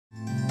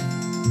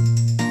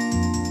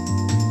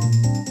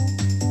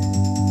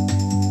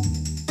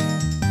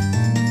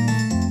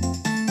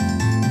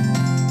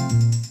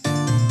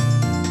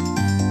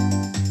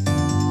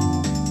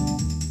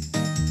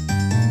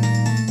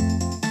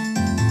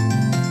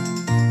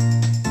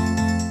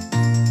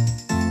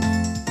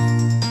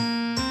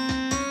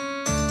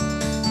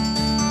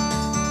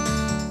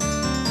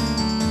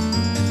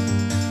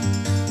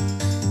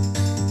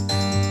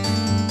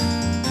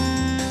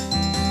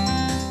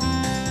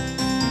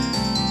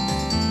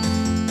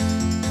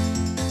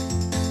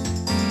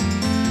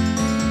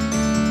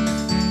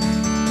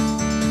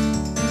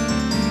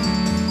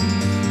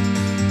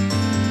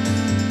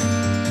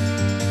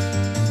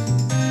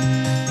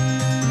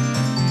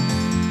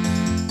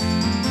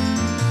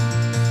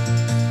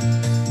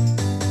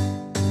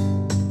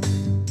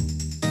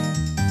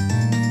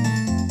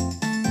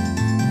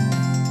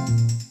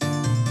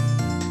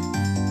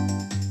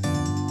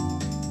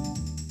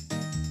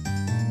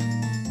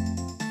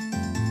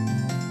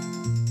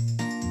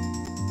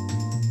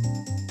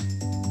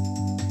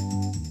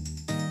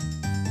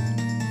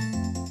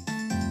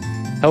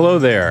Hello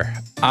there.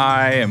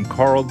 I am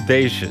Carl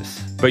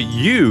Dacius, but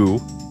you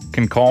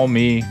can call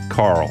me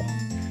Carl.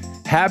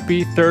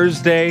 Happy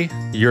Thursday,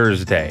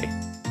 yours day.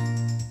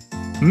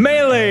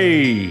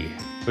 Melee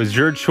was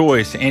your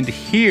choice, and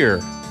here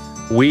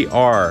we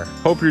are.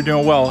 Hope you're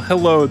doing well.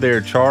 Hello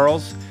there,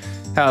 Charles.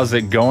 How's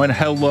it going?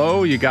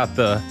 Hello. You got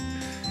the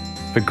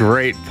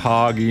great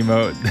Pog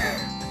emote.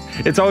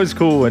 It's always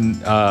cool when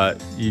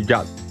you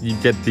get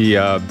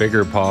the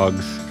bigger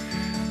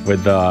Pogs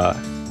with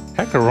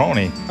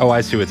pepperoni. Oh,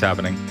 I see what's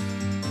happening.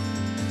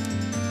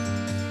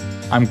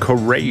 I'm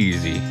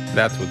crazy.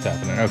 That's what's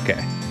happening. Okay.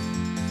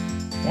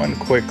 One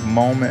quick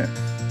moment.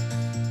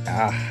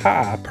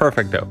 Aha.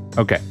 Perfecto.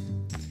 Okay.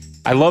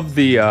 I love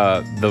the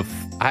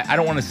I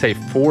don't want to say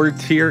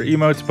 4-tier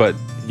emotes, but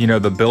you know,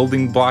 the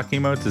building block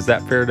emotes. Is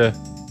that fair to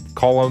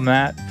call them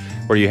that?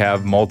 Where you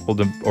have multiple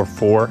or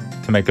 4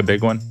 to make a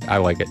big one. I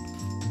like it.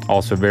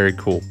 Also very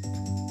cool.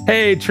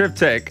 Hey,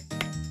 Tryptech.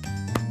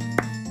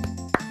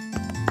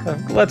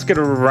 Let's get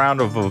a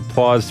round of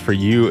applause for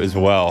you as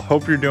well.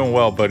 Hope you're doing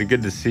well, buddy.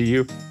 Good to see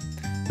you.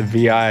 The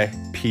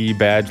VIP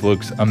badge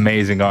looks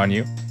amazing on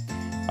you.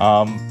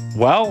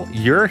 Well,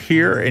 you're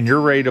here and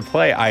you're ready to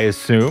play, I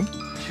assume.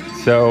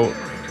 So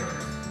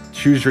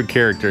choose your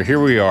character. Here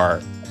we are.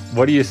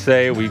 What do you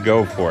say we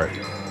go for it?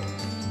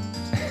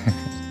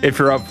 If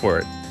you're up for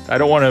it. I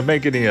don't want to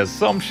make any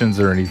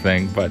assumptions or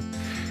anything, but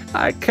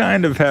I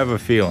kind of have a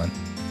feeling.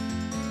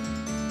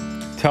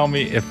 Tell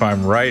me if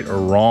I'm right or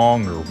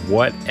wrong or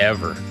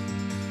whatever.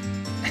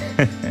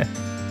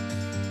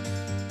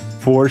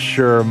 For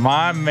sure,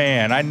 my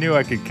man. I knew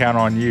I could count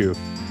on you.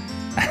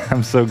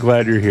 I'm so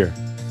glad you're here.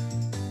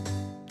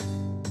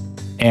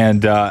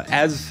 And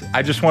as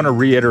I just want to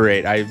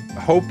reiterate, I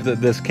hope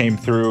that this came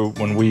through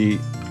when we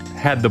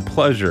had the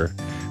pleasure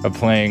of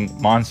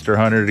playing Monster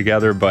Hunter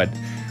together, but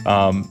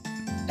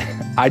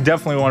I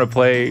definitely want to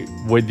play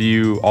with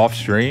you off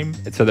stream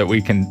so that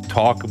we can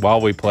talk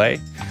while we play.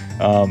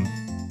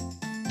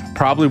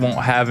 Probably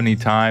won't have any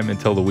time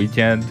until the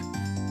weekend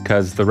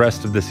because the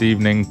rest of this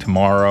evening,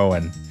 tomorrow,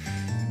 and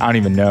I don't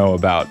even know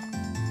about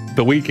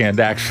the weekend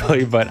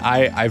actually, but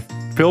I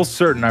feel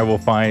certain I will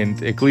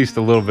find at least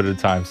a little bit of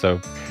time. So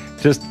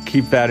just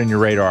keep that in your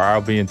radar. I'll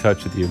be in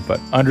touch with you,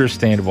 but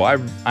understandable.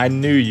 I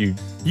knew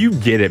you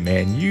get it,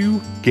 man.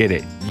 You get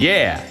it.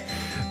 Yeah.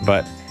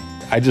 But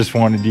I just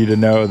wanted you to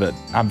know that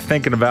I'm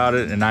thinking about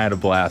it and I had a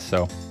blast.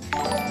 So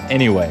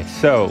anyway,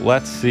 so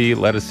let us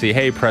see.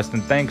 Hey, Preston,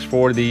 thanks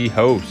for the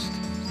host.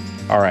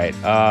 All right.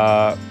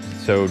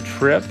 So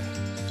Trip.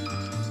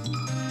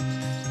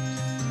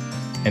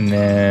 And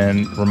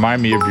then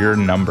remind me of your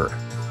number.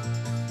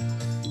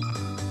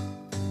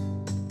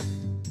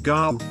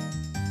 Go.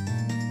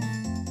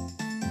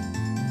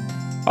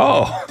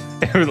 Oh,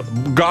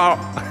 go.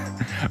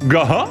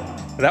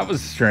 That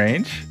was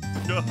strange.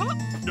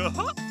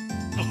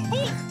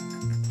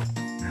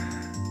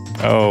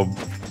 Oh,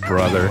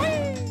 brother.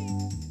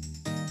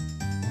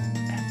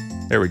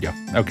 There we go.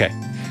 Okay.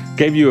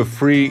 Gave you a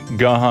free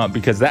guh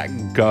because that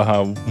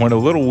guh went a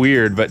little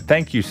weird, but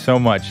thank you so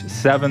much.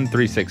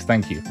 736.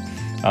 Thank you.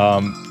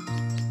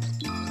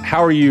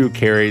 How are you,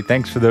 Carrie?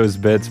 Thanks for those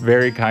bits.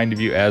 Very kind of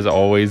you as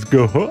always.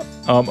 Guh.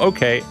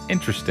 Okay.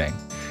 Interesting.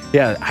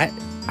 Yeah.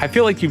 I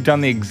feel like you've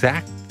done the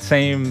exact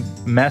same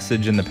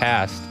message in the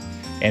past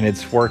and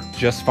it's worked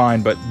just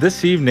fine. But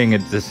this evening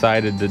it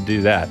decided to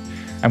do that.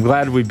 I'm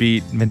glad we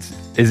beat,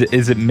 is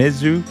it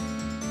Mizu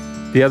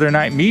the other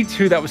night? Me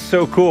too. That was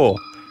so cool.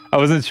 I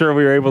wasn't sure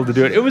we were able to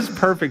do it. It was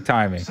perfect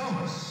timing.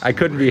 I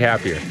couldn't be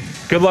happier.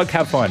 Good luck.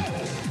 Have fun.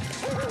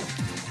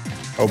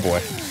 Oh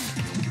boy.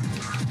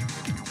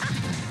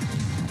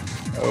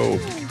 Oh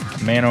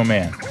man. Oh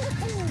man.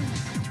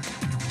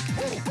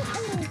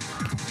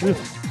 Whew.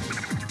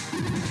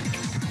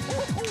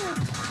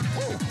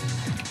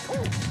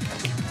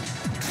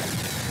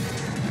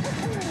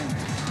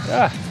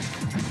 Ah.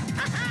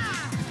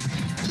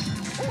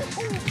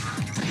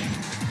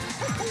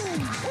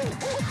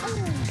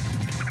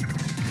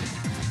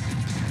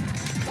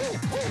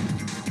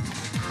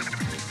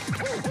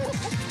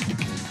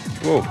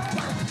 Whoa.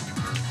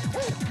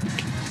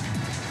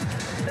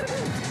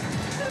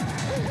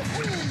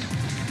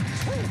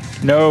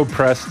 No,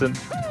 Preston.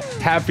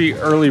 Happy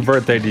early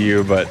birthday to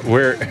you, but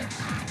we're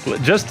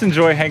just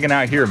enjoy hanging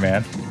out here,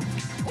 man.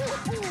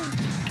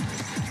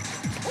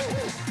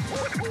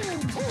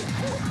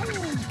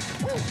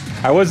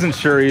 I wasn't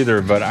sure either,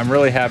 but I'm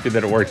really happy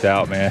that it worked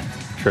out, man.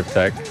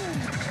 Tryptech.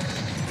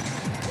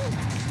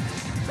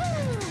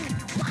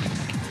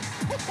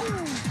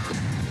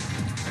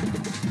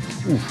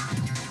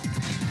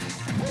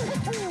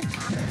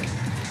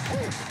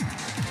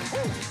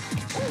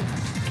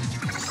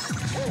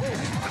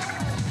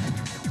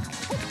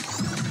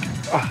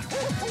 Ah.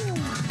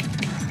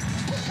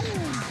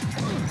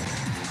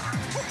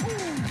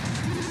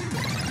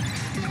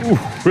 Ooh,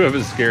 that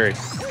was scary.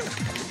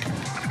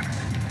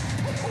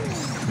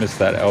 Missed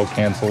that L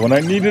cancel when I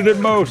needed it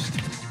most.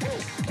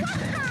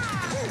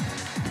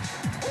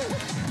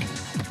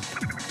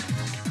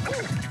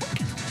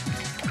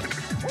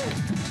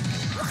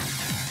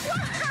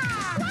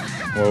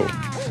 Whoa.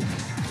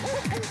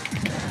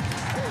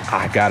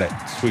 I got it.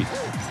 Sweet.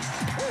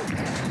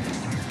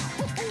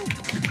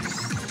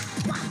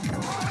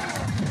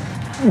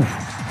 Oof.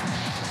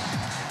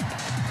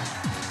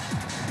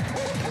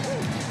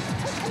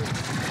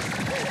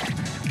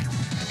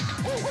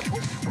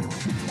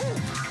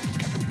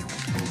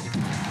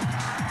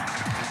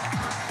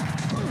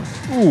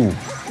 Ooh.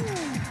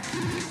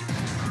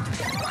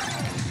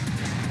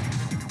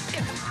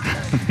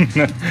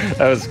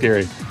 That was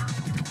scary.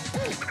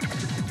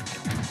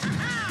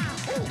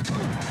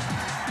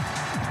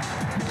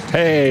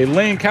 Hey,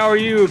 Link, how are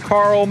you?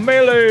 Carl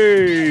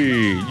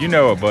Melee. You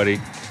know it, buddy.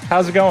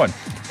 How's it going?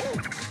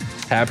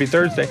 Happy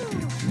Thursday.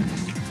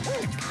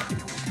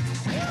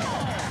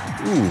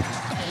 Ooh.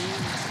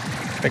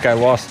 I think I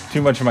lost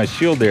too much of my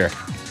shield there.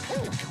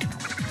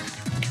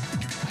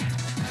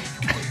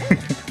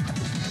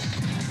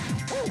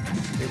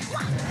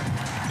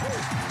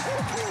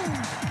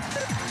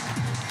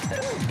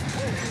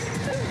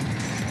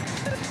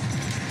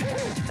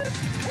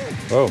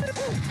 Whoa.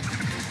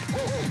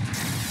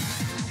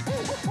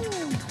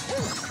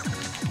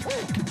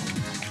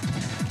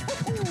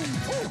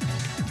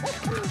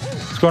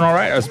 It's going all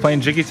right. I was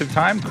playing Jiggies of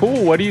Time.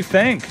 Cool. What do you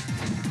think?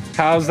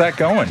 How's that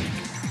going?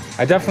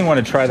 I definitely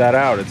want to try that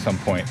out at some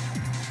point.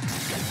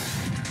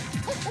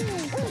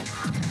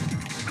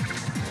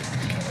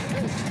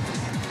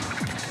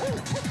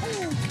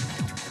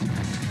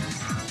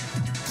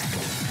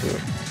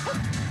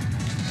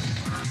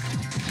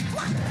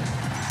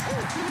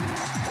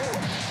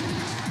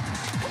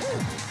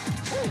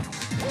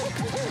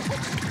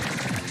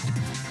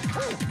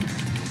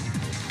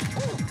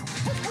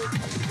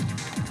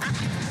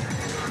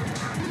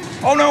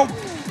 Oh no!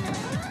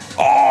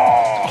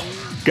 Oh!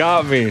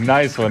 Got me.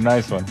 Nice one,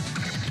 nice one.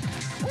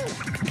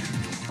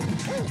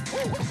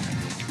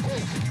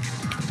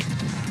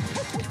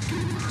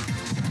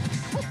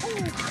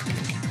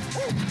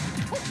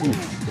 Oof.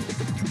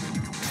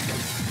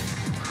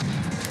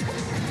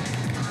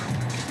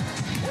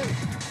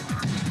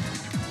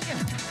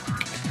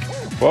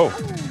 Whoa.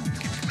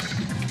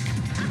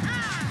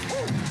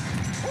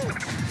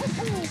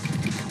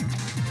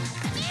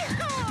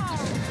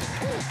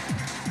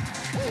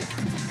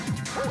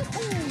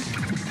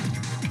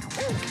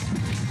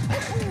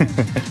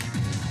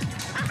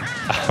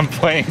 I'm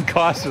playing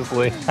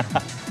cautiously.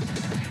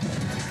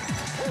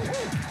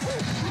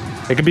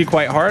 It can be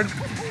quite hard.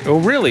 Oh,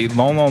 really?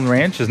 Lone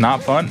Ranch is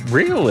not fun?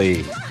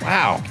 Really?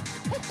 Wow.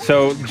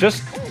 So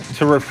just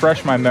to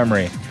refresh my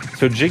memory,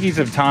 so Jiggies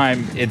of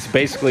Time, it's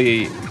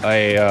basically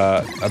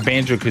a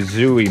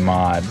Banjo-Kazooie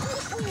mod,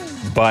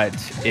 but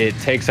it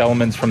takes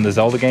elements from the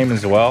Zelda game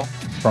as well,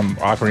 from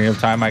Ocarina of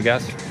Time, I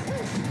guess.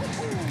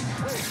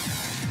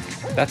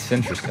 That's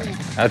interesting.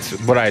 That's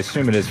what I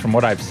assume it is from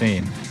what I've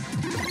seen.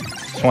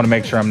 Just want to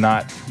make sure I'm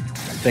not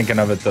thinking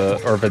of it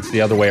or if it's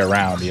the other way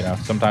around, you know.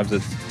 Sometimes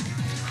it's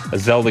a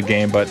Zelda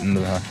game, but in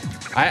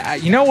the...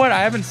 you know what?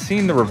 I haven't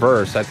seen the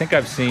reverse. I think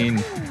I've seen...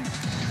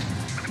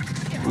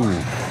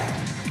 Ooh.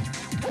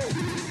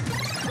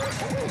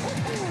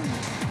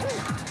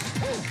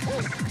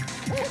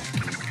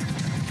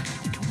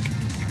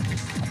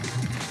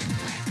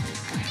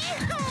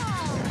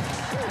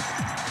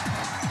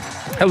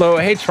 Hello.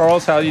 Hey,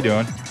 Charles. How you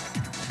doing?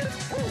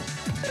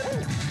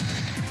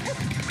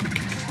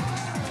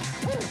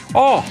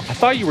 Oh, I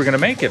thought you were going to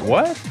make it.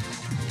 What?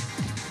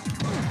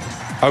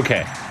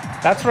 Okay.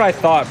 That's what I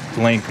thought,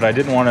 Link, but I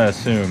didn't want to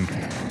assume.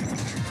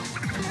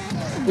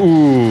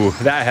 Ooh,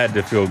 that had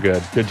to feel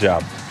good. Good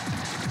job.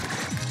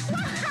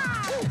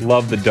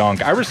 Love the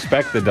dunk. I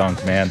respect the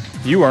dunk, man.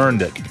 You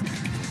earned it.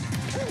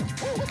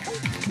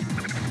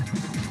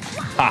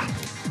 Ha.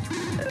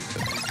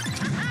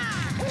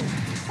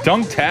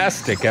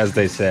 Dunktastic, as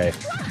they say.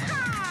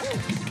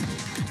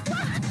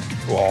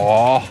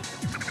 Aww.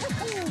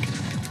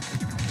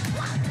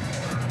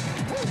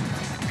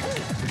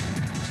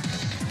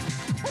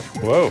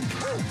 Whoa.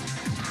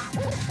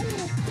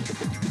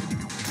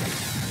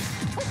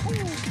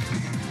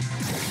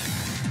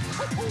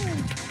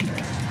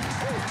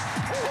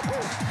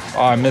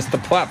 Oh, I missed the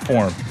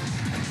platform.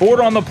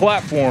 Board on the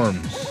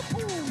platforms.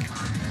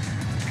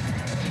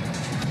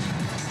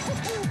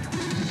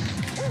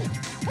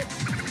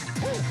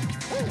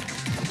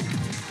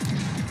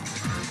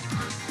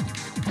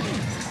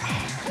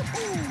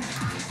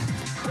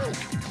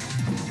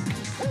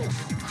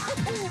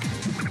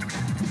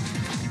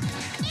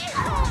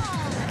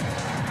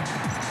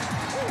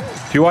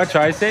 Do you watch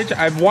Ice Age?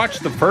 I've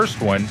watched the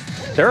first one.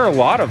 There are a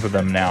lot of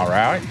them now,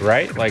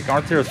 right? Like,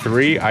 aren't there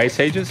 3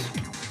 Ice Ages?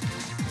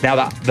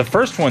 Now, the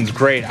first one's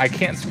great. I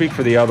can't speak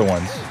for the other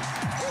ones.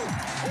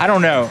 I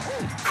don't know.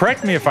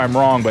 Correct me if I'm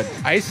wrong, but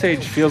Ice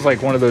Age feels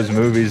like one of those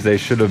movies they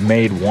should have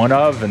made one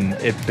of and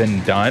it's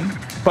been done.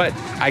 But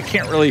I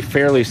can't really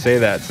fairly say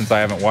that since I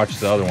haven't watched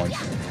the other ones.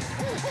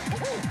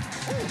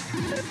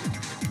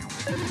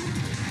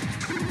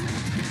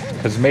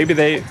 Because maybe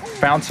they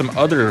found some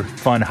other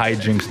fun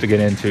hijinks to get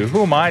into.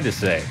 Who am I to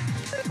say?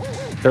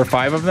 There are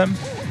 5 of them?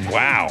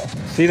 Wow.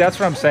 See, that's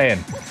what I'm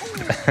saying.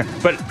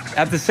 But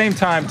at the same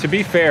time, to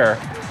be fair,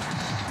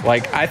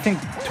 Like, I think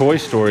Toy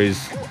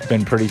Story's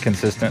been pretty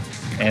consistent,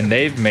 and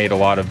they've made a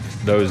lot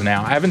of those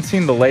now. I haven't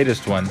seen the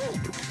latest one,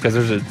 because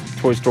there's a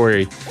Toy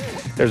Story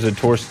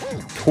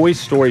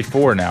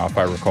 4 now, if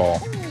I recall,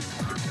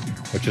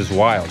 which is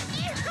wild.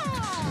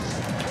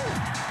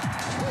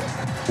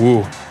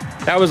 Ooh,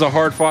 that was a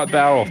hard-fought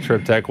battle,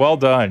 Tryptech. Well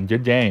done.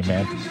 Good game,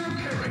 man.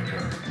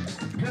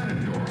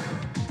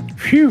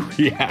 Phew,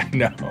 yeah,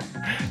 no.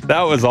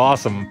 That was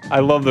awesome. I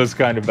love those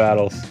kind of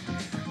battles.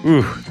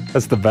 Ooh,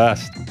 that's the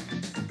best.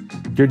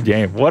 Good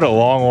game. What a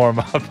long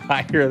warm-up.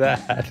 I hear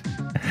that.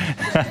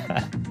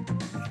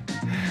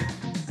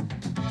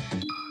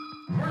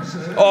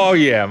 Oh,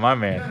 yeah, my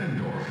man.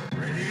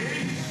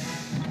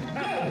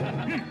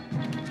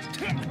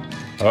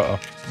 Uh-oh.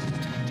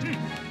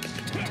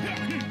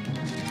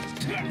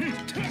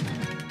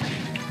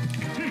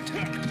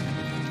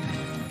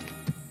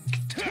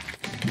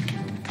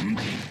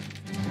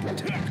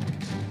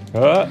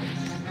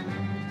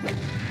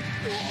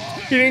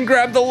 He didn't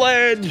grab the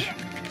ledge.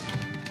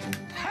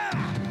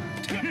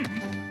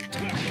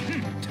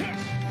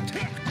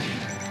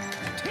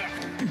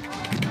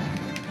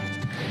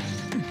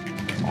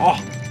 Oh,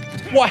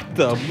 what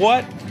the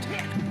what?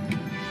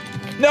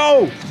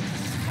 No!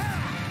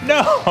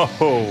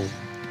 No!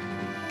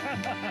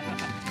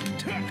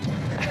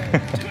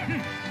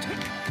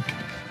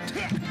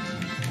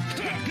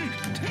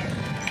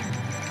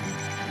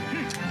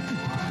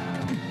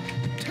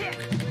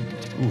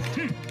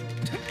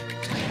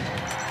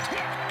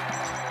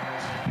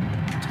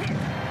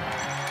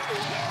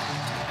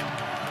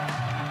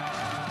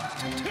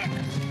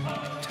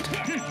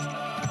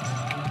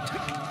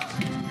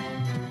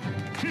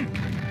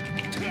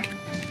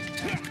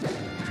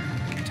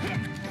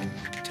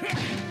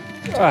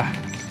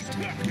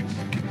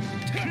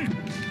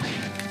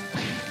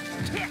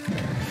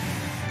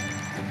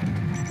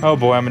 Oh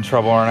boy, I'm in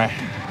trouble, aren't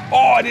I?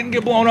 Oh, I didn't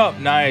get blown up.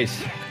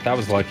 Nice. That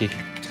was lucky.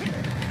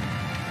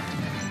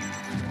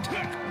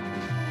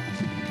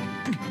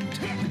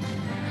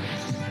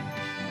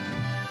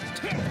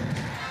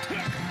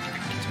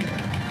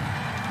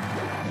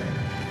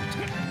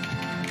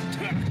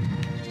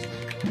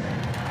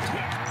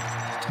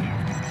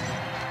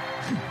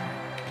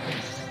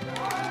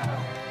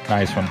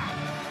 Nice one.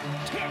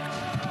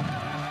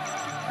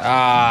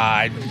 Ah,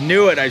 I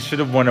knew it. I should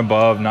have went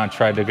above, not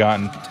tried to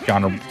gone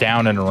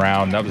down and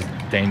around. That was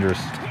dangerous.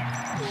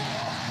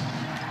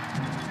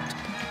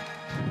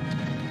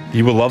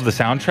 You will love the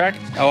soundtrack?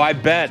 Oh, I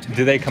bet.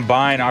 Do they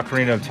combine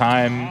Ocarina of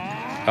Time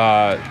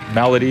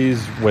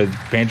melodies with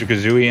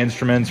Banjo-Kazooie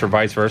instruments or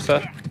vice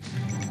versa?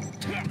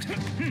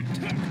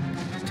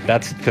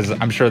 That's because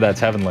I'm sure that's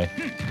heavenly.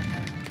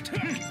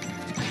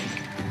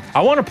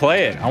 I want to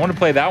play it. I want to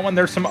play that one.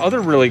 There's some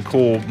other really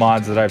cool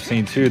mods that I've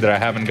seen too that I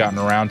haven't gotten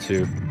around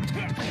to.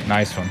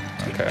 Nice one.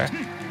 Okay.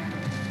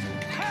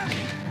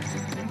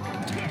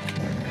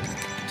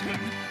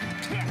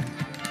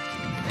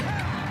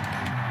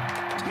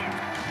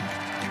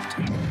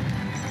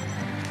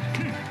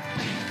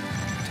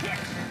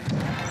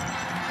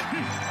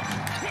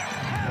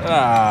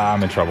 Ah,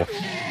 I'm in trouble.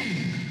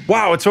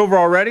 Wow, it's over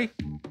already?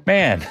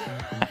 Man,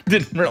 I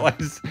didn't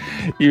realize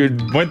you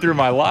went through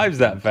my lives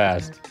that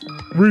fast.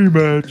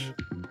 Rematch.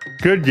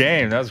 Good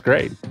game. That was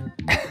great.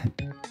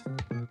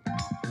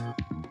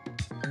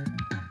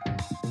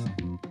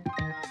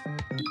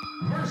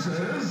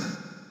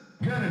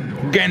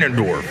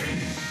 Ganondorf.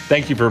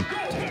 Thank you for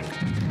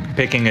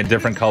picking a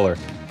different color.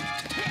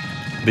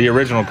 The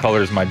original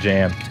color is my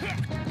jam.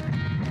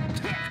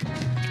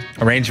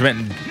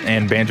 Arrangement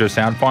and banjo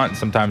sound font,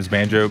 sometimes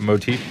banjo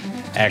motif.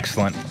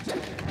 Excellent.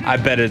 I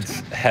bet it's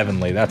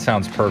heavenly. That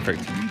sounds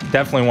perfect.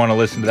 Definitely want to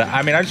listen to that.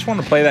 I mean, I just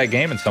want to play that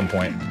game at some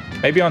point.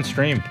 Maybe on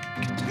stream.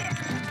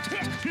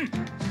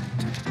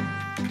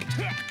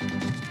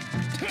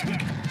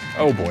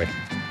 Oh boy.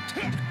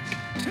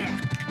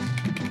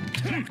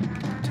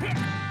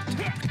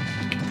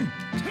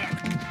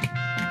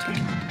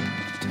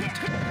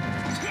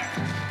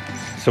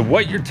 So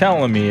what you're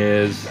telling me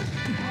is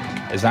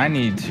I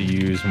need to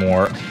use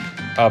more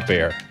up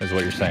air, is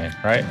what you're saying,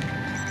 right?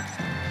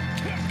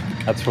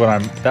 That's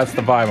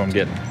the vibe I'm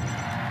getting.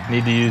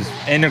 Need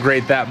to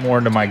integrate that more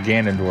into my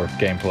Ganondorf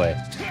gameplay.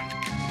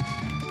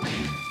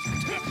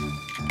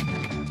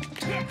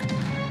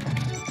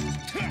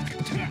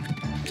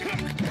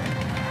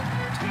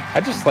 I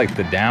just like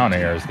the down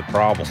air is the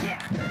problem.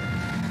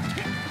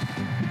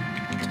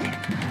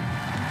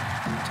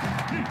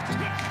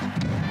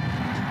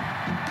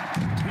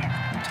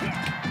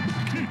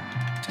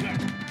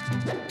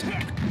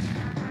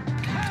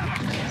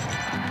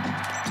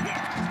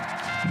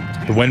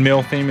 The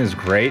windmill theme is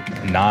great.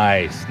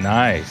 Nice,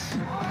 nice.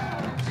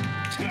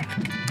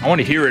 I want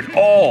to hear it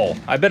all.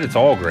 I bet it's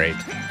all great.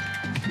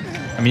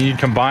 I mean, you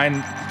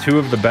combine two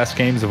of the best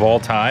games of all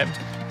time.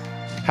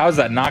 How is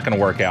that not going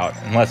to work out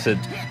unless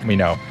it's, you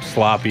know,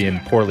 sloppy and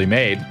poorly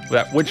made,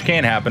 which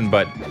can happen,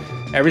 but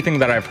everything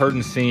that I've heard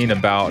and seen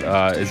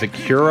about, is it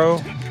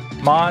Kuro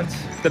Mods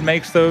that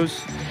makes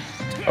those?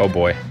 Oh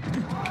boy.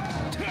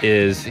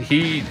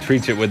 He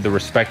treats it with the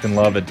respect and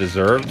love it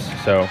deserves.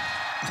 So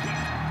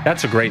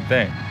That's a great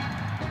thing.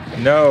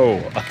 No.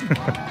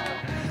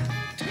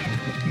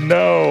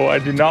 No, I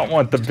do not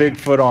want the big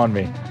foot on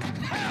me.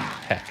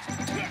 Heck.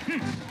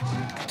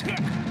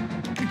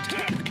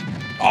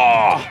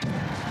 Oh.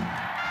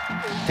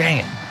 Dang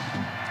it.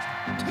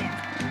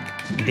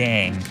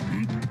 Dang.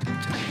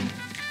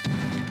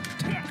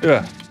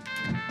 Ugh.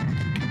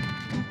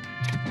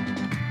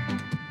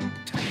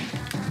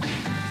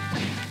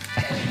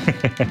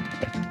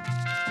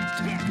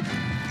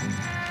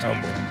 Oh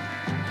boy.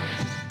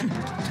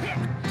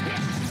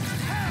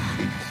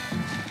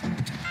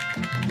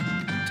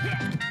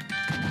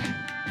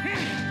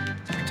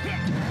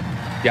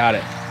 Got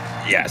it.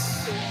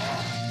 Yes.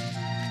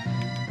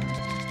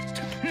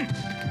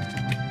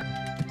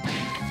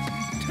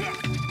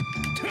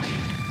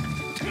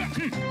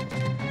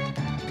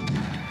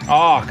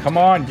 Oh, come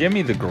on. Give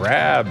me the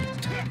grab.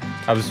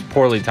 I was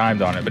poorly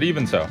timed on it, but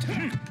even so.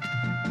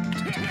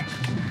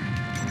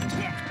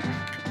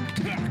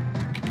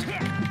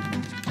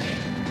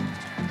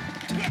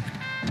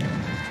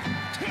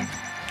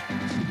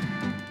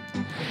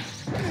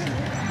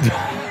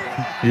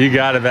 You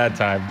got it that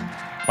time.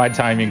 My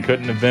timing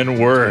couldn't have been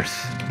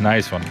worse.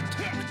 Nice one.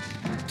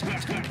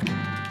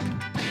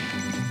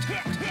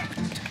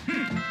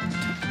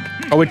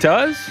 Oh, it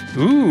does?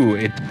 Ooh,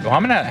 well,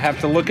 I'm gonna have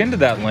to look into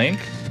that link.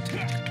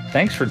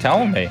 Thanks for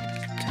telling me.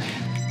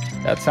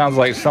 That sounds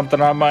like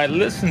something I might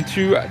listen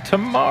to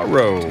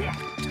tomorrow.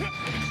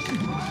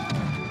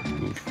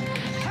 Oof.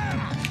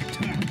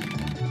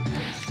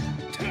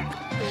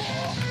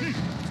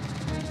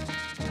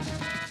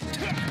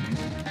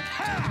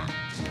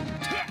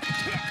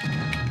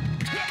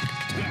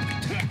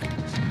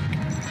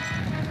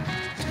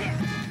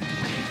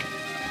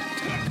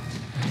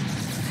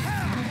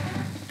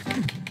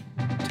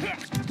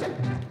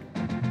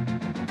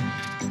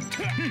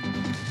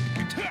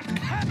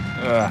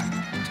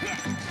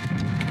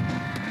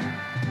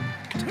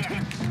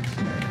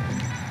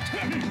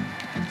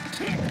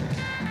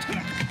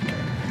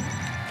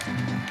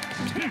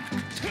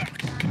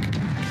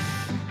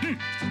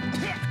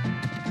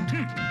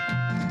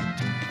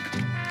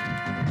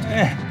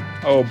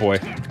 Oh boy,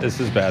 this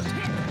is bad.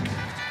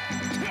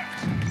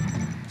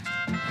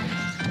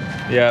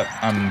 Yep,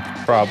 I'm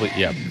probably,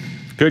 yep.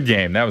 Good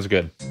game, that was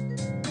good.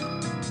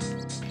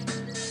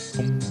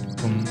 Boom,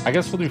 boom. I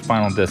guess we'll do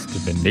Final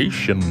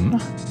Destination.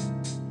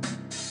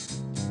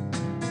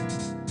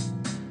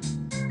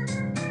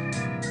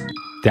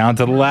 Down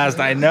to the last,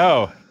 I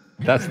know.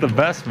 That's the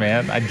best,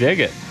 man. I dig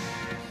it.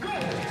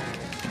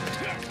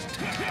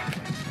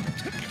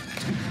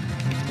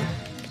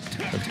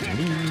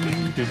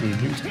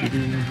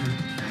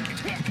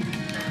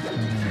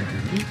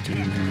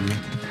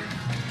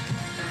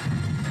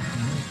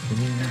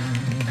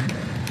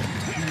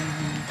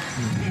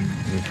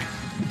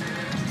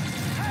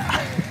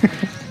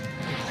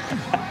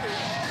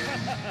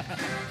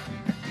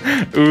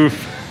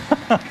 Oof.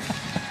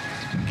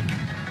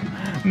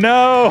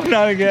 No,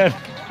 not again.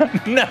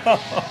 No.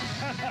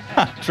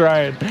 I'm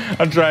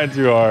trying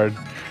too hard.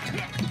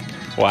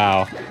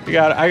 Wow.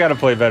 I gotta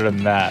play better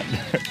than that.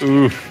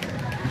 Oof.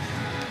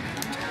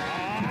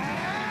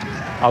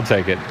 I'll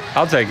take it.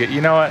 I'll take it. You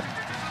know what?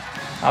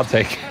 I'll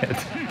take it.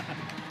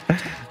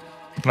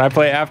 Can I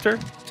play after?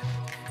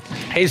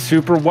 Hey,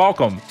 Super,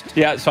 welcome.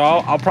 Yeah, so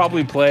I'll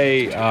probably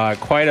play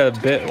quite a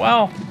bit.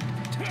 Well,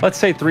 let's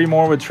say 3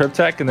 more with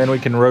Tryptech, and then we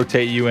can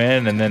rotate you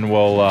in, and then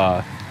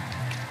we'll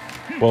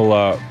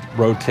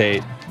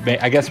rotate,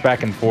 I guess,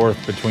 back and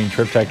forth between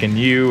Tryptech and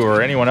you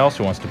or anyone else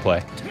who wants to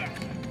play.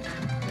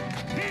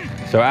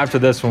 So after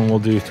this one, we'll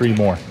do 3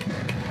 more.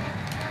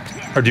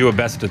 Or do a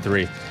best of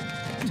 3.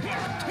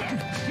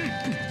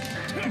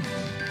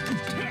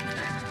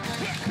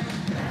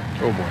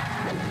 Oh boy.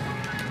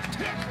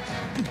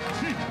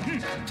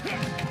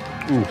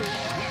 Ooh.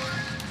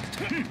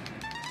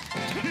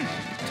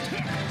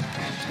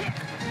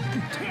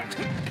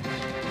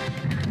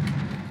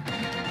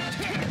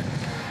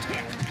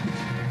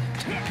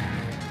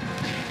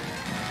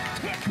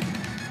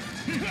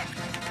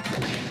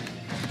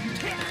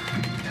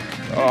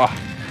 Oh.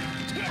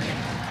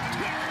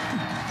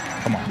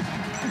 Come on.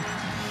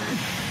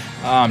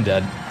 Oh, I'm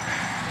dead.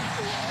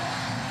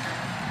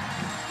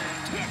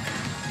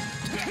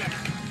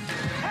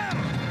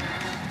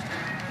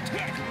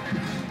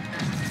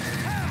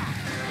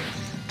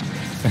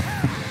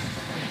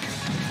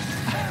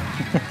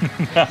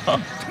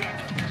 No.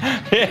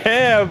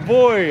 Yeah,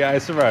 boy, I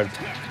survived.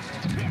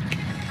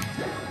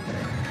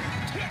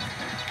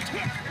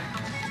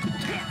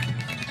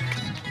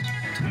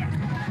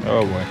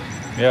 Oh boy.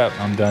 Yep,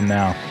 I'm done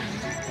now.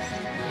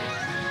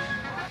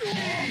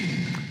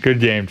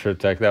 Good game,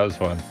 Tryptech. That was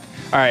fun.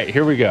 All right,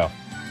 here we go.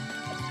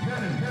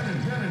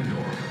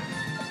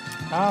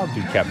 I'll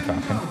do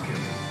Captain Falcon.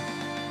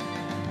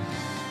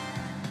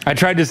 I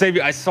tried to save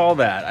you. I saw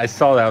that. I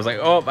was like,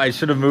 oh, I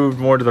should have moved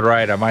more to the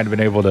right. I might have been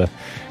able to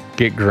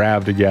get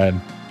grabbed again.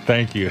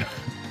 Thank you.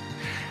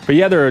 But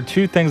yeah, there are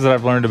 2 things that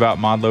I've learned about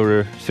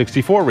ModLoader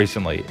 64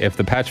 recently. If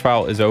the patch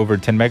file is over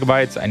 10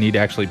 megabytes, I need to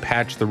actually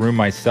patch the room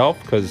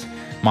myself because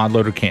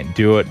ModLoader can't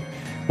do it.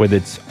 with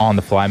its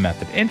on-the-fly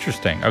method.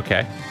 Interesting.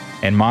 Okay.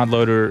 And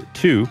ModLoader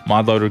 2,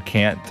 ModLoader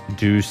can't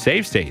do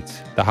save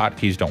states. The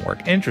hotkeys don't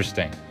work.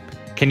 Interesting.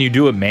 Can you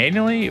do it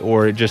manually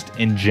or just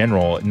in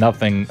general,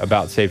 nothing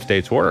about save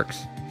states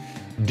works?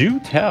 Do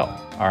tell.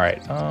 All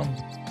right.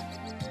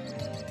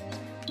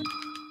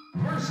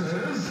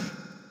 Versus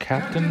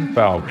Captain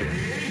Falcon.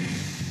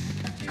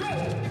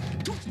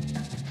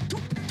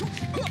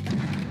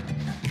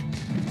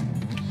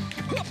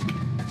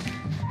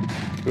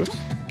 Oops.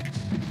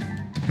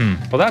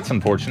 Well, that's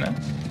unfortunate.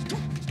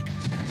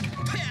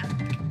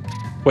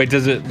 Wait,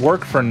 does it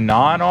work for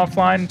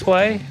non-offline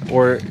play,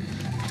 or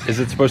is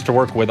it supposed to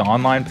work with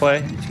online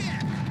play?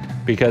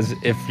 Because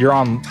if you're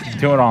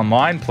doing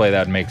online play,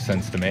 that makes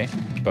sense to me,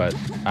 but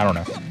I don't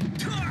know.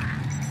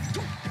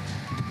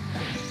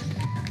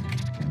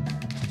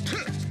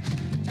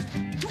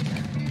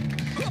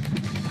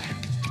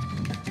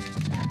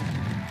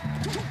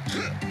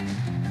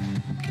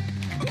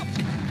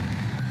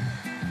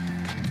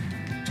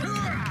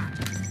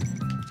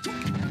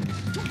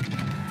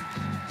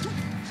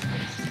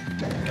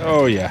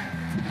 Oh, yeah.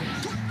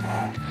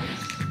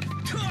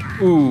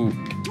 Ooh.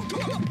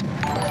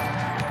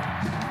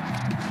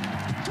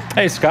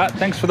 Hey, Scott.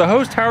 Thanks for the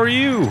host. How are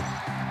you?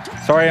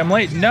 Sorry I'm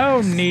late.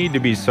 No need to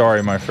be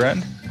sorry, my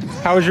friend.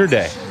 How was your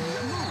day?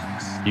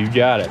 You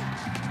got it.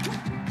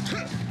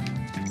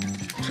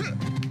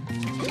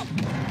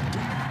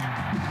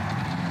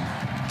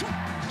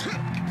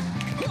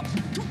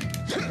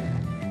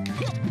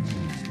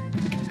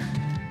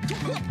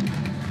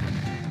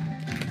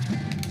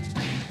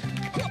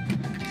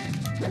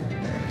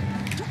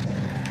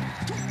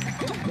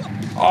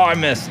 Oh, I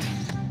missed.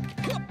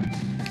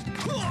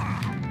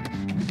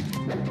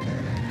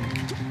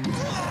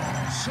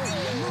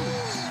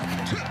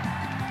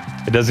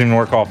 It doesn't even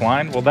work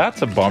offline? Well,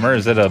 that's a bummer.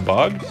 Is it a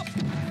bug?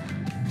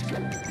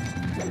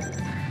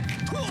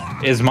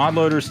 Is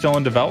ModLoader still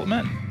in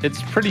development?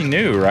 It's pretty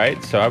new,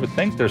 right? So I would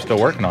think they're still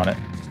working on it.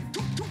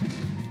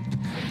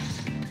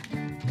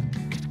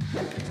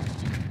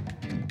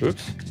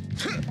 Oops.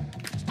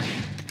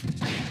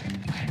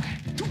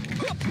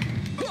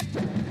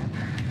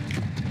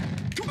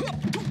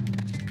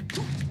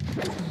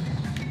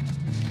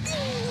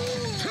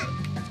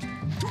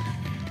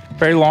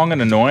 Very long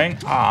and annoying.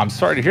 Ah, I'm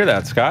sorry to hear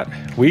that, Scott.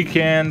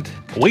 Weekend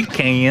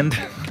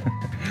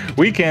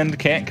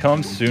can't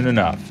come soon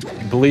enough.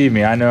 Believe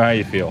me, I know how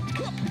you feel.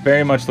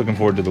 Very much looking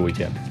forward to the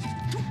weekend.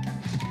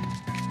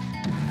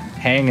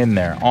 Hang in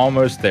there,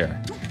 almost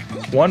there.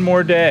 One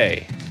more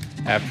day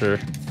after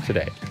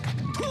today.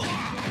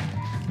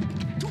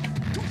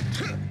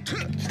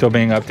 Still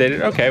being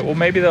updated? Okay, well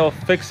maybe they'll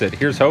fix it.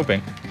 Here's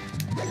hoping.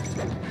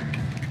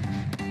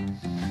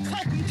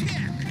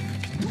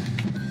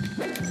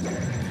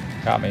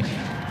 Got me.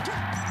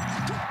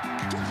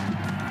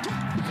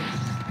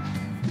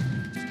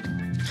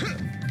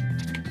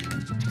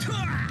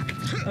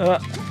 Oh,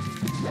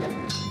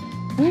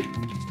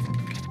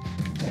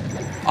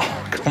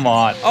 come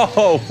on.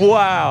 Oh,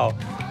 wow.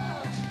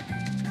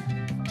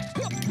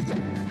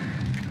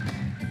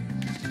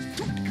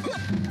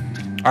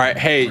 All right.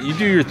 Hey, you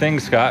do your thing,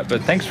 Scott,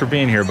 but thanks for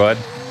being here, bud.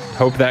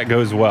 Hope that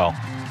goes well.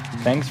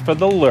 Thanks for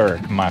the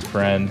lurk, my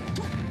friend.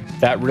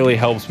 That really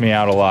helps me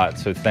out a lot,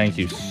 so thank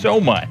you so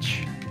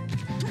much.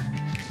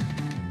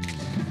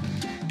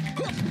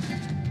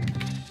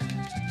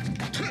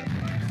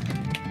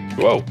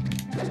 Whoa.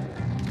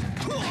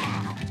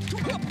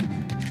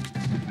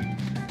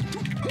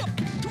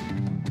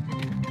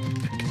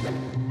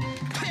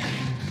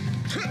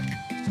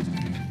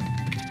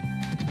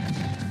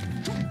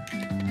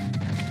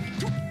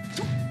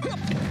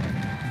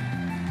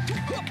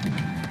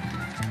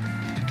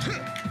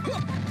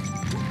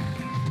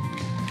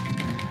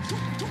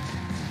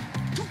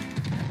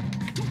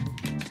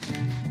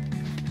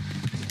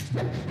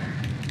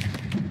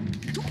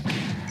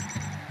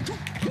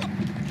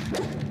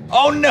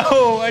 Oh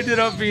no! I did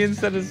up B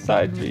instead of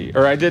side B.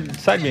 Or I did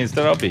side B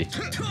instead of up B.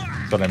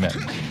 That's what I meant.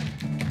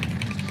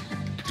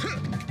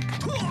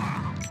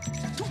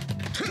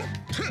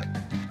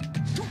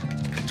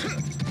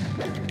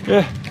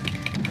 Yeah.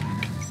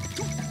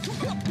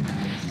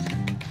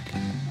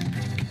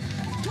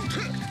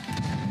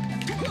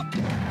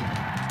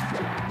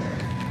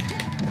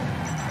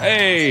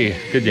 Hey!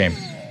 Good game.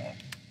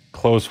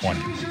 Close one.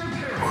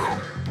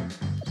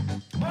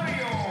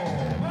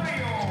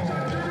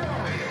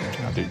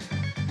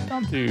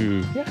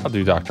 I'll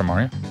do Dr.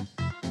 Mario.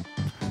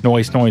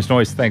 Noise.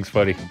 Thanks,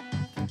 buddy.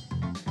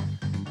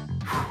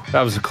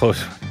 That was a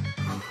close one.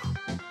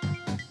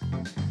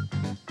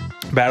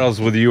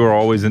 Battles with you are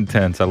always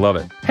intense. I love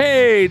it.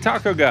 Hey,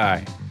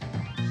 TacoGuyy.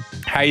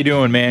 How you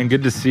doing, man?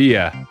 Good to see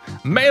ya.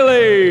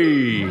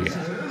 Melee!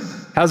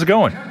 How's it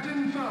going?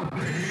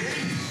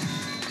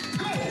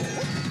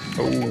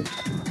 Oh,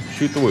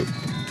 shoot the whoop.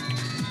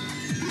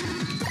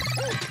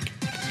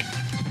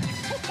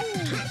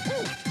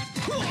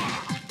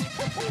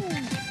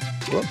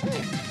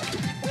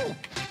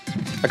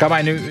 I got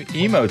my new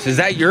emotes. Is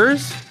that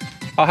yours?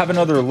 I'll have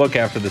another look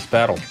after this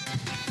battle.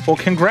 Well,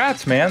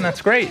 congrats, man.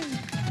 That's great.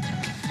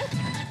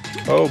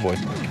 Oh boy.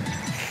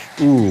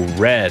 Ooh,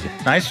 red.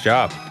 Nice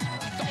job.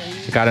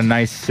 Got a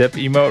nice sip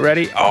emote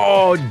ready.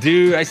 Oh,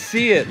 dude, I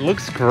see it.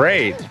 Looks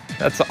great.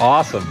 That's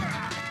awesome.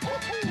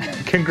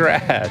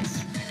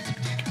 Congrats.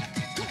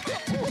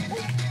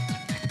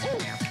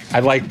 I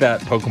like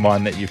that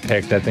Pokemon that you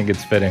picked. I think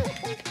it's fitting.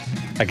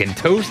 I can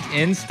toast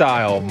in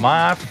style,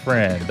 my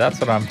friend. That's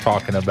what I'm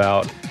talking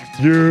about.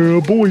 Yeah,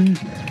 boy.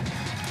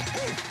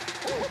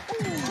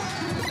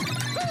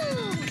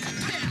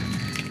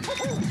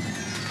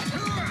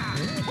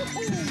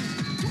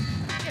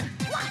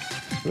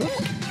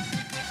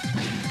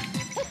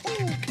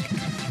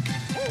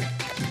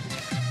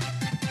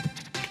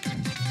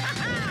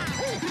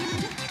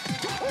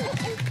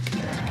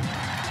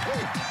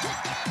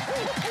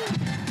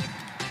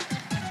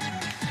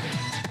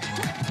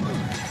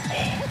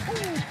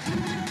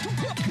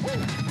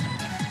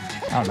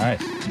 Oh,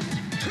 nice.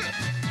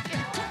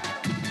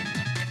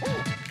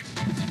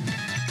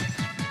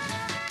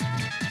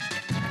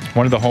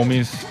 One of the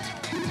homies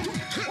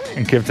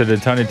and gifted a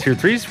ton of tier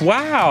 3s.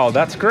 Wow,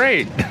 that's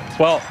great.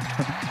 Well,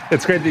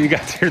 it's great that you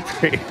got tier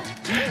 3.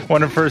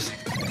 One of first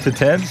to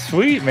 10.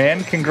 Sweet,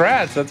 man.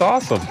 Congrats. That's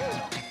awesome.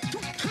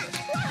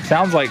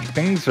 Sounds like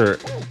things are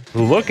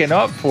looking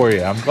up for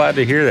you. I'm glad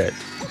to hear that.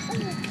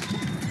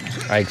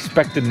 I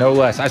expected no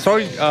less. I saw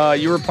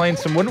you were playing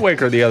some Wind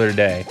Waker the other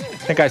day.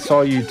 I think I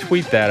saw you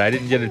tweet that. I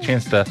didn't get a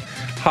chance to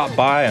hop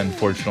by,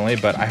 unfortunately,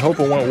 but I hope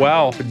it went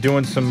well.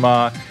 Doing some,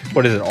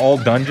 what is it, all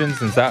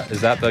dungeons? Is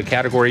that the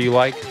category you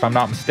like, if I'm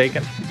not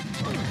mistaken?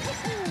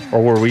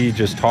 Or were we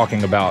just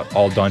talking about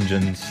all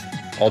dungeons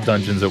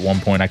at one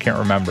point? I can't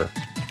remember.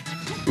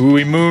 Ooh,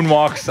 he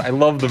moonwalks. I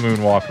love the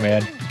moonwalk,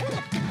 man.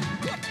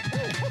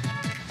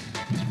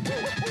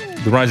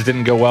 The runs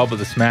didn't go well, but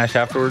the smash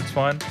afterwards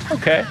fun.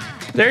 Okay,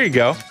 there you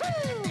go.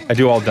 I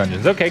do all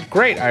dungeons. Okay,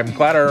 great. I'm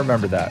glad I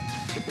remember that.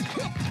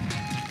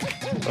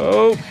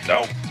 Oh,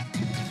 no.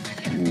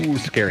 Ooh,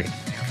 scary.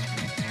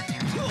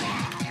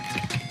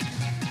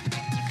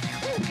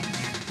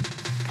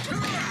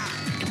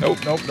 Nope,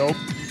 nope, nope.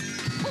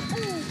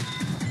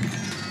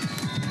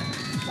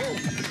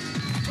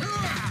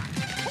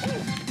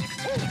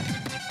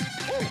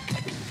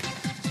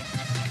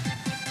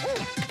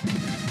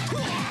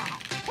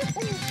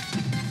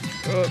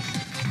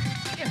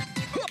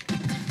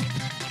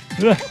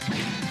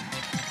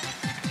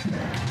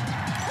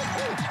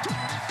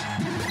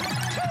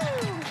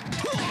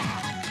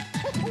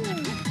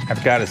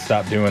 I've got to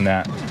stop doing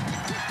that.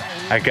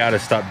 I got to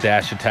stop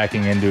dash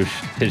attacking into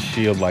his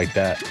shield like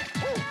that.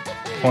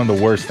 It's one of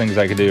the worst things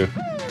I could do.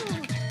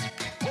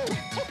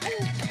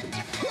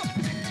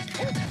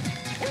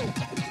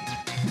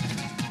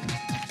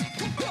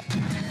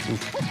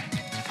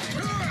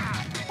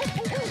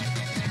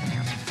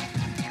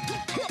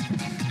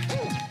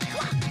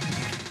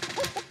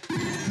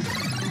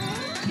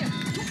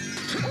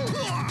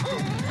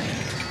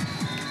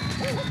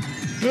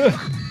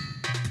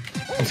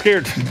 I'm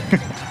scared.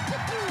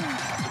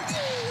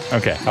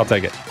 Okay, I'll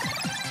take it.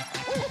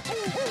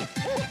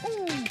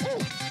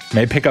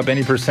 May pick up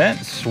any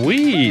percent?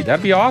 Sweet,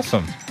 that'd be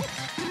awesome.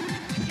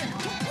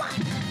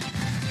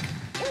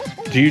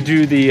 Do you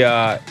do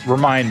the,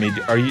 remind me,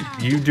 are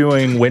you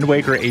doing Wind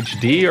Waker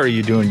HD or are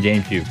you doing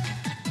GameCube?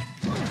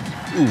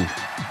 Ooh.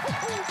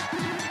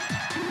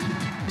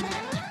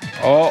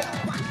 Oh,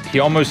 he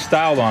almost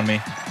styled on me.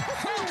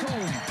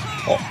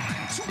 Oh.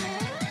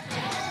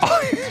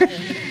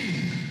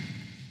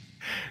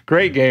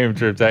 Great game,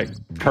 Tryptech.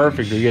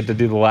 Perfect. We get to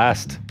do the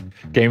last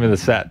game of the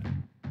set.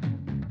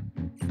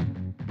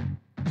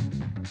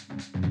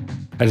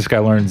 I just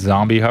gotta learn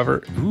zombie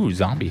hover. Ooh,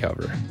 zombie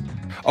hover.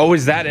 Oh,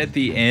 is that at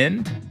the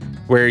end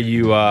where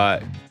you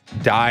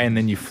die and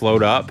then you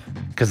float up?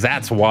 Because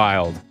that's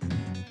wild.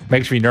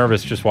 Makes me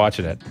nervous just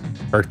watching it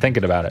or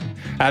thinking about it.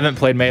 I haven't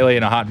played Melee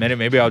in a hot minute.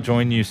 Maybe I'll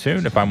join you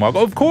soon if I'm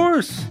welcome. Of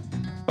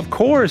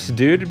course,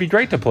 dude. It'd be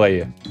great to play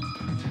you.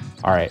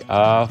 All right,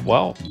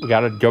 well, we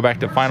gotta go back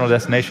to Final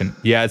Destination.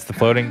 Yeah, it's the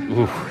floating.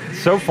 Ooh,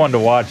 so fun to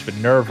watch, but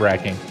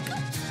nerve-wracking.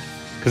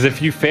 Because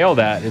if you fail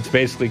that, it's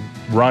basically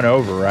run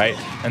over, right?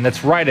 And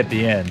that's right at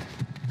the end.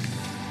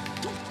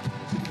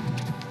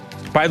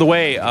 By the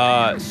way,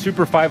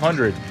 Super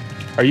 500,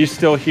 are you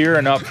still here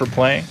and up for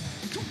playing?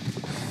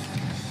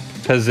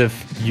 Because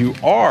if you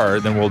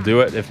are, then we'll do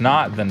it. If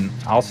not, then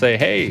I'll say,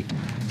 hey,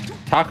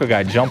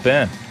 TacoGuyy, jump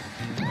in.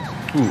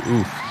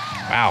 Ooh.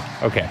 Wow,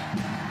 okay.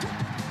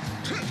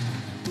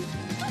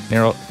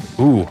 Narrow.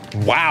 Ooh,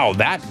 wow,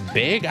 that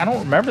big? I don't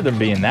remember them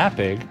being that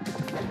big.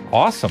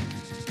 Awesome.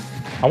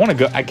 I want to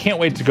go. I can't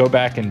wait to go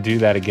back and do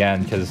that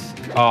again because,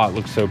 oh, it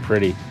looks so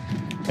pretty.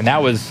 And that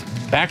was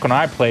back when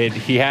I played.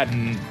 He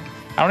hadn't.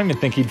 I don't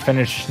even think he'd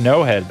finished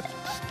Snowhead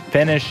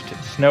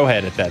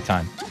at that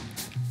time.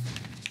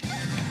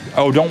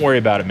 Oh, don't worry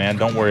about it, man.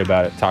 Don't worry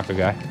about it,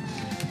 TacoGuyy.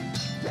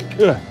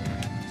 Ugh.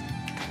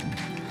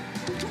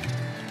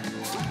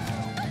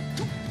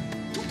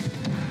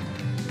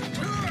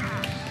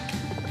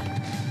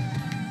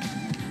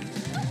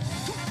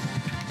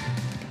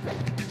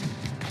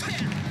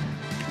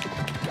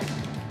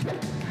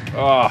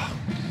 Oh,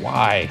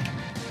 why?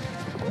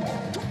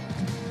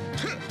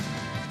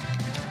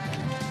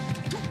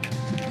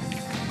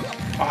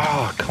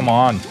 Oh, come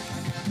on.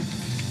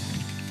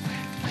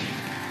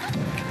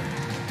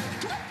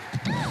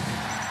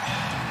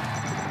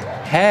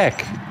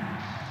 Heck.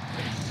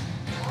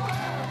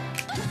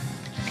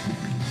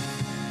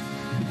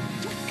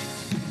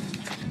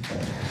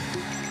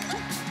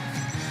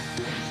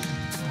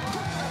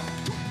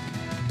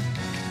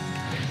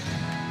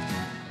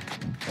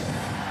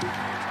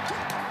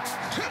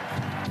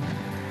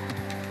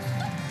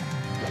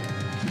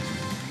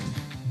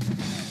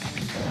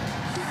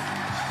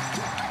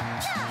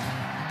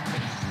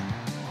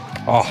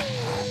 Oh.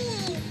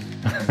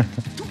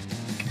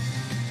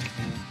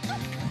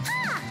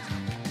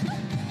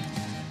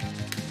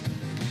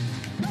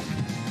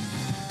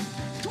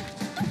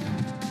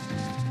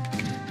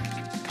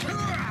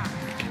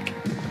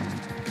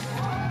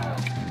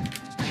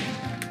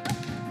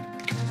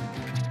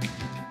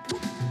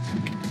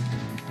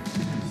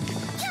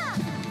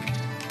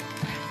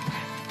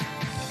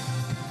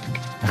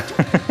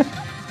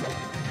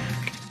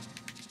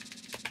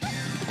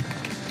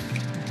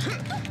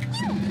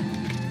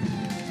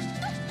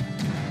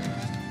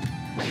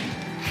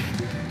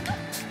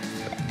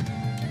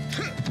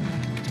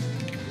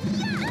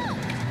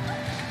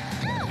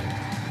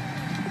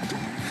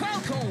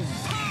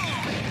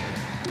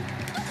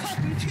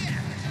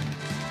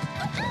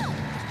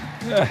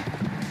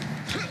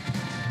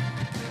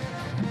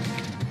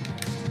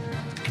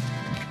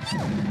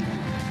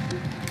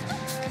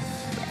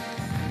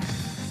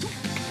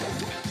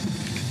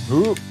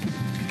 Ooh.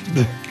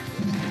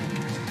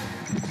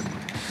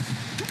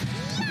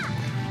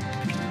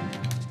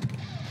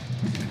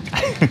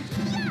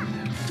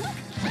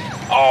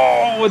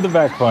 Oh, with the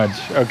back punch.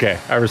 Okay,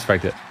 I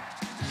respect it.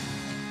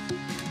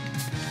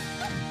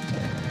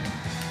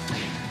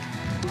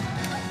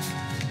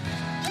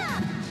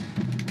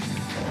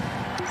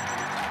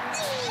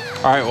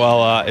 All right,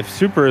 well, if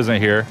Super isn't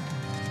here,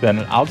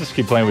 then I'll just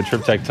keep playing with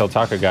Tryptech till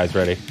TacoGuy's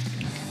ready.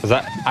 Because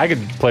I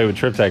could play with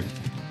Tryptech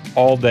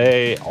all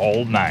day,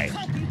 all night.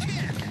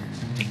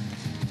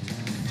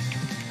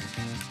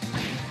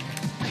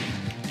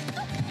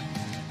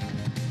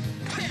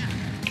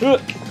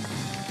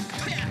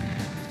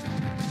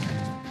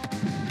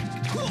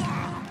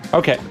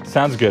 Okay,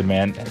 sounds good,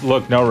 man.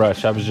 Look, no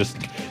rush. I was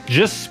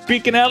just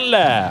speaking out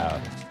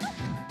loud.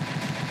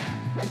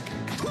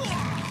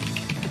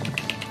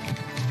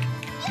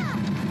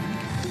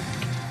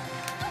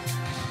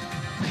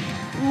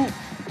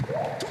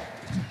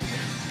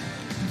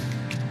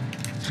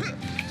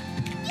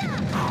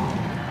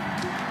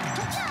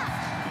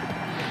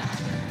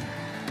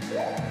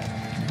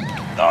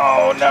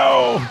 Oh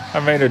no! I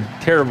made a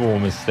terrible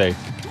mistake.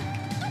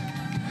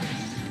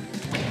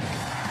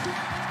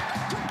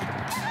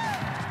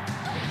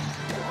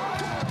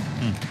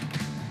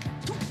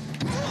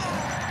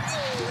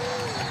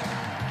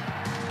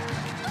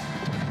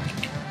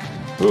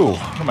 Ooh,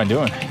 what am I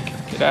doing?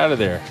 Get out of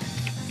there.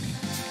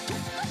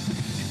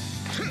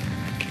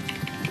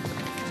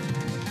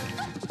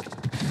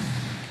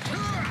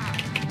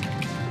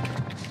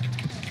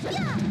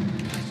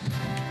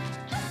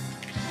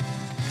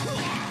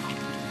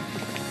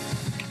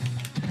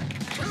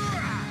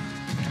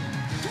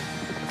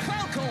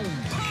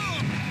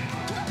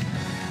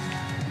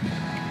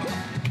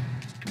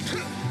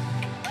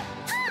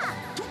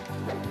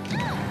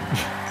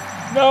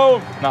 No,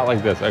 not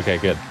like this. Okay,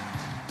 good.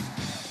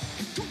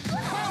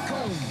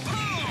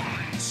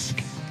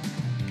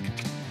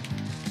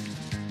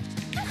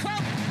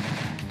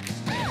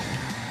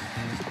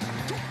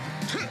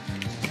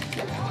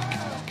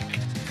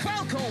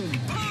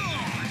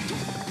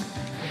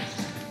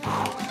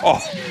 Oh,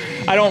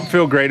 I don't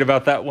feel great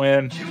about that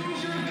win.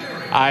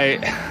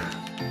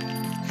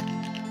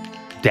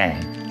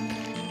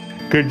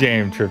 Dang. Good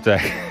game,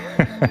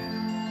 Tryptech.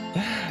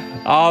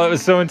 Oh, it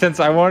was so intense.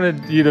 I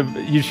wanted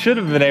you should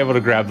have been able to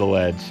grab the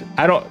ledge.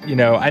 I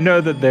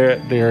know that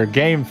there are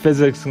game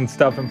physics and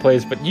stuff in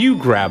place, but you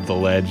grabbed the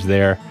ledge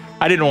there.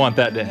 I didn't want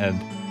that to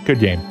end. Good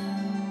game.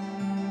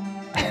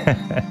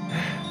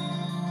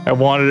 I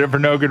wanted it for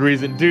no good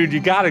reason. Dude, you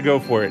got to go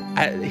for it.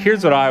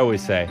 Here's what I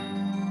always say.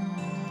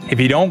 If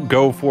you don't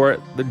go for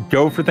it,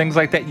 go for things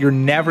like that, you're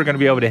never going to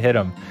be able to hit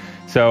them.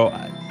 So,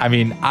 I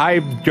mean, I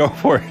go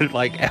for it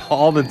like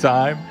all the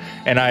time,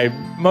 and I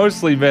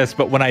mostly miss,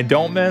 but when I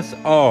don't miss,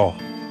 oh,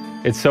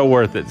 it's so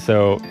worth it.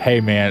 So,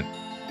 hey, man,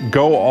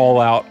 go all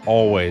out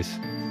always.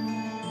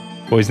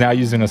 Well, he's now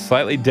using a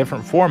slightly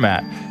different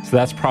format, so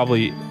that's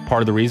probably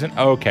part of the reason.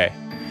 Okay.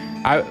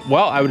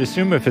 I would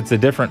assume if it's a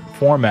different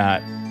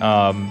format,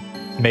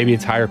 maybe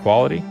it's higher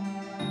quality.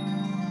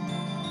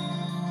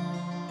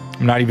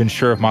 I'm not even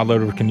sure if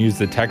ModLoader can use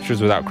the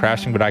textures without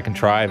crashing, but I can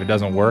try. If it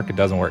doesn't work, it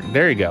doesn't work.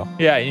 There you go.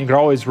 Yeah, you can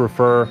always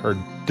refer or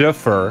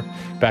defer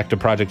back to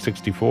Project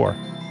 64.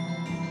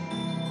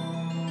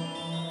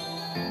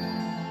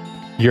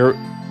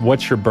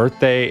 What's your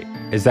birthday?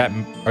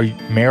 Are you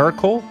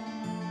Miracle?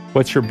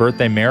 What's your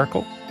birthday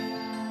miracle?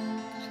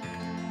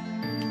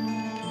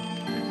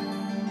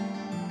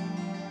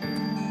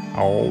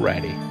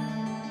 Alrighty.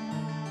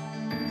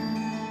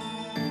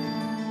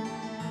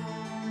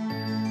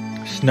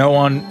 Snow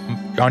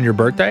on your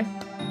birthday?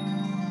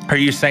 Are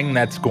you saying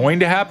that's going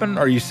to happen?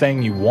 Or are you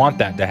saying you want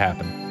that to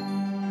happen?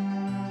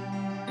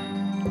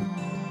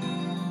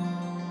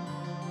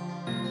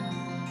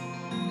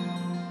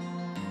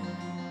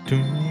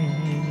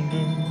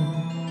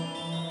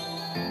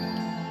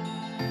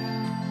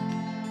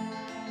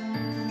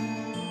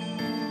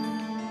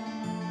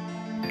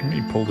 Let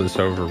me pull this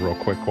over real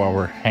quick while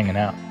we're hanging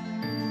out.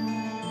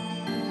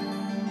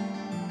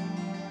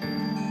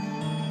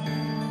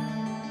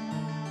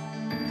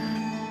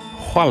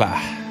 Voila.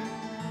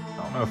 I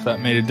don't know if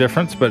that made a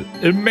difference, but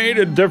it made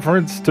a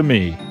difference to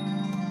me.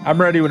 I'm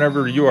ready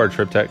whenever you are,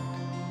 Tryptech.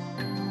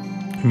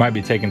 You might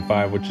be taking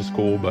 5, which is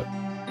cool, but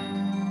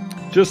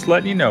just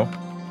letting you know.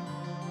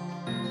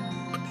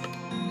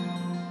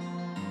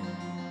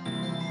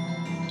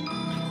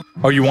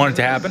 Oh, you want it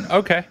to happen?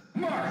 Okay.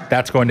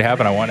 That's going to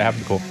happen. I want it to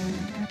happen. Cool.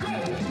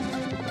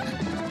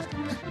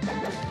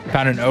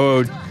 Found an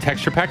OO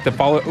texture pack to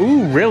follow.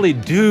 Ooh, really?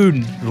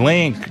 Dude,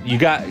 Link,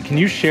 can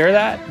you share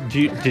that?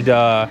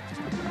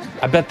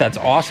 I bet that's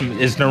awesome.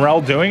 Is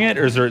Narelle doing it,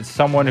 or is there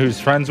someone who's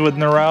friends with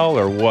Narelle,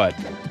 or what?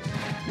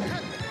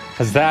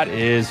 Because that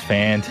is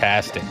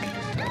fantastic.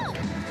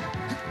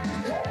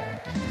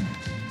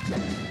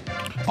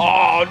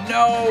 Oh,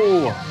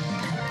 no!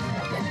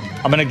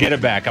 I'm going to get it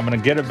back. I'm going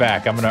to get it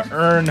back. I'm going to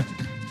earn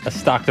a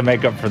stock to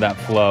make up for that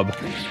flub.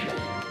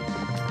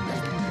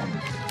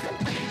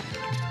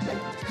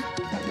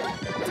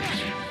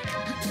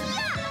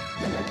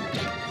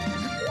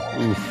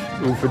 Oof.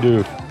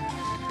 Oof-a-doof.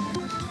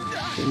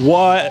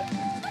 What?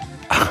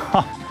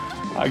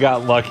 I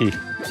got lucky.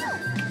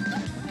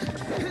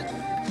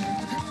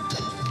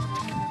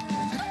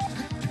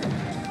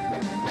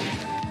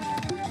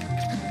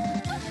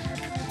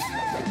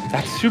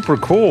 That's super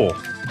cool.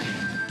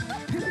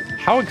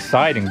 How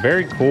exciting.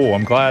 Very cool.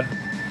 I'm glad.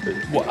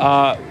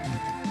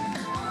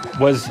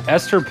 Was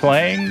Esther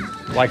playing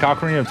like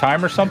Ocarina of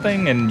Time or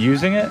something and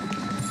using it?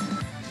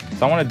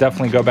 So I want to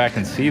definitely go back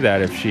and see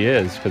that if she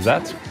is, because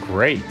that's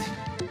great.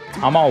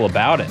 I'm all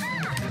about it.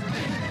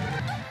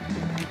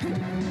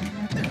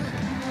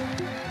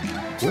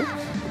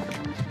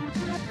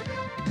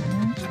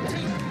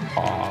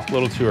 Aw, a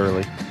little too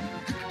early.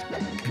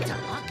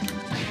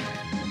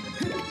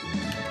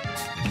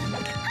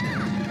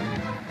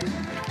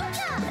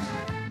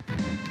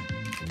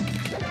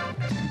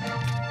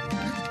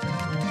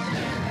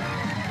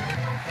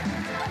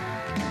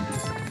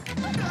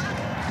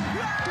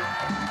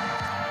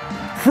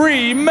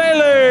 Free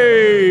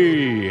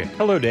melee!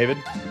 Hello, David.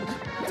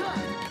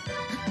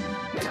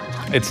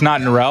 It's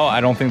not Narelle.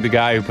 I don't think the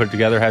guy who put it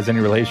together has any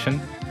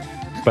relation,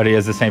 but he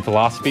has the same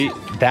philosophy.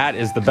 That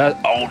is the best.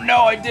 Oh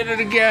no, I did it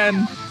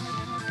again.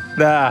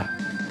 Ah,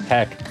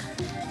 heck.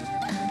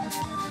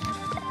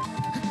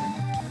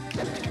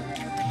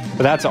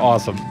 But that's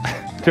awesome.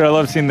 Dude, I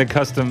love seeing the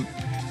custom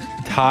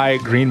Thai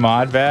green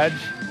mod badge.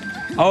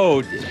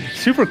 Oh,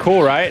 super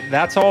cool, right?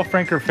 That's all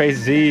Franker Face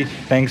Z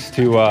thanks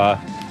to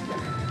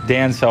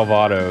Dan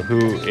Salvato,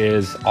 who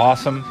is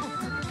awesome.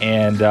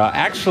 And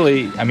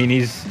actually, I mean,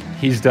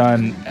 he's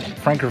done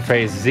Franker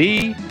Face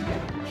Z.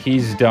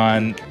 He's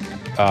done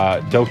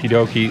Doki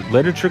Doki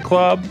Literature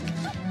Club,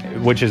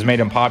 which has made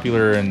him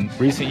popular in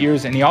recent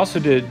years. And he also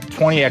did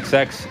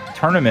 20XX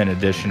Tournament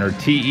Edition, or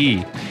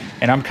TE.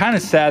 And I'm kind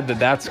of sad that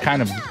that's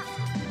kind of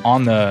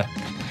on the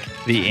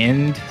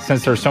end,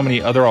 since there's so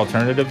many other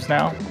alternatives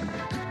now.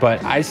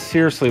 But I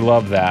seriously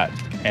love that.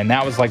 And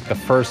that was like the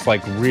first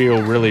like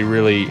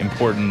really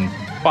important.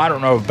 Well, I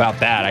don't know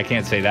about that. I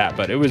can't say that,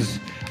 but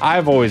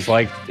I've always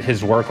liked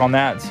his work on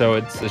that. So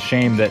it's a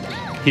shame that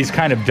he's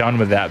kind of done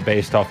with that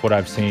based off what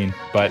I've seen.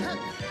 But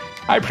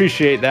I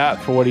appreciate that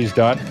for what he's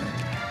done.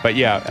 But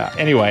yeah,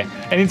 anyway,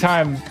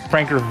 anytime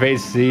Franker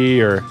Face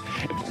Z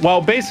well,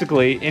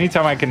 basically,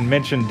 anytime I can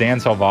mention Dan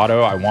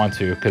Salvato, I want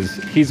to, because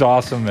he's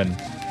awesome and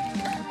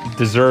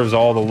deserves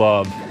all the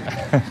love.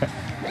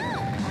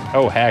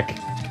 Oh, heck.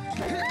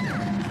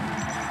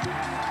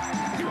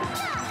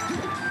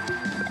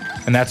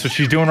 And that's what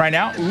she's doing right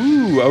now?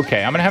 Ooh,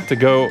 okay. I'm going to have to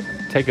go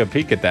take a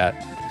peek at that.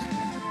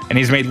 And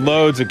he's made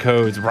loads of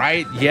codes,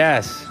 right?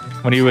 Yes.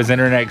 When he was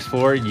Internet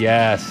Explorer?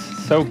 Yes.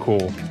 So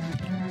cool.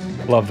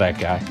 Love that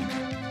guy.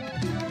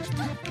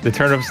 The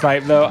turnip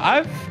snipe, though,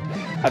 I've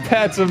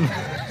had some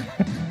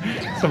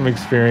some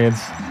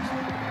experience.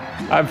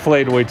 I've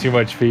played way too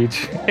much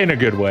Peach. In a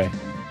good way.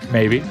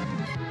 Maybe.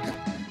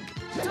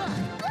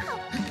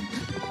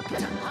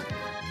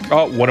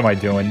 Oh, what am I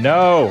doing?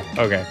 No.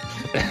 Okay.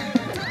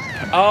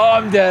 Oh,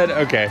 I'm dead.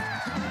 Okay.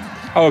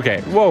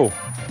 Okay. Whoa.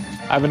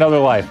 I have another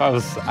life.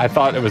 I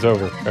thought it was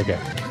over. Okay.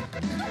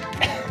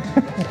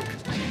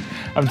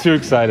 I'm too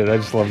excited. I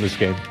just love this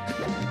game.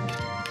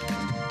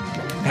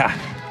 Ah.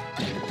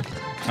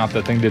 Not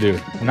the thing to do.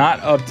 Not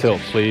up tilt,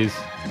 please.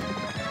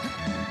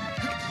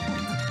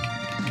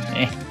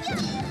 Eh.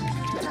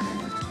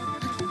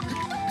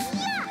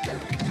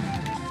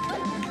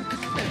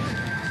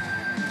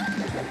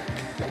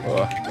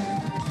 Ugh.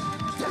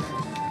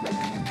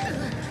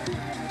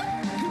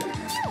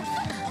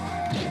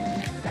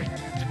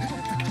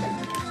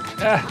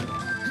 Ah.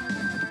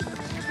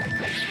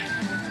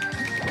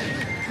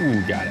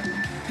 Ooh, got it.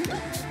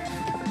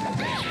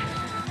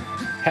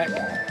 Heck.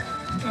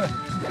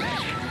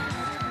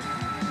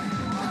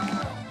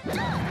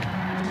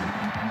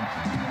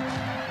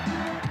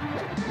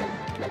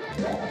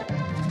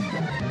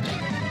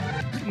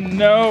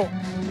 No.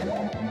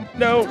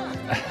 No.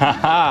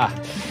 Haha.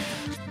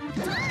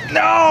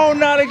 No,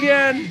 not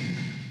again.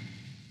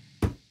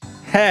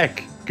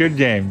 Heck. Good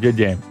game. Good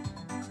game.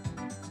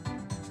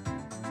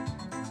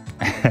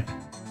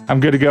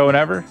 I'm good to go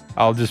whenever.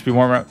 I'll just be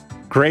warming up.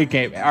 Great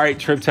game. All right,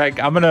 Tryptech.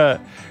 I'm going to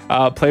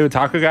play with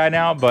TacoGuyy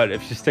now, but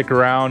if you stick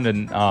around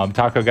and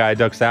TacoGuyy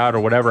ducks out or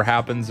whatever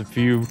happens, if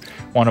you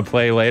want to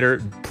play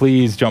later,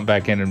 please jump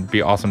back in and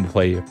be awesome to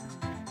play you.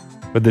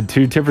 With the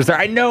 2 tippers there.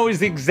 I know it's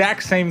the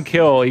exact same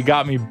kill. He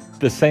got me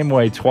the same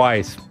way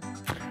twice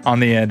on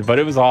the end, but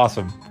it was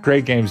awesome.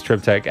 Great games,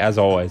 Tryptech, as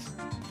always.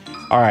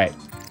 All right.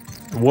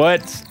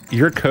 What's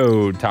your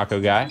code,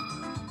 TacoGuyy?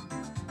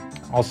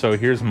 Also,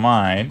 here's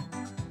mine.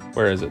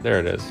 Where is it? There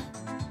it is.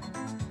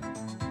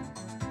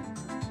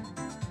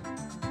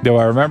 Though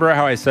I remember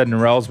how I said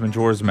Narel's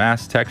Majora's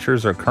Mask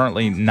textures are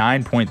currently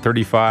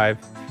 9.35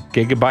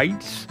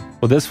 gigabytes.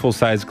 Well, this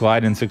full-size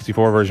Glide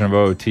N64 version of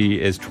OOT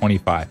is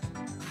 25.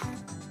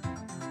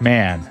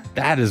 Man,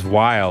 that is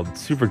wild.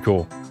 Super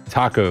cool.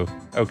 Taco.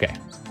 Okay.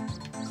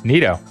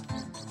 Neato.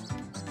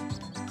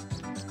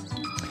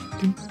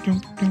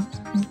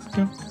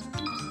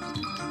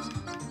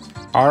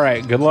 All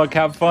right. Good luck.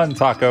 Have fun,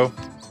 Taco.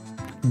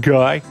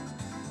 Guy.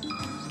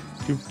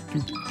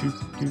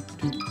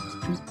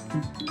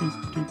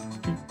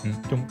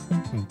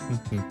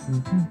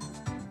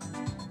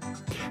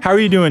 How are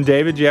you doing,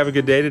 David? Did you have a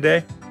good day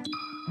today?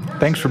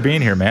 Thanks for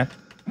being here, man.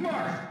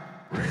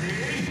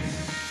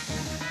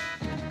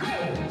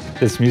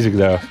 This music,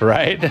 though,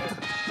 right?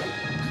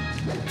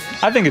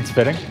 I think it's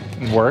fitting.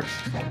 It works.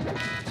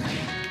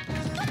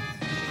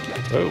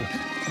 Oh.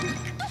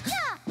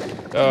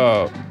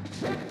 Oh.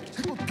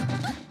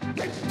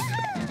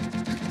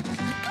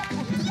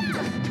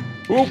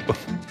 Whoop.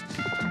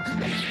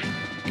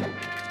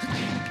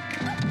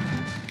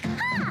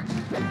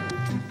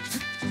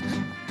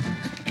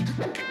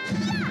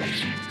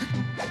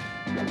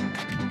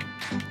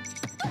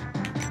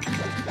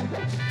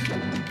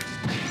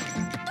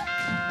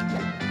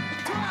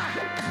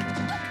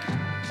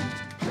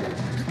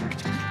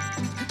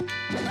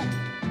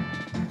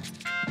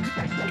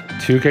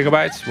 Two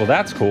gigabytes? Well,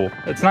 that's cool.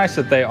 It's nice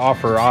that they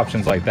offer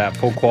options like that.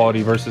 Full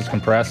quality versus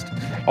compressed.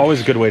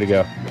 Always a good way to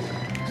go.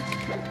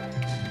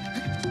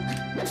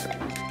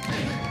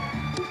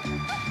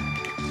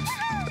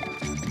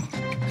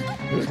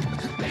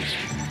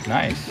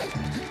 Nice.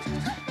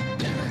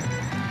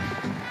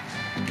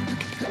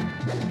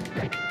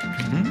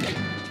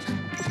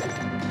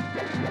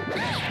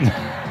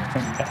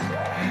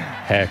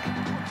 Heck.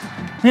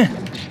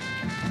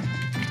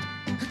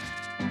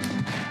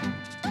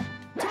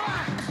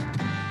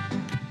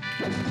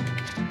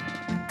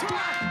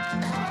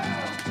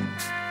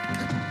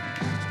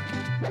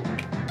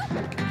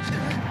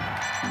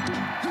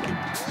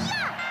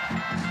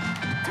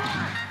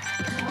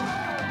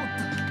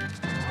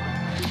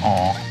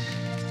 Aw.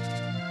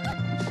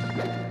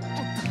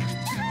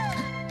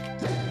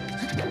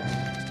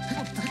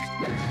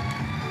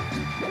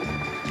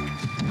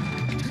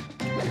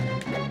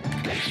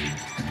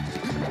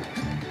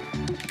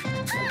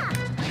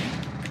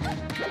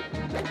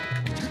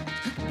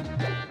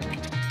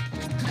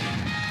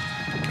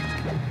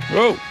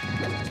 Whoa.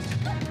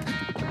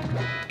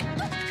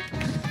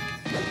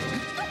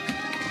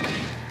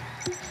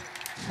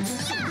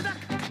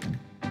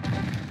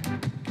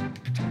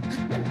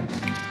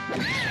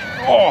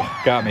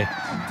 Oh, got me.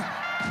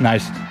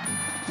 Nice.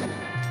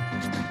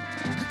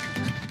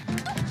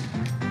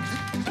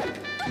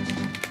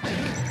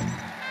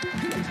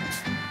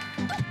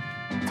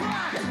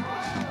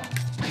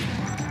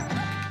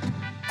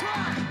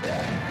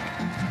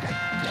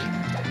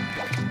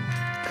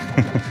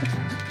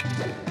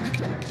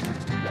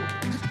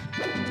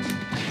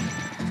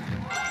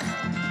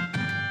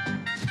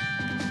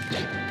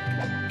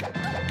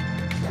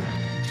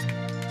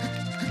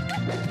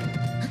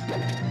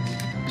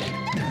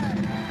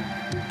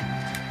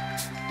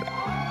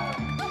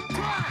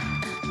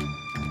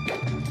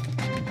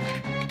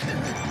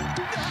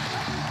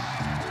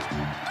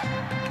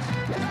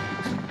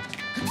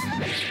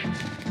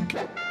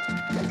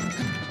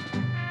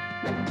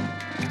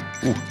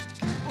 Ooh.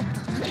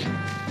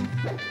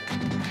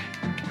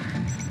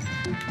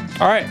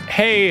 All right.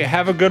 Hey,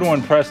 have a good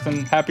one,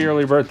 Preston. Happy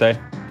early birthday.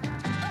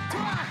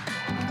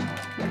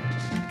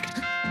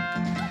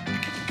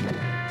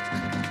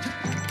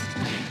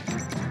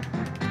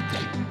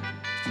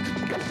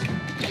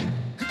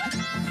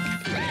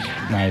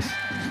 Nice.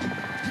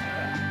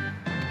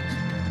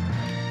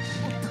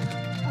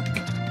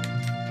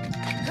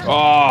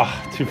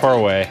 Oh, too far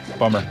away.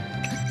 Bummer.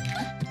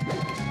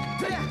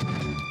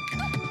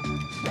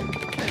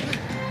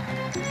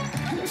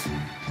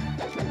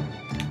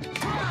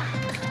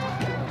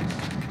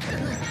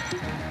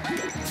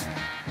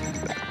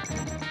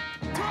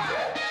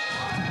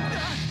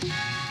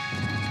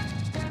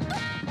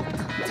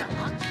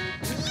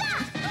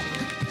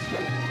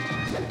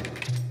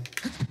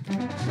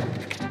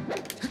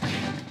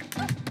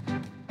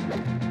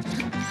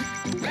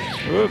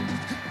 Whoop.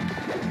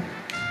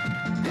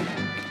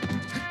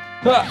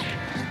 Ah.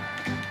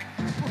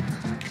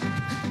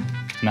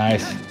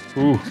 Nice.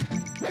 Ooh.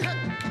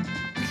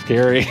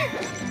 Scary.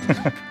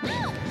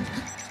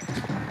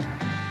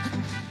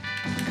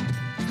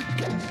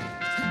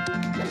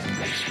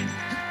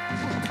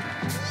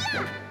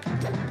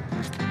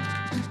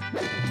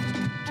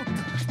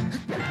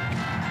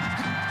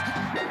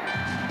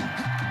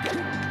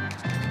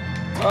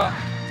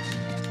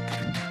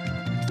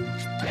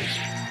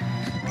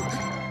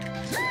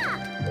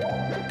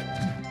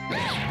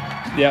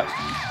 Yep.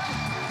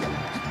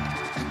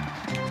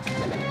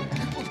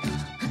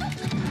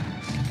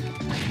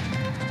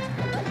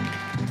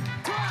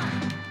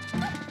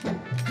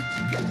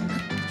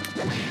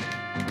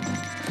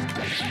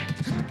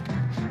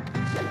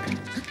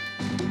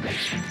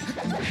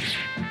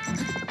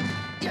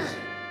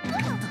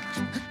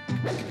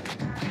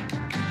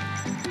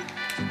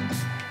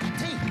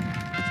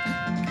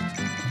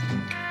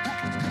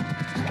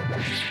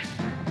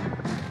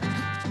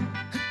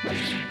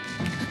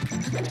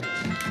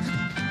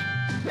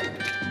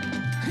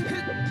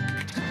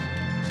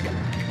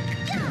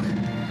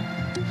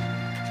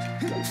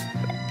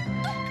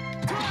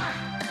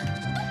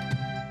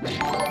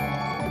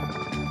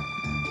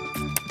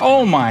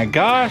 Oh my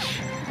gosh.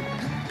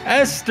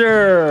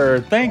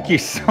 Esther, thank you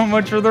so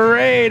much for the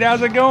raid.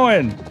 How's it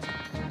going?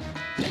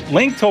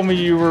 Link told me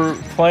you were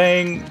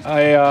playing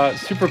a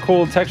super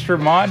cool texture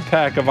mod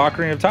pack of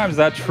Ocarina of Time. Is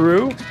that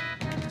true?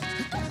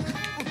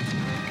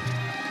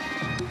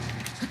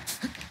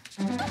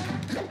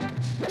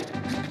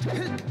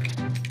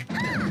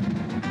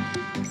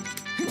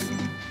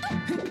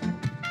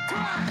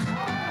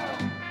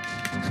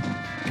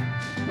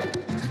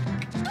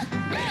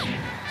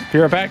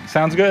 Pure pack,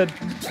 sounds good.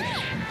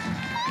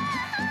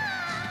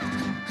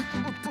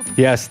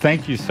 Yes,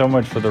 thank you so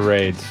much for the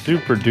raid.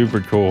 Super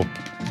duper cool.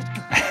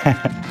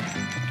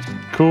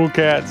 Cool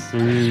cat,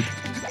 sweet.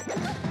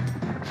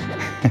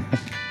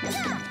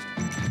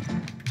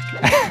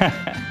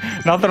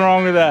 Nothing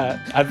wrong with that.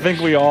 I think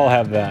we all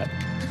have that.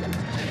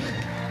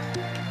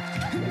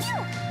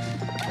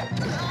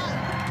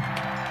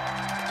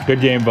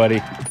 Good game,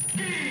 buddy.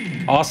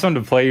 Awesome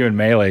to play you in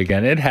Melee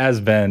again. It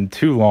has been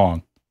too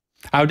long.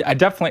 I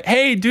definitely...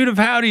 Hey, Dude of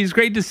Howdy's,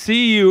 great to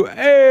see you.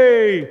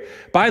 Hey!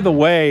 By the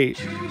way,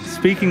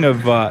 speaking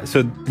of...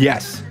 so,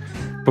 yes.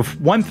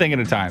 One thing at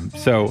a time.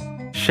 So,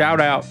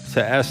 shout out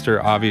to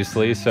Esther,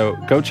 obviously. So,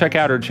 go check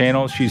out her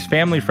channel. She's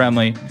family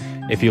friendly.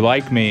 If you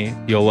like me,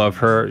 you'll love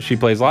her. She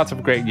plays lots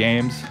of great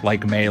games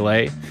like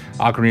Melee,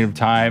 Ocarina of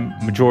Time,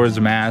 Majora's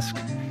Mask.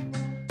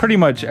 Pretty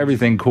much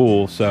everything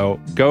cool. So,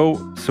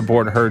 go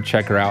support her.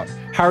 Check her out.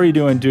 How are you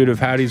doing, Dude of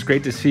Howdy's?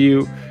 Great to see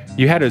you.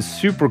 You had a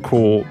super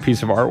cool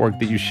piece of artwork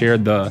that you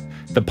shared, the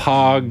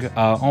Pog,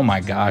 oh my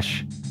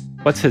gosh,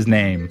 what's his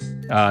name?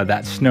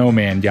 That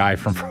snowman guy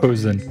from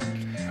Frozen.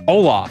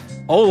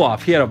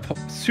 Olaf, he had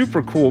a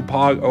super cool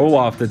Pog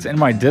Olaf that's in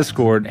my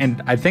Discord,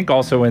 and I think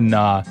also in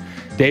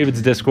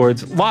David's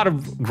Discords. A lot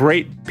of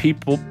great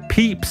people,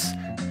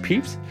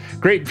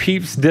 great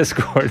peeps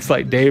Discords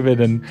like David,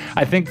 and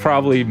I think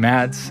probably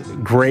Matt's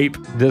Grape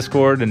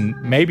Discord, and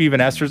maybe even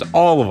Esther's,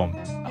 all of them.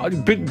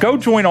 Go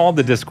join all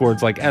the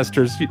Discords like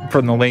Esther's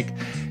from the link.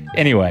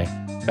 Anyway,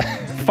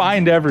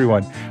 find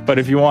everyone. But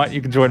if you want,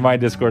 you can join my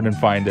Discord and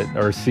find it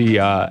or see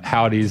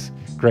Howdy's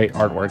great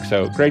artwork.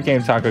 So great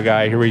game,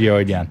 TacoGuyy. Here we go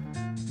again.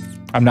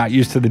 I'm not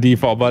used to the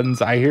default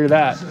buttons. I hear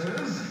that.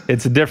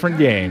 It's a different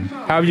game.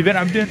 How have you been?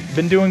 I've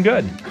been doing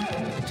good.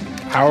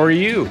 How are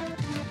you?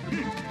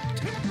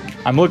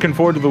 I'm looking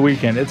forward to the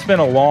weekend. It's been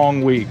a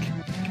long week.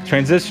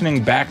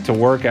 Transitioning back to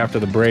work after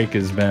the break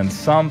has been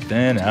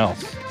something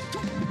else.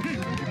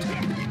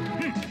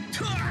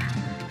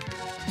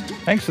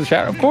 Thanks for the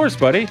chat. Of course,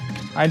 buddy.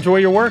 I enjoy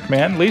your work,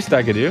 man. Least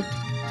I could do.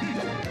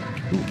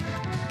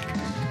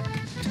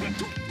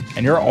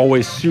 And you're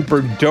always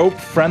super dope,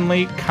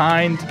 friendly,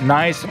 kind,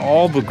 nice,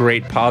 all the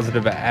great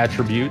positive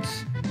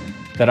attributes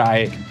that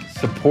I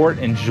support,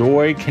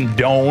 enjoy,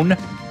 condone.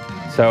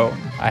 So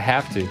I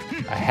have to.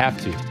 I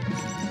have to.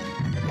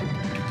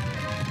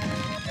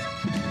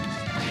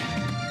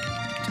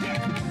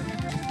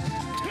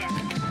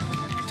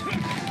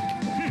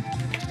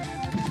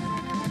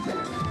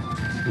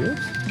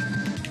 Oops.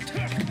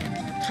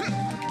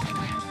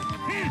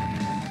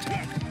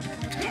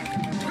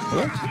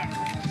 Oops.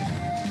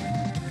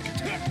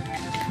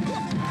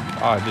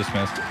 Oh, I just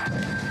missed.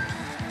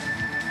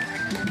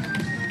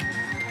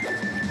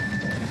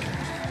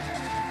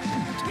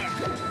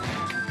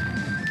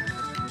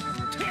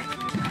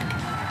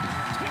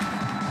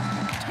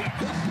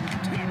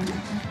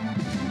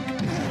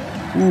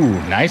 Ooh,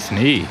 nice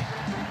knee.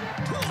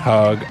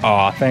 Hug.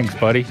 Aw, thanks,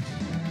 buddy.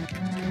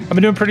 I've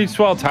been doing pretty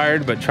swell,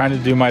 tired, but trying to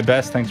do my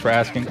best. Thanks for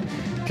asking.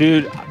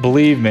 Dude,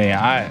 believe me,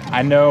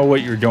 I know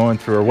what you're going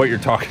through or what you're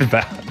talking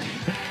about.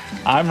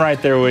 I'm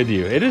right there with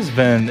you. It's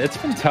been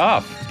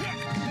tough.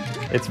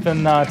 It's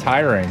been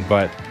tiring,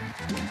 but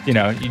you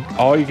know,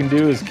 all you can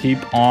do is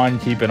keep on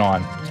keeping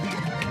on.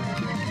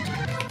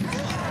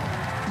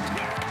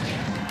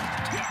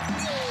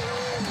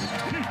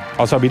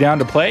 Also, I'll be down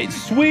to play.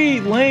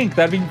 Sweet, Link.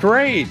 That'd be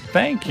great.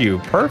 Thank you.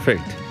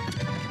 Perfect.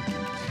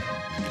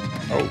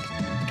 Oh.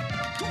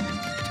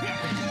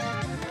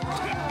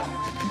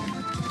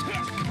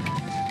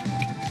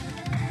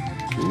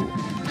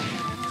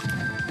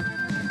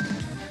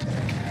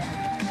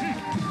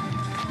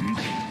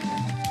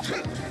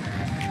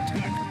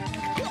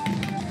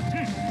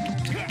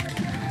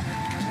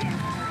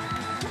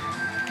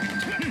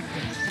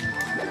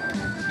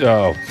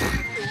 Oh.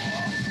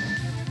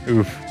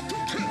 Oof.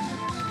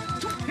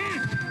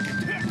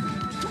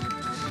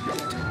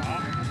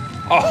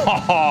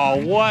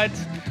 Oh, what?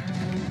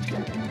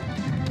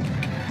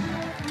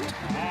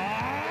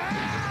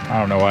 I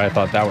don't know why I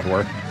thought that would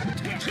work.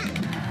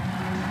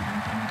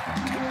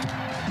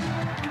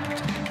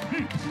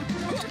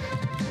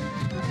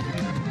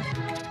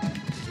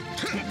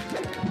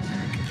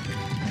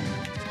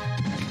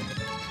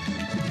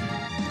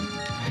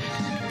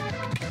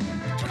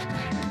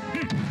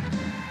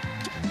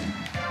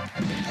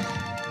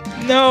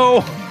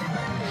 No!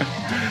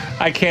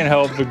 I can't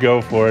help but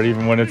go for it,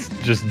 even when it's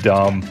just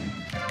dumb.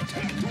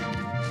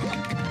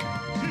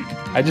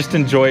 I just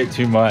enjoy it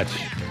too much.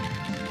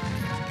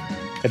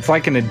 It's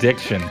like an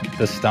addiction.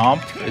 The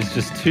stomp is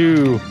just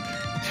too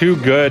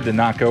good to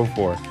not go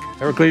for.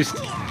 Or at least,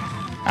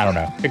 I don't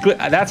know.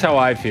 That's how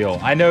I feel.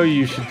 I know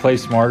you should play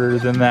smarter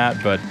than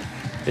that, but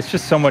it's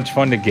just so much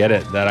fun to get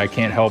it that I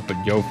can't help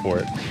but go for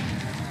it.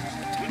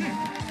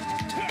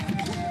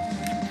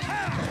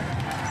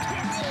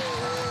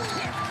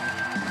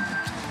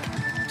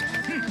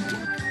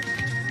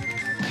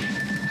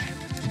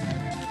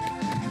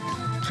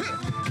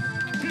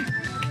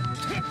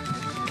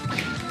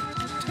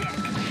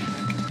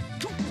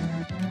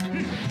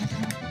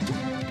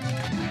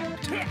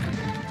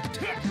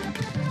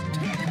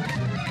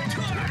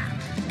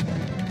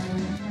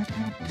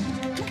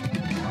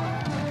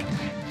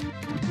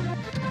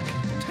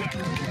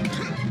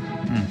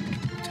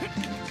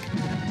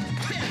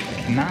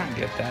 Not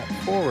get that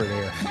forward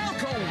air.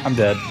 I'm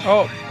dead.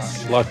 Oh,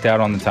 lucked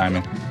out on the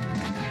timing.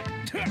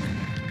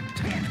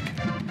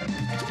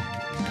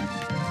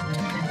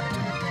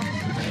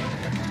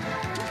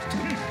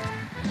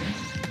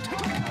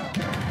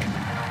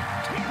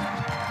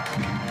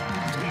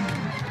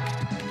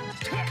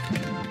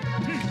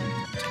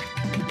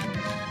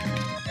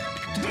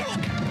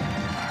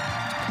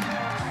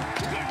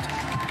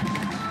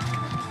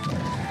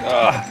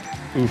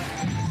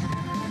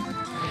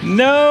 Oof.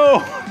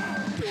 No!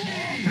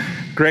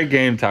 Great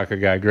game,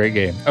 TacoGuyy. Great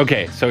game.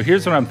 Okay, so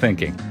here's what I'm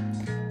thinking.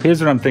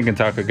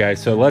 TacoGuyy.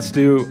 So let's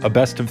do a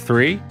best of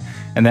 3,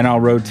 and then I'll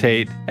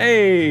rotate.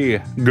 Hey,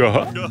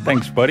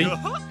 thanks, buddy.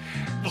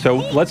 So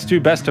let's do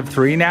best of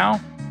 3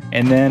 now,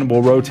 and then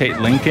we'll rotate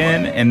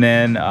Lincoln, and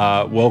then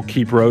we'll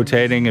keep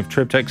rotating if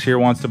Tryptech's here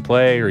wants to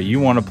play, or you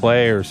want to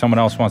play, or someone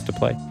else wants to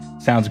play.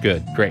 Sounds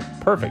good. Great.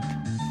 Perfect.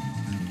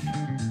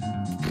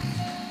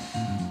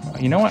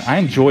 You know what? I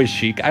enjoy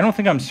Sheik. I don't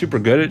think I'm super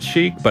good at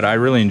Sheik, but I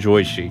really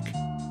enjoy Sheik.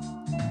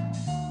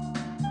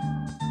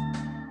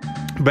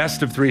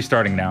 Best of 3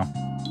 starting now.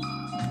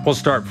 We'll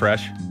start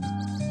fresh.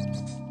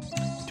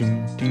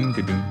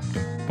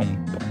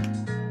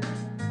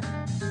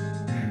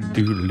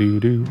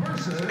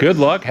 Good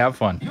luck. Have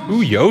fun. Ooh,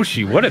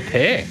 Yoshi. What a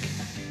pick.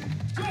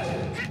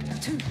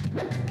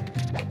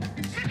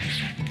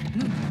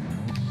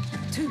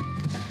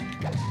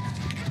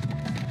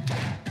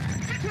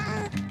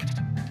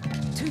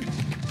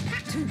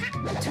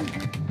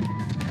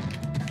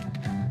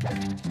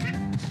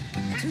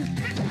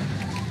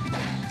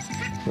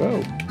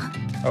 Whoa.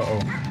 Uh-oh.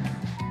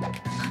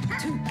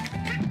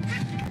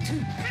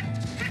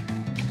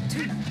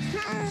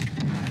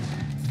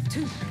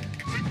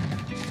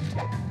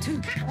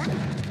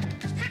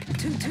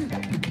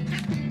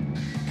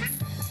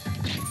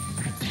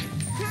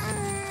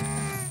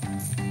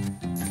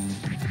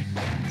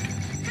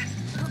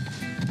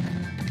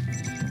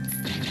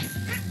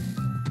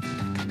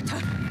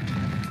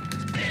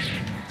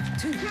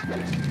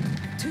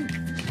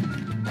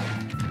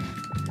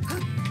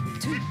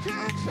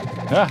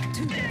 Ah.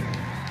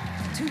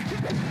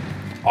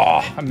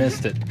 Oh, I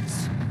missed it.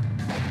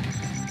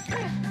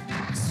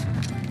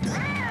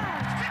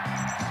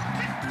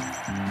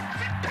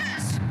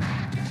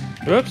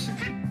 Oops.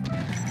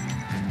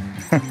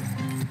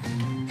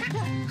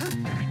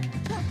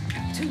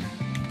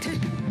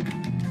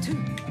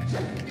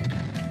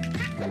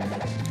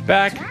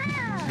 Back.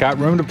 Got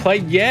room to play?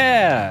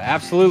 Yeah,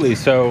 absolutely.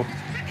 So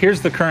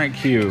here's the current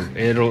queue.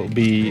 It'll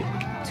be...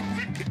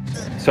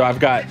 So I've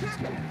got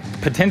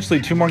potentially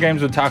 2 more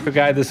games with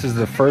TacoGuyy. This is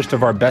the first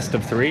of our best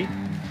of 3.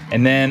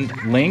 And then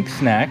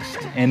Link's next.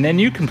 And then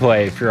you can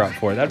play if you're up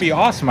for it. That'd be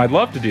awesome. I'd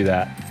love to do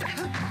that.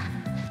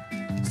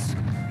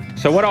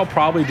 So what I'll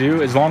probably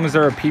do, as long as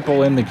there are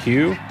people in the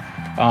queue,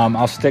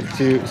 I'll stick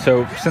to...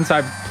 So since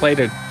I've played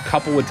a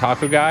couple with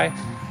TacoGuyy,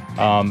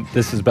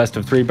 this is best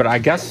of 3. But I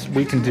guess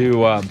we can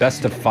do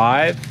best of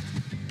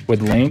 5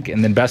 with Link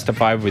and then best of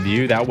 5 with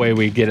you. That way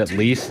we get at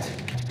least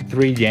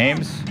 3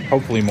 games,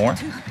 hopefully more.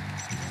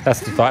 That's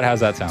the thought.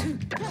 How's that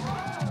sound?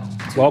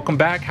 Welcome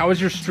back. How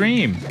was your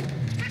stream?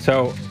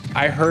 So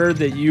I heard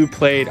that you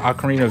played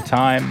Ocarina of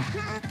Time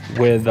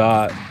with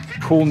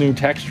cool new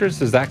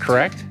textures. Is that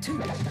correct?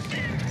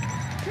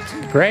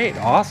 Great,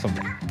 awesome.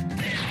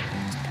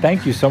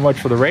 Thank you so much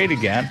for the raid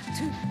again.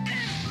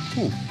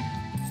 Ooh.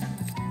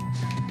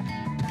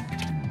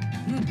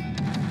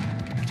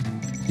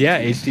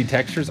 Yeah, HD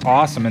textures,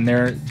 awesome, and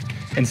they're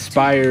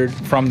inspired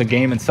from the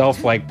game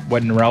itself, like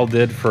what Narelle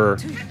did for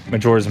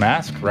Majora's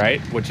Mask,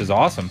 right? Which is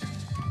awesome.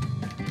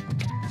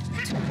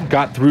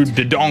 Got through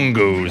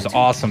Dodongos,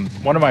 awesome.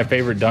 One of my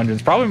favorite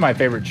dungeons, probably my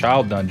favorite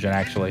child dungeon,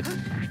 actually.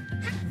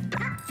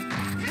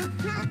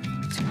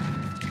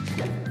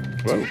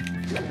 Whoa.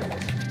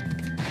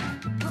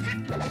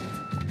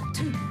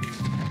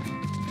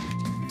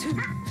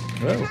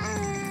 Whoa.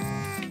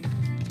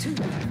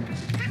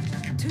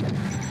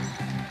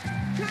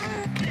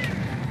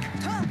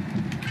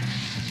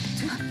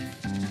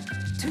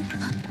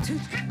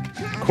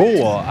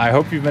 Cool. I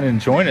hope you've been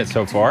enjoying it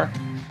so far.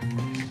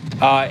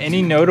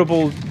 Any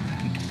notable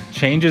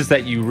changes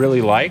that you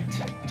really liked?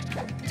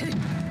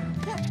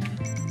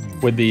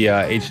 With the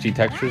HD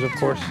textures, of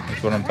course.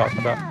 That's what I'm talking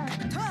about.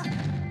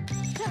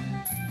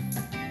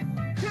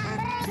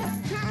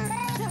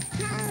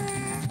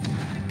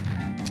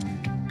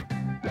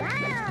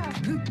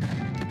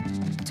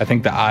 I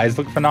think the eyes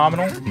look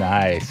phenomenal.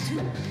 Nice.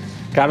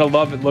 Gotta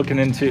love it looking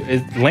into...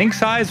 Is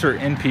Link's eyes or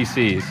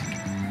NPCs?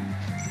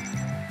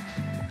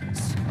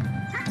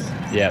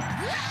 Yep.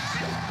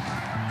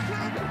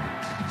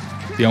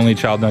 The only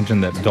child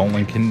dungeon that Adult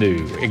Link can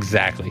do.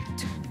 Exactly.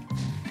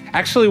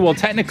 Actually, well,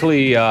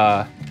 technically,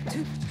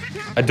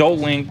 Adult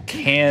Link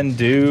can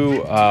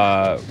do,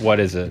 what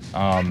is it?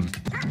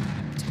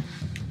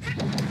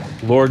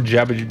 Lord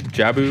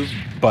Jabu,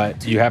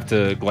 but you have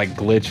to, like,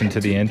 glitch into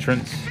the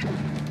entrance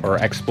or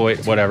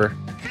exploit, whatever.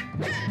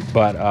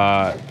 But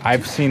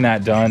I've seen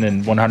that done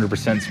in 100%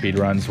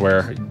 speedruns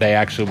where they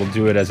actually will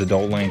do it as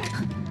Adult Link.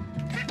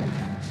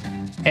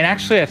 And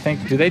actually, I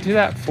think, do they do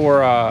that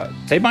for,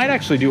 they might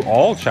actually do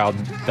all child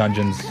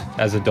dungeons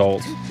as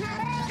adults.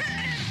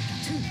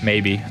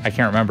 Maybe, I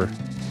can't remember.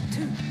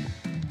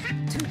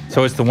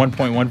 So it's the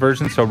 1.1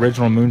 version, so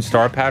original moon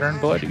star pattern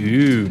blood.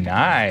 Ooh,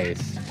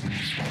 nice.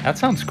 That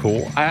sounds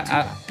cool.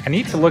 I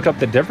need to look up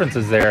the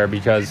differences there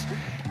because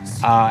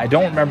I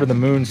don't remember the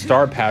moon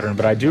star pattern,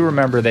 but I do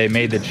remember they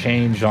made the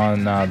change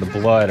on the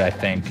blood, I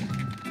think.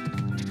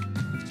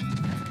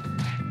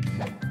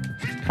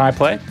 Can I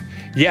play?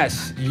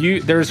 Yes,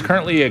 there's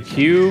currently a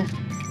queue,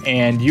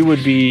 and you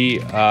would be,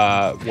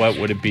 what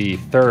would it be,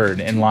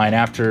 third in line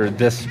after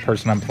this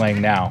person I'm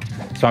playing now.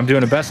 So I'm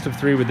doing a best of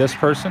 3 with this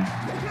person,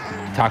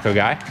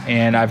 TacoGuyy,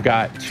 and I've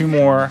got 2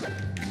 more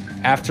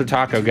after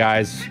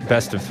TacoGuy's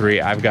best of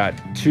 3. I've got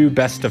 2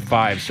 best of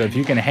 5. So if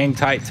you can hang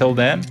tight till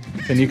then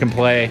you can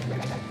play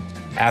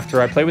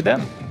after I play with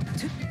them.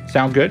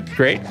 Sound good?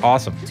 Great,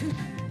 awesome.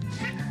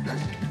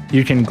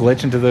 You can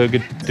glitch into the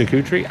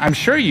Deku tree? I'm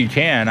sure you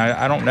can,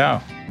 I don't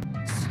know.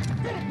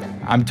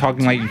 I'm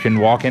talking like you can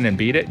walk in and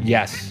beat it?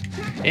 Yes.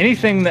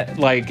 Anything that,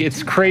 like,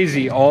 it's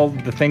crazy, all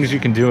the things you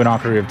can do in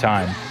Ocarina of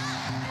Time.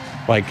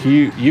 Like,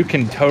 you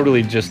can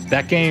totally just,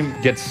 that game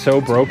gets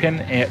so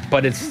broken,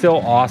 but it's still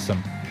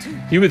awesome.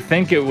 You would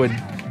think it would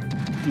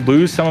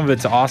lose some of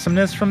its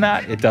awesomeness from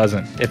that. It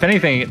doesn't. If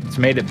anything, it's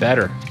made it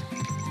better.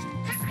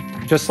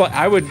 Just like,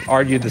 I would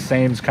argue the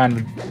same is kind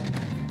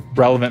of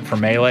relevant for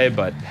Melee,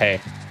 but hey,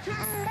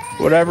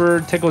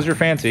 whatever tickles your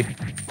fancy.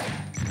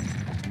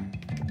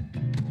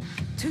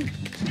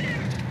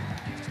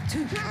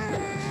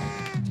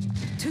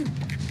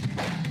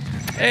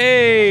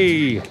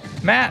 Hey,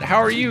 Matt, how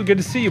are you? Good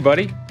to see you,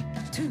 buddy.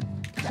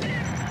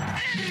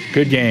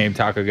 Good game,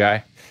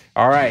 TacoGuyy.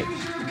 All right.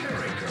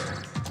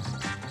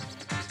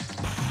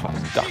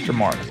 Dr.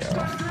 Mario.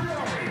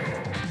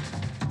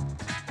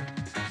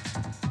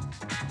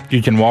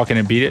 You can walk in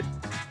and beat it?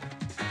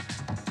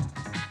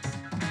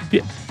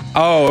 Yeah.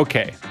 Oh,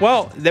 okay.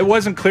 Well, it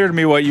wasn't clear to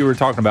me what you were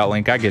talking about,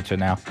 Link. I get you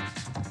now.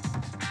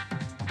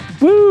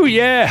 Woo,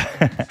 yeah.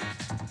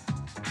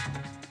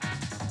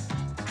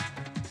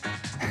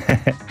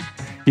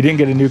 You didn't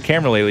get a new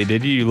camera lately,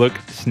 did you? You look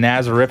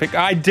snazzerific.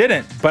 I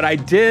didn't, but I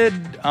did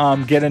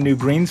get a new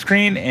green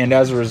screen, and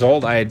as a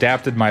result, I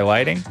adapted my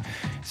lighting.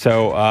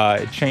 So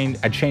I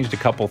changed a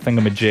couple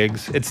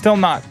thingamajigs. It's still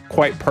not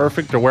quite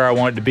perfect or where I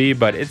want it to be,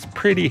 but it's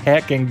pretty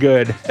heckin'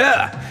 good,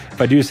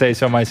 if I do say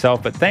so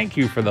myself. But thank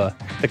you for the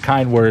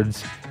kind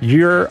words.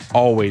 You're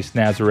always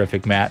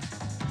snazzerific, Matt.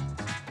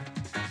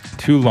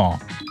 Too long.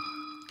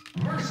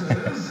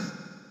 Versus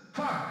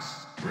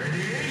Fox. Ready?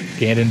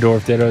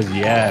 Ganondorf dittos,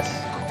 yes.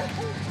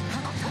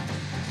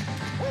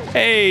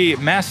 Hey,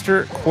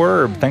 Master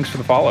Quirb, thanks for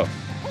the follow.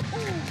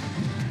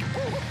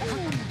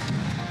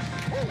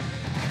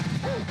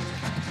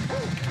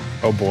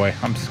 Oh boy,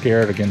 I'm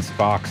scared against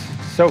Fox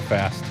so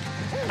fast.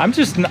 I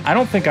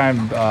don't think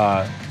I'm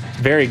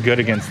very good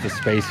against the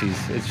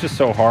Spaceys. It's just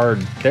so hard.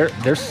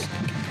 There's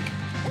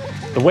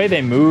the way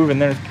they move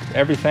and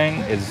everything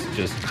is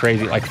just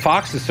crazy. Like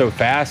Fox is so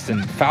fast,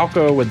 and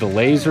Falco with the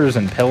lasers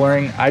and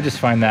pillaring, I just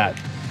find that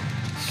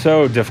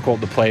so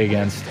difficult to play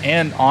against.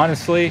 And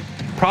honestly,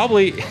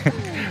 probably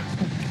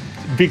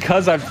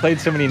because I've played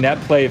so many net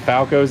play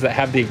Falcos that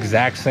have the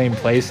exact same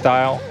play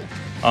style,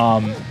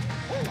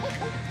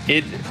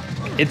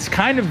 it's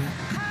kind of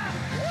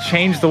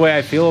changed the way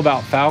I feel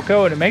about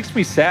Falco, and it makes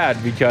me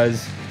sad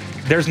because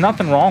there's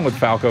nothing wrong with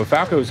Falco.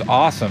 Falco's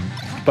awesome,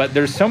 but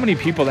there's so many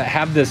people that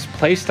have this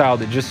play style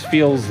that just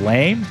feels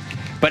lame.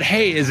 But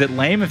hey, is it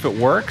lame if it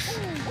works?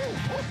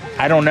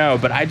 I don't know,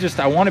 but I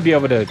want to be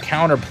able to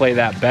counterplay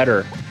that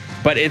better.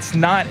 But it's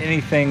not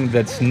anything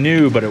that's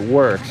new, but it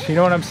works. You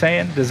know what I'm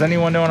saying? Does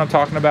anyone know what I'm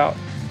talking about?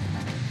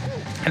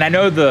 And I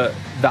know the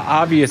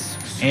obvious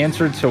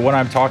answer to what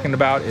I'm talking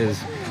about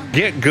is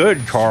get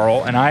good,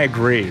 Carl, and I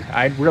agree.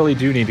 I really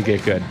do need to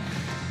get good.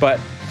 But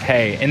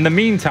hey, in the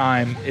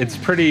meantime, it's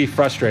pretty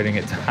frustrating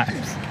at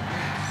times,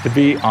 to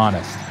be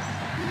honest.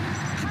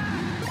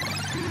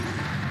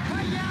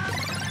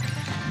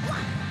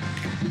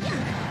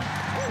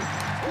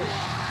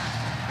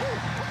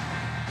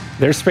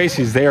 They're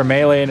spacies. They are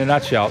melee in a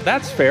nutshell.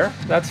 That's fair.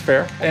 That's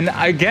fair. And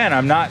again,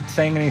 I'm not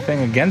saying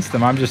anything against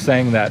them. I'm just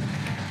saying that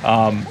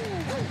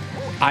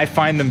I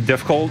find them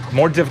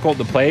more difficult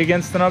to play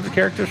against than other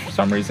characters for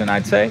some reason,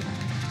 I'd say.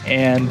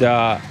 And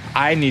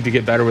I need to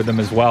get better with them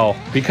as well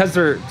because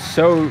they're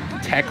so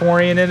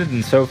tech-oriented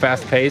and so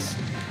fast-paced.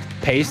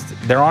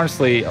 They're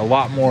honestly a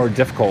lot more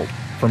difficult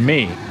for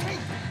me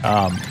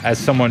as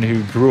someone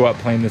who grew up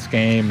playing this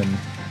game. And,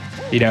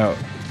 you know,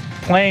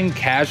 playing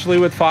casually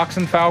with Fox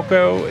and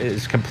Falco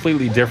is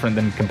completely different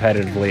than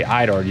competitively,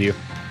 I'd argue.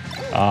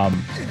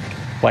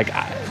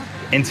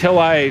 Until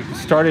I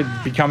started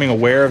becoming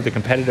aware of the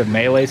competitive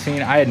melee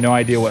scene, I had no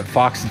idea what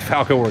Fox and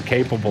Falco were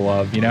capable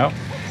of, you know?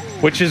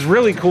 Which is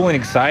really cool and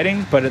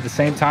exciting, but at the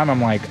same time, I'm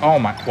like, oh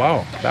my,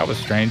 whoa, that was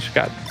strange.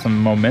 Got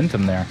some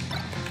momentum there.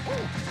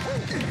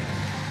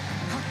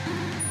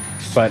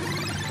 But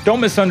don't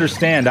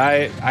misunderstand.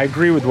 I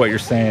agree with what you're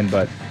saying,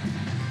 but,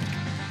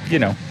 you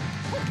know.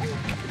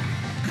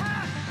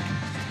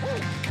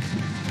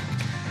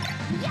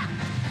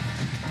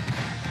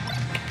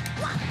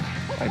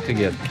 I'd like to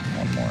get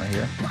one more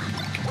here.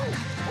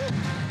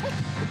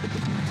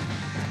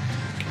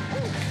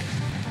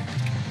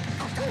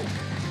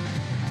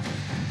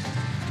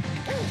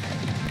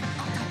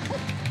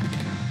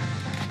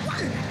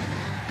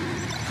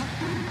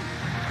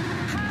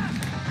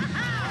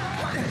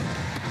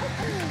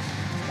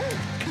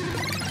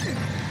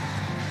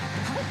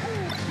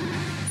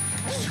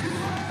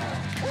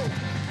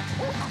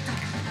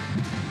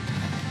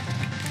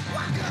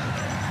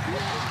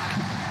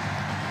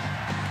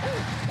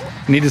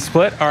 Need to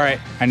split? All right.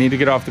 I need to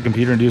get off the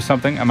computer and do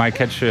something. I might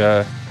catch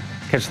the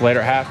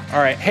later half. All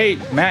right. Hey,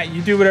 Matt,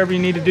 you do whatever you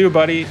need to do,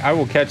 buddy. I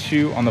will catch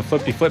you on the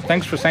flippy flip.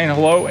 Thanks for saying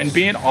hello and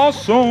being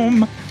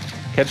awesome.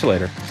 Catch you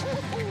later.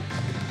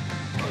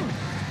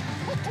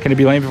 Can it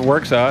be lame if it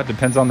works?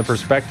 Depends on the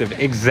perspective.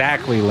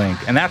 Exactly, Link.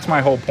 And that's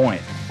my whole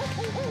point.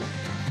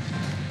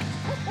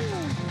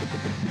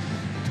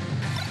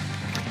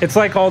 It's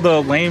like all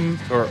the lame,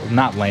 or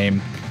not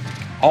lame,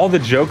 all the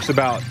jokes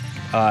about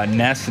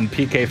Ness and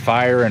PK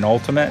Fire and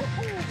Ultimate.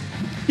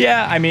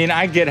 Yeah, I mean,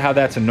 I get how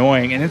that's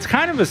annoying, and it's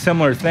kind of a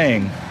similar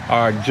thing.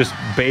 Just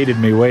baited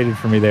me, waited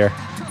for me there.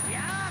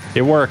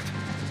 It worked.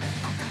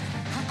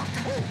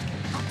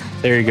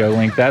 There you go,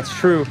 Link. That's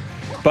true.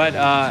 But,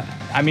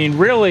 I mean,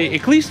 really,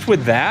 at least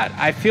with that,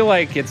 I feel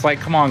like it's like,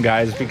 come on,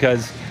 guys,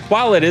 because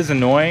while it is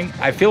annoying,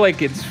 I feel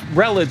like it's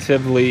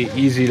relatively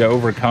easy to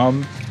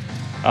overcome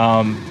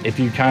if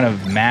you kind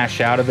of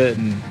mash out of it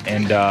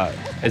and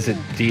is it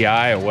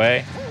DI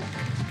away?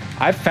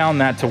 I've found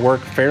that to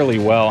work fairly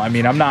well. I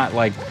mean, I'm not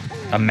like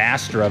a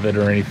master of it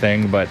or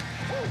anything, but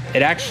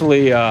it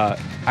actually, I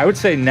would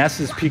say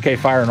Ness's PK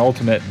Fire and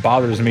Ultimate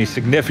bothers me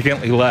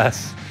significantly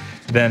less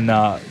than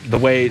the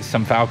way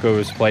some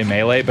Falcos play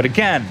melee. But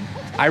again,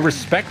 I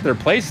respect their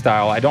play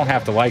style. I don't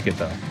have to like it,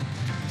 though.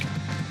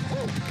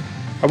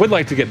 I would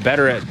like to get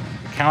better at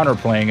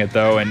counterplaying it,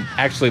 though, and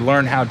actually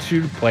learn how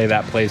to play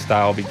that play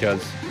style,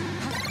 because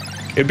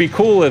it'd be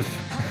cool if,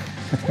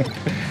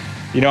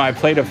 you know, I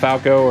played a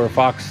Falco or a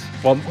Fox.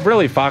 Well,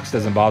 really, Fox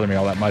doesn't bother me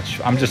all that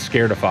much. I'm just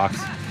scared of Fox.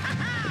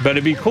 But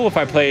it'd be cool if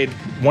I played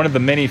one of the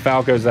many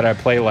Falcos that I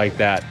play like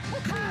that.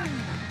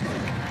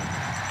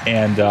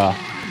 And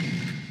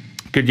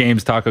good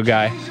games,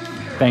 TacoGuyy.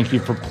 Thank you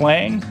for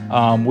playing.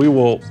 We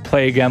will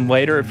play again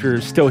later if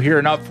you're still here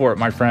and up for it,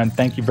 my friend.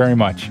 Thank you very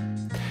much.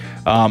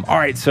 All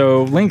right,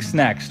 so Link's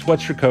next.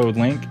 What's your code,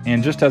 Link?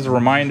 And just as a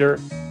reminder,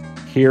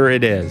 here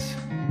it is.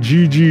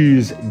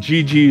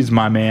 GG's,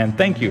 my man.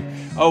 Thank you.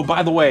 Oh,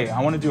 by the way,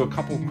 I want to do a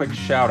couple quick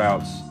shout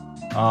outs.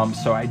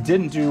 So I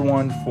didn't do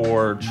one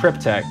for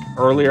Tryptech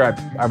earlier.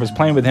 I was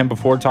playing with him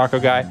before,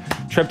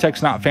 TacoGuyy.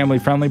 Tryptech's not family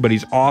friendly, but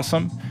he's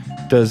awesome.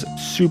 Does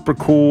super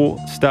cool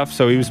stuff.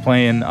 So he was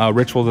playing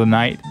Ritual of the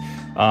Night.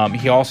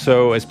 He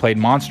also has played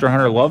Monster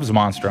Hunter, loves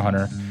Monster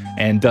Hunter,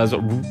 and does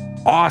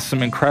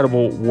awesome,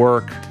 incredible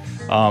work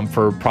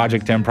for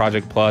Project M,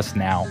 Project Plus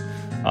now.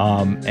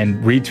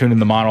 And retuning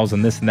the models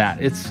and this and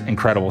that. It's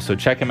incredible. So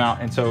check him out.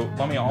 And so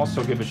let me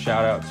also give a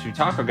shout out to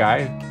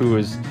TacoGuyy, who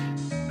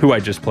who I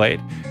just played.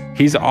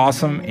 He's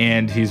awesome,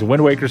 and he's a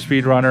Wind Waker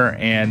speedrunner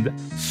and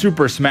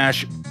Super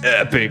Smash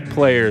epic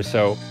player,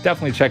 so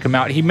definitely check him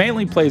out. He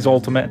mainly plays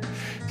Ultimate,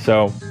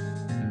 so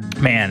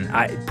man,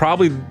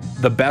 probably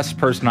the best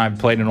person I've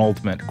played in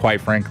Ultimate, quite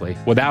frankly,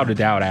 without a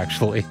doubt,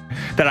 actually,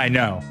 that I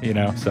know, you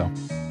know, so.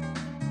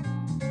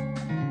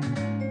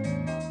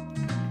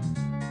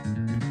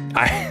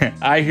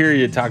 I hear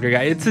you,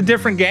 TacoGuyy. It's a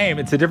different game.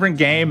 It's a different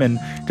game and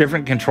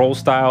different control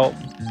style.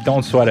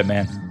 Don't sweat it,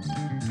 man.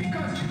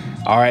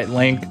 All right,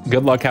 Link,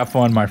 good luck, have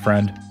fun, my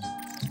friend.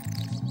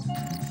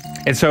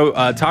 And so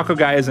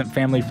TacoGuyy isn't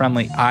family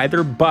friendly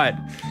either, but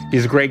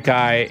he's a great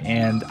guy,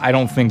 and I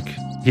don't think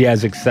he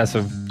has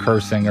excessive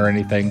cursing or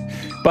anything.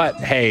 But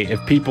hey,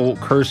 if people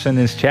curse in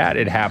his chat,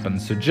 it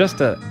happens. So just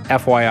a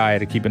FYI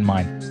to keep in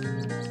mind.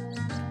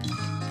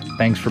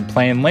 Thanks for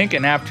playing, Link.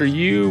 And after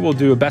you, we'll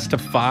do a best of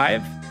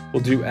 5.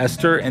 We'll do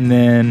Esther, and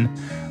then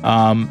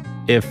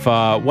if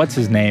what's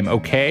his name?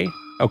 Okay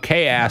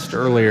asked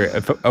earlier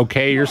if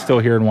you're still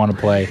here and want to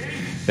play,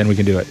 then we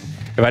can do it.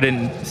 If I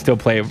didn't still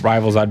play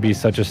Rivals, I'd be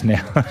such a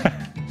snail.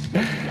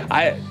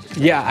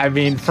 I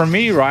mean, for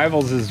me,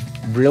 Rivals is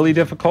really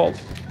difficult,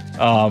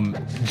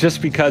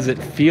 just because it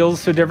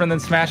feels so different than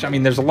Smash. I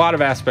mean, there's a lot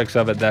of aspects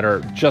of it that are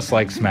just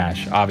like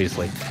Smash,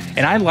 obviously,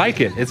 and I like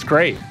it. It's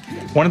great.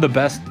 One of the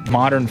best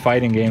modern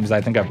fighting games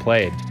I think I've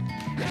played,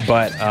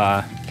 but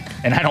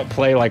and I don't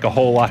play like a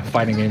whole lot of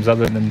fighting games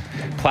other than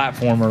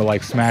platformer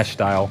like Smash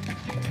style.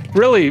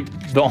 Really,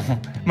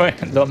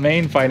 the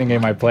main fighting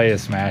game I play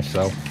is Smash,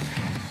 so.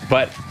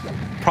 But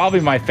probably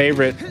my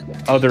favorite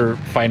other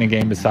fighting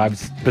game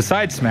besides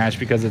Smash,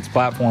 because it's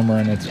platformer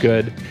and it's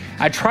good.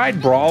 I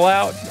tried Brawl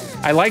Out.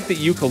 I like the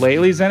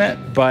ukuleles in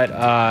it, but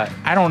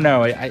I don't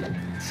know.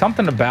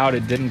 Something about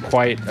it didn't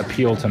quite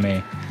appeal to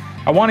me.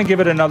 I want to give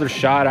it another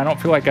shot. I don't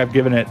feel like I've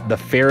given it the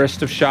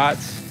fairest of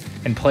shots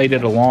and played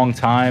it a long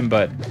time,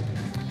 but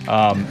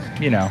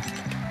you know,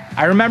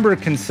 I remember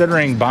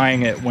considering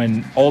buying it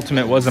when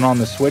Ultimate wasn't on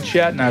the Switch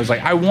yet, and I was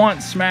like, I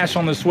want Smash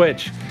on the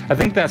Switch. I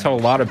think that's how a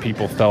lot of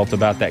people felt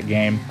about that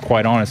game,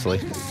 quite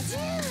honestly.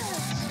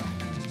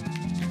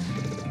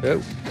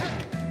 Oh.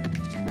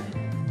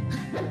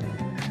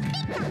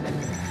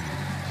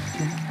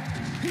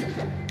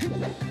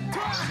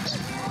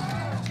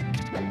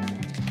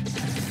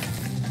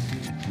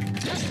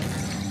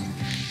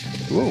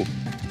 Whoa.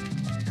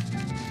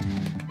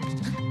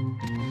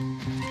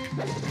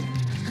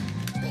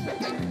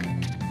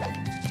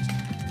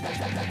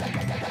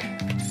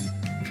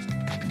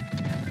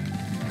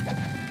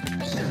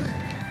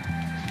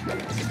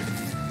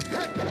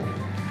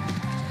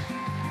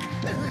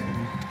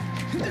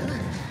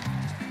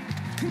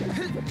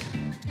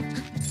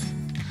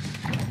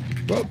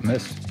 Oh,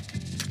 missed.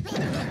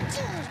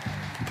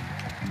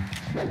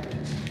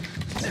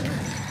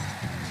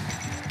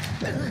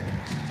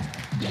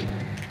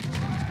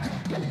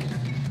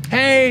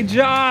 Hey,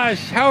 Josh,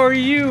 how are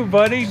you,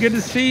 buddy? Good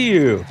to see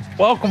you.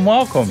 Welcome,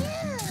 welcome.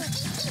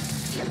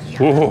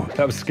 Whoa,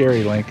 that was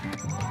scary, Link.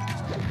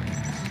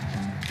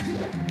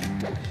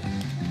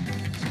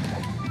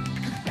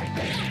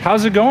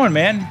 How's it going,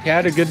 man? You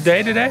had a good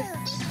day today?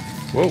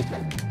 Whoa.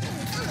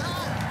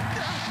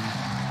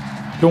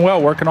 Doing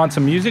well, working on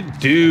some music?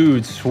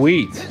 Dude,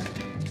 sweet.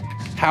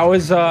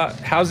 How's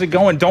it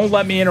going? Don't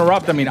let me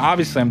interrupt. I mean,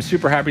 obviously, I'm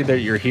super happy that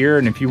you're here,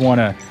 and if you want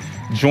to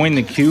join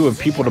the queue of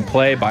people to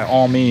play, by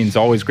all means,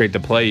 always great to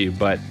play you,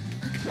 but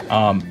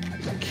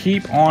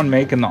keep on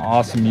making the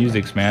awesome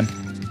musics, man.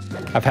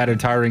 I've had a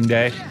tiring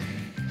day.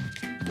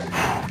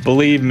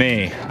 Believe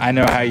me, I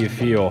know how you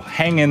feel.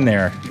 Hang in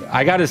there.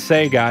 I gotta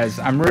say, guys,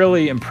 I'm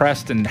really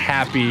impressed and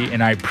happy,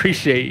 and I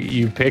appreciate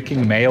you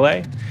picking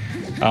Melee,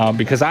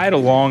 because I had a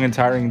long and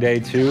tiring day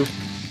too,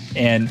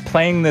 and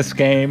playing this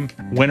game,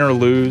 win or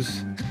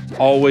lose,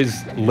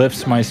 always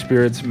lifts my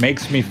spirits,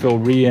 makes me feel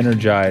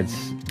re-energized.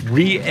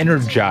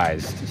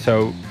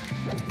 So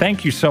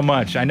thank you so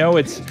much. I know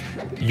it's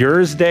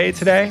yours day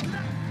today,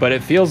 but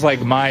it feels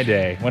like my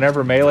day.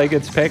 Whenever Melee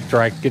gets picked,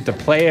 or I get to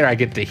play it, I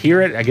get to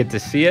hear it, I get to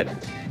see it,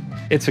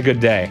 it's a good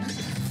day.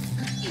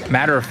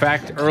 Matter of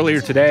fact,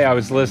 earlier today I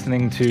was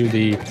listening to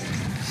the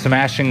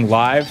Smashing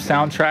Live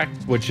soundtrack,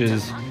 which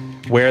is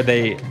where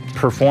they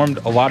performed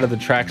a lot of the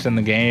tracks in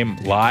the game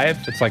live.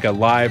 It's like a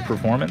live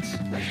performance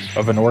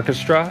of an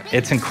orchestra.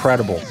 It's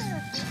incredible.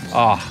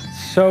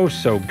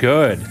 So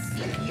good.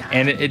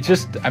 And it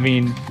just, I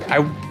mean,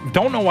 I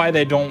don't know why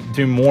they don't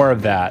do more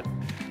of that,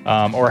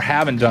 or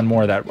haven't done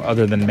more of that,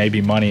 other than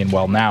maybe money and,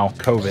 well, now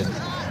COVID.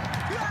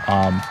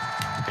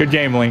 Good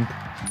game, Link.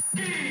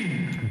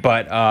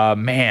 But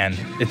man,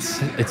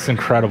 it's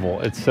incredible.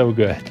 It's so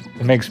good.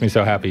 It makes me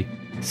so happy.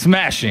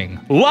 Smashing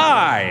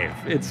Live.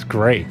 It's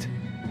great.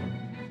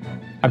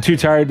 I'm too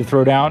tired to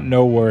throw down.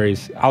 No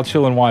worries. I'll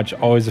chill and watch.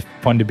 Always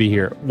fun to be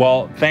here.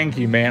 Well, thank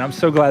you, man. I'm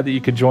so glad that you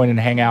could join and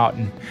hang out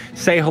and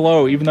say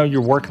hello, even though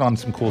you're working on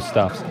some cool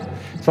stuff.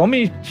 So let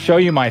me show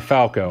you my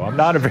Falco. I'm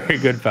not a very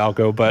good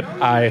Falco, but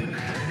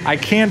I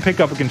can pick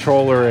up a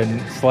controller and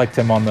select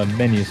him on the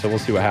menu, so we'll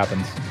see what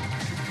happens.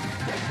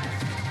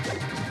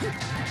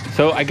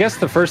 So I guess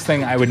the first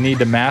thing I would need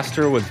to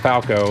master with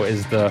Falco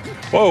is the,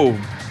 whoa,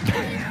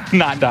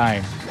 not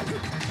dying.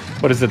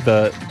 What is it?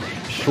 The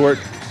short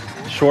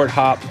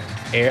hop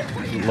air,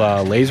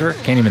 laser?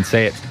 Can't even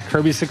say it.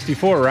 Kirby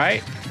 64,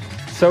 right?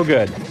 So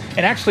good.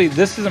 And actually,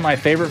 this isn't my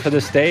favorite for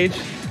this stage.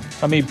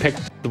 Let me pick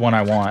the one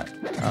I want.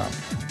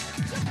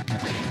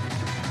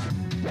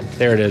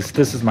 There it is.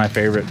 This is my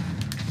favorite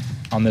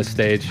on this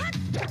stage.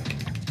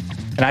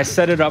 And I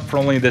set it up for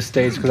only this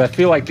stage because I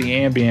feel like the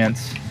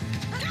ambience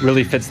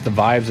really fits the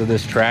vibes of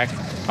this track.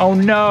 Oh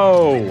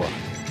no!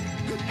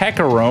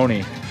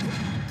 Heckaroni.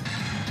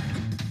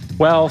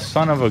 Well,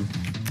 son of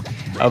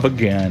a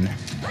gun.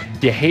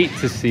 You hate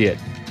to see it.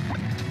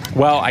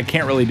 Well, I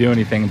can't really do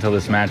anything until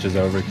this match is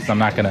over because I'm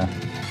not gonna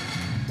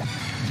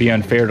be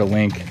unfair to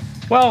Link.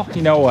 Well,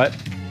 you know what?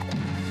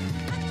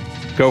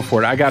 Go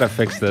for it. I gotta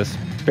fix this.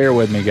 Bear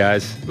with me,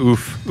 guys.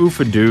 Oof.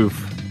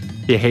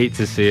 Oof-a-doof. You hate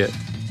to see it.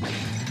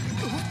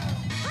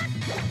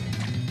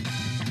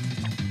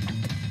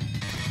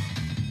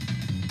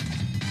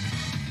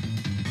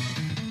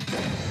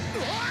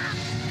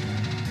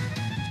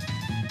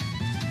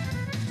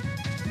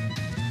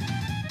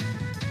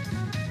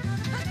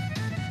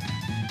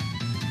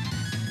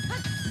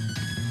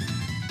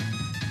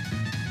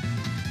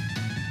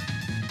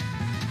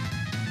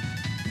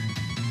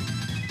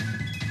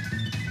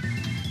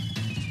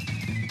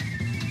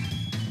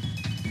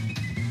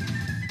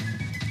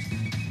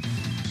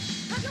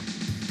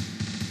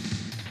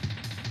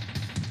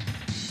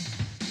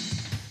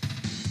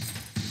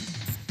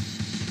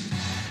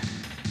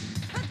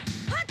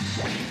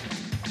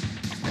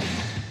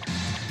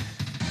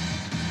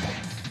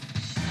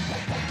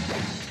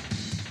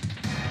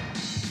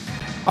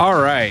 All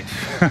right.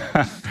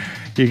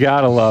 You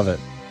gotta love it.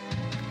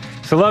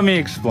 So let me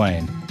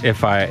explain,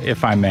 if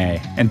I may.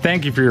 And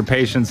thank you for your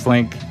patience,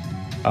 Link.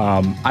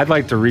 I'd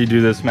like to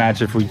redo this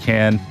match if we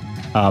can.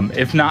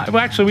 If not,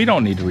 well, actually, we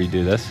don't need to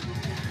redo this.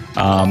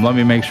 Let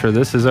me make sure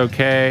this is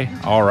okay.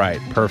 All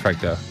right,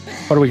 perfecto.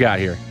 What do we got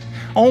here?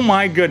 Oh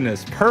my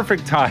goodness,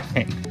 perfect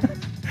timing.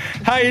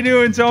 How you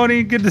doing,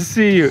 Tony? Good to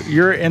see you.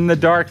 You're in the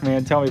dark,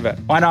 man. Tell me about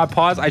it. Why not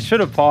pause? I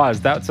should have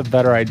paused. That's a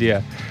better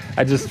idea.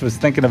 I just was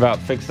thinking about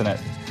fixing it.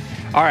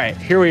 All right,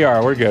 here we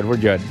are. We're good. We're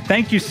good.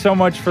 Thank you so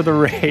much for the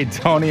raid,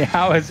 Tony.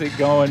 How is it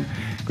going?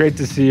 Great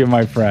to see you,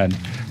 my friend.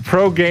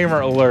 Pro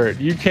gamer alert.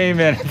 You came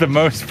in at the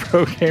most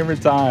pro gamer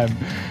time,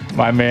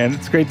 my man.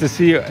 It's great to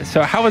see you.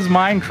 So how is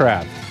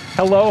Minecraft?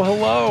 Hello,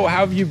 hello. How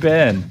have you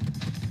been?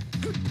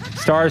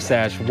 Star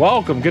Sash,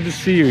 welcome. Good to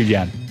see you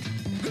again.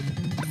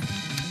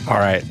 All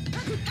right.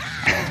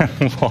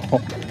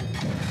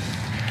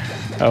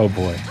 Oh,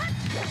 boy.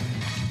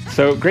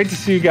 So great to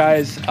see you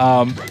guys.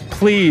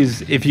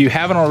 Please, if you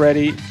haven't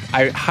already,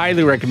 I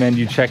highly recommend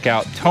you check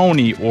out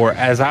Tony, or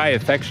as I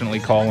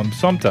affectionately call him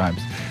sometimes,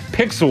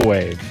 Pixel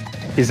Wave.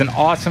 He's an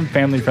awesome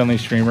family-friendly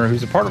streamer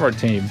who's a part of our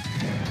team.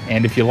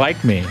 And if you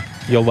like me,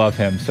 you'll love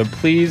him. So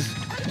please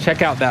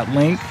check out that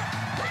link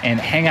and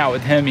hang out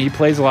with him. He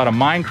plays a lot of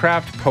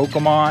Minecraft,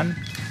 Pokemon,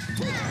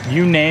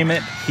 you name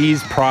it,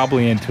 he's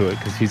probably into it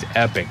because he's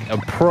epic, a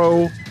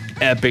pro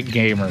epic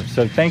gamer.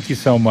 So thank you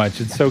so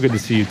much. It's so good to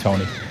see you,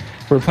 Tony.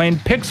 We're playing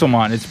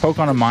Pixelmon. It's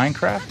Pokemon in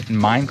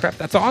Minecraft.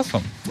 That's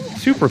awesome.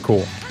 Super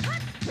cool.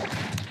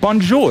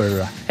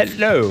 Bonjour.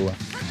 Hello.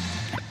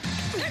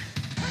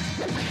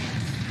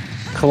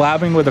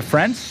 Collabing with a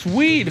friend?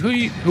 Sweet. Who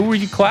were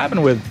you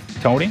collabing with,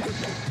 Tony?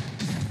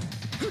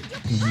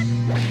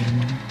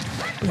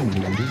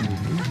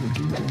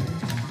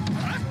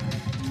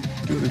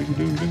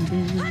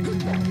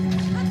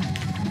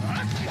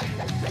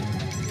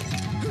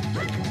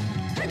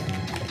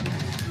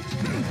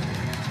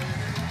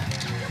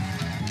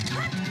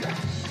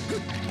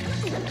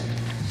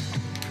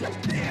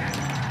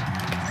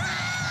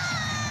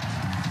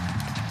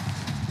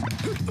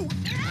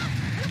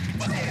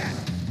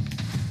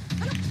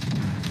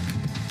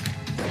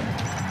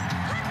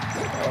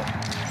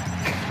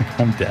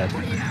 I'm dead.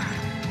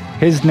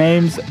 His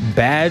name's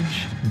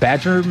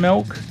Badger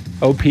Milk,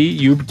 OP,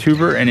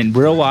 YouTuber, and in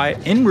real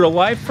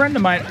life, friend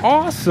of mine.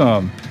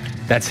 Awesome.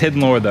 That's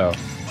hidden lore, though.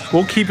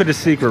 We'll keep it a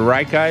secret,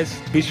 right, guys?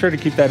 Be sure to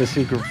keep that a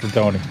secret for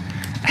Tony.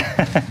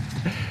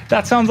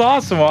 That sounds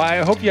awesome. Well, I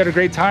hope you had a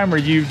great time. Were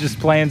you just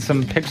playing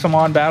some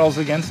Pixelmon battles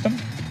against him?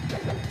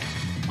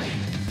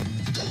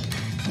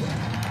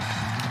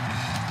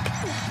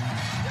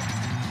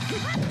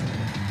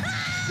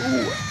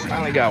 Ooh,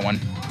 finally got one.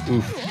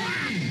 Oof.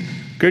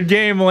 Good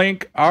game,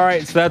 Link. All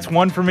right, so that's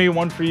one for me,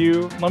 one for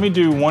you. Let me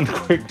do one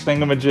quick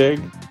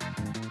thingamajig.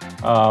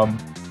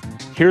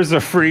 Here's a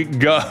free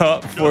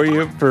up for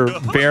you for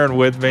bearing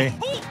with me.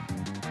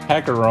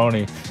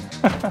 Heckaroni.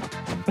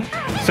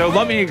 So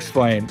let me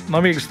explain.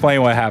 Let me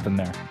explain what happened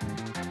there.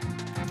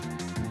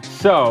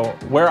 So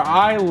where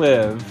I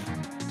live,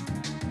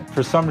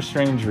 for some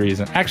strange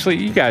reason, actually,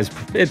 you guys,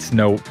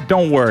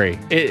 don't worry.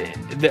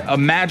 A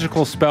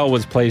magical spell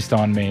was placed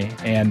on me,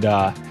 and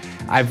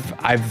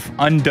I've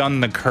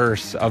undone the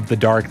curse of the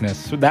darkness.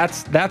 So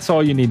that's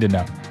all you need to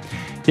know.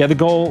 Yeah, the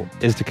goal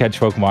is to catch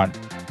Pokemon.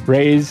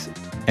 Raise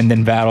and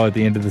then battle at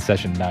the end of the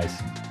session.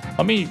 Nice.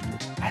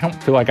 I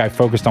don't feel like I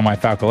focused on my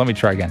Falco. Let me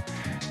try again.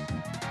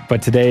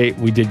 But today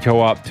we did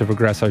co-op to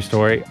progress our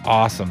story.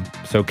 Awesome.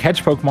 So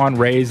catch Pokemon,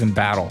 raise, and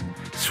battle.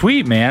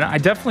 Sweet, man.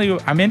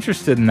 I'm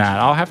interested in that.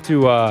 I'll have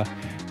to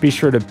be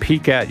sure to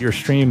peek at your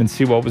stream and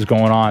see what was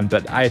going on.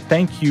 But I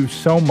thank you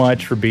so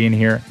much for being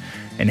here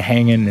and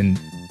hanging and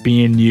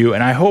being you.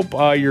 And I hope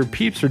your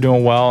peeps are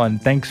doing well.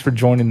 And thanks for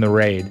joining the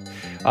raid.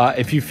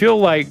 If you feel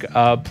like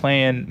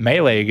playing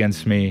Melee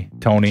against me,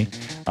 Tony,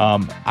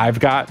 I've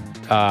got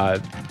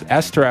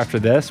Esther after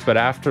this, but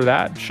after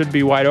that should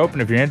be wide open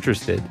if you're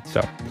interested.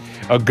 So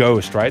a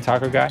ghost, right,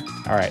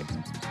 TacoGuyy? All right.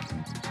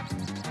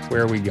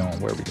 Where are we going?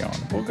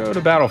 We'll go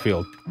to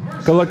Battlefield.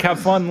 Good luck, have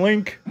fun,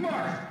 Link.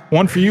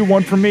 One for you,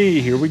 one for me.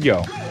 Here we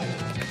go.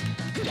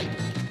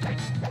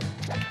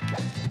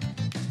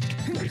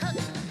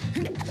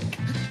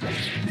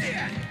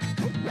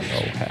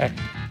 Oh, heck.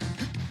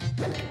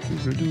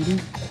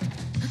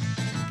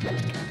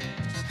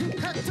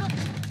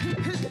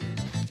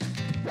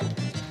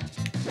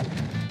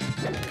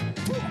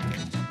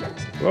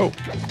 Whoa.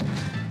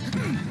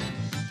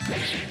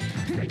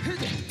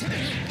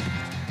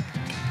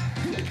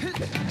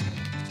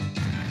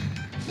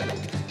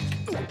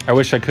 I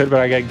wish I could, but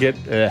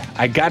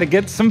I gotta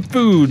get some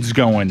foods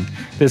going.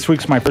 This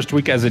week's my first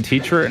week as a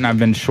teacher, and I've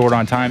been short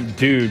on time.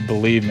 Dude,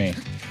 believe me,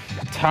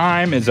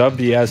 time is of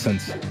the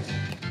essence.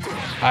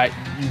 I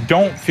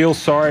don't feel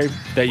sorry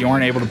that you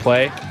aren't able to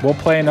play. We'll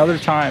play another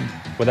time,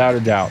 without a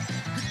doubt.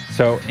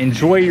 So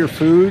enjoy your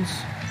foods.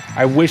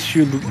 I wish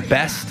you the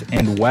best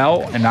and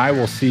well, and I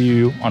will see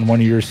you on one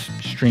of your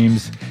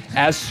streams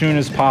as soon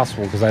as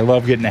possible, because I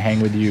love getting to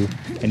hang with you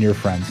and your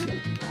friends.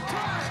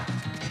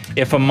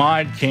 If a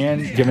mod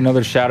can give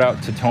another shout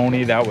out to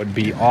Tony, that would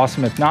be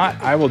awesome. If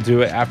not, I will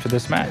do it after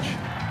this match.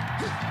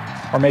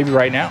 Or maybe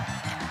right now.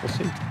 We'll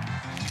see.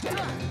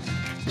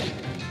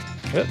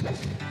 Good.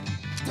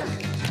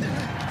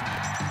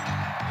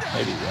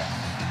 Maybe,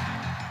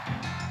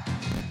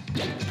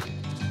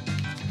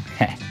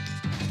 yeah.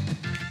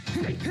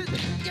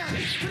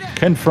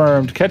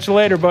 Confirmed. Catch you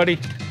later, buddy.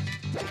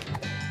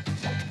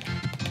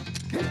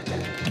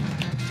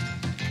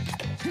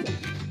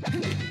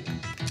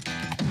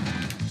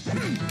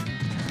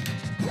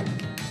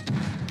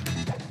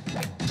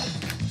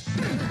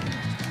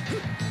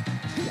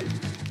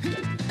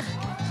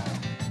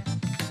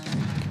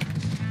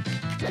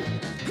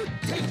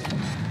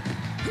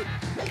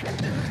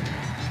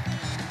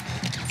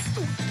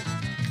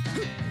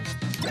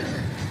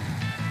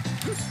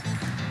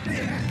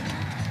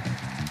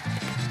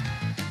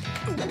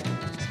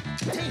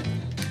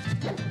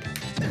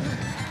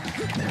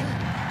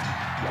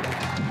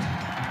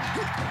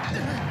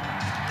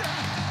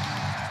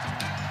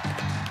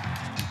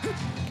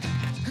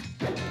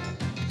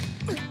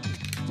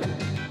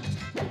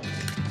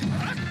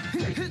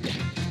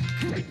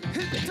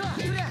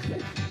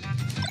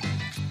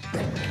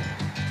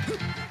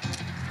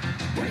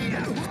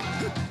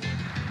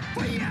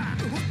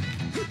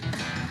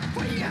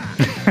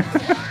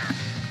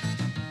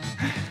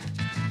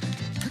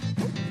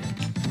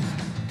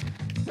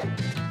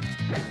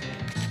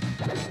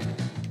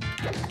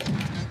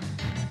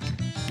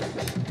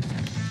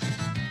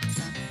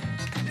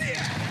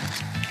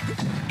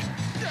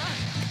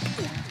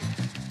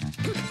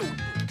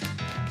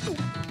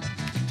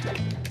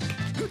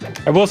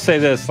 I will say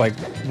this, like,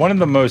 one of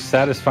the most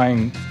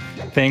satisfying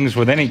things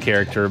with any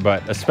character,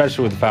 but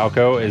especially with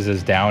Falco, is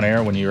his down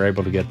air when you're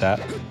able to get that.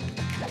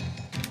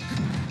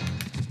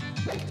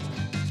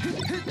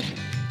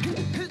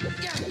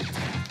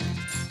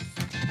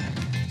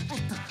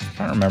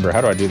 I don't remember.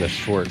 How do I do the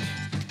short?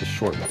 The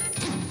short.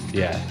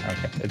 Yeah,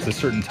 okay. It's a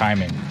certain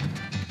timing.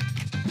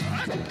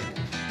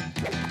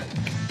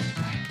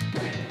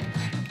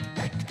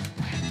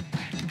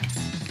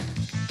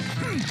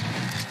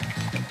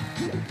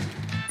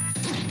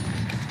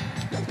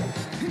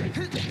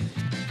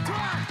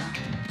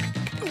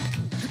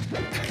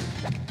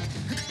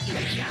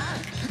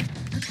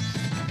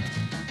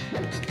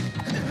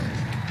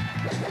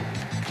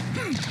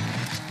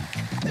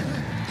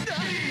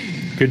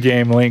 Good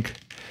game, Link.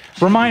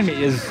 Remind me,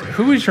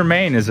 who is your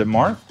main? Is it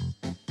Marth?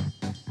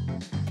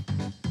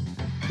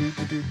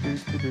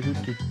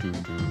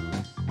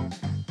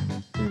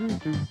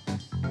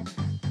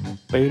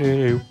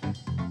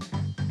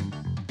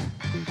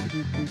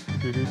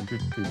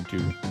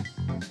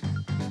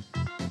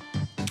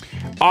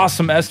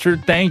 Awesome, Esther.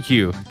 Thank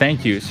you.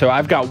 Thank you. So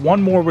I've got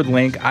one more with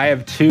Link. I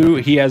have two.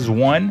 He has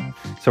one.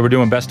 So we're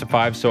doing best of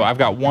 5. So I've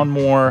got one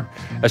more,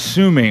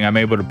 assuming I'm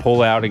able to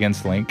pull out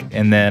against Link.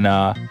 And then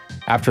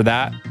after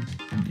that,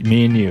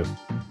 me and you.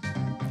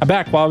 I'm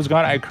back. While I was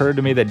gone, it occurred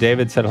to me that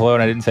David said hello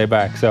and I didn't say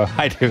back. So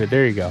hi, David.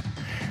 There you go. I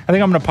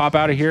think I'm going to pop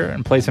out of here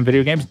and play some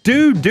video games.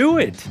 Dude, do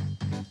it.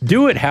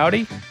 Do it,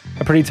 howdy.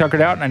 I'm pretty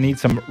tuckered out and I need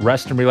some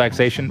rest and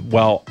relaxation.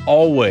 Well,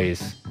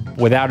 always,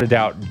 without a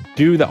doubt,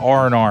 do the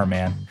R&R,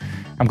 man.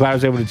 I'm glad I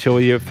was able to chill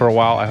with you for a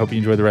while. I hope you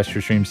enjoy the rest of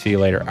your stream. See you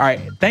later. All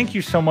right. Thank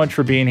you so much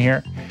for being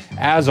here.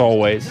 As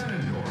always,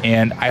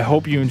 And I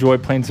hope you enjoy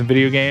playing some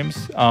video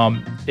games.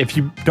 If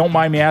you don't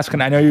mind me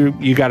asking, I know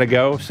you got to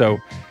go, so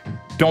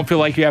don't feel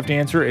like you have to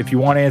answer. If you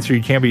want to answer,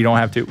 you can, but you don't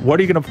have to. What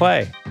are you going to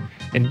play?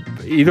 And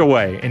either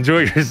way,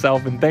 enjoy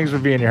yourself, and thanks for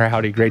being here,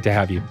 Howdy. Great to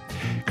have you.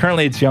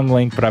 Currently, it's Young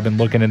Link, but I've been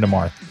looking into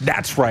Marth.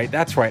 That's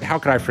right. How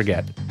could I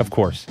forget? Of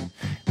course.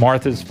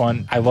 Marth is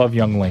fun. I love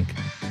Young Link.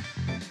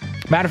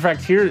 Matter of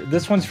fact, here,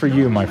 this one's for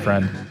you, my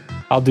friend.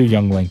 I'll do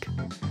Young Link.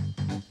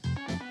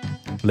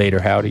 Later,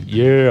 Howdy.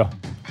 Yeah.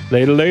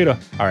 Later.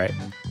 All right.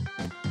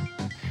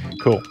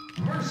 Cool.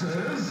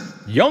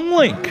 Young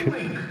Link.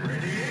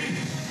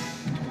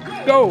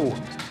 Go.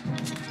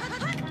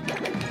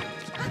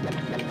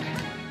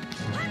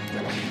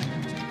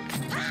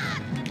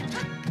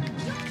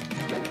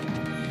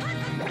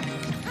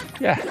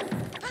 Yeah.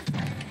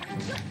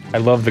 I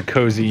love the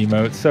cozy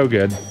emote. So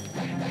good.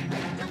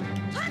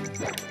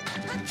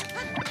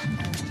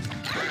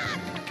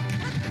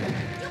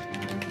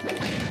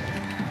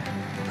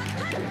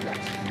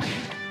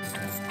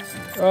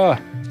 Oh.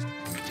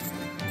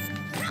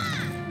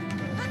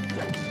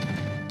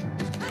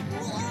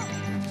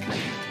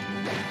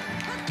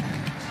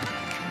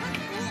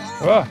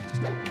 Oh.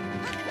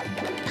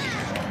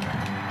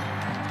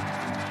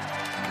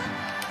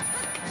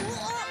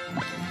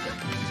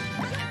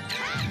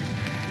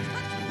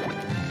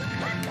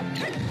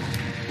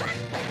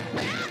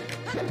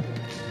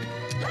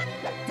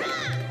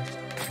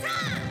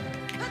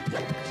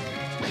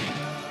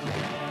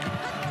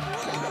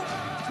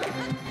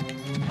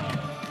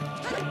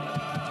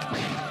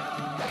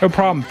 No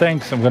problem,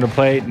 thanks. I'm going to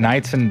play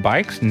Knights and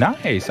Bikes.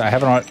 Nice. I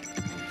have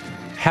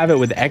it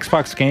with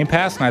Xbox Game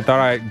Pass, and I thought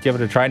I'd give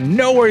it a try.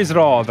 No worries at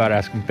all about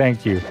asking.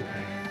 Thank you.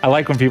 I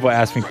like when people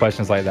ask me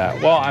questions like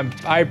that. Well,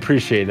 I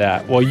appreciate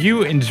that. Well,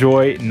 you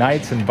enjoy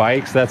Knights and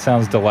Bikes. That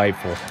sounds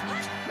delightful.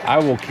 I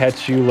will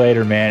catch you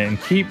later, man, and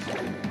keep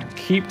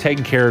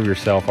taking care of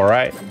yourself, all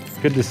right?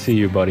 Good to see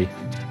you, buddy.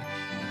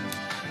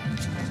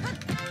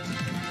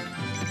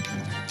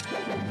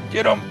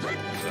 Get him.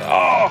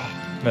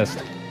 Oh,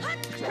 missed.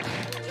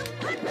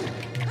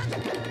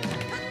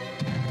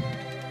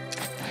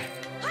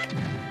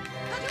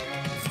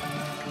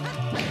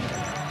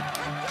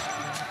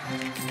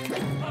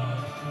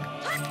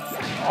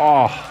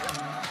 Oh.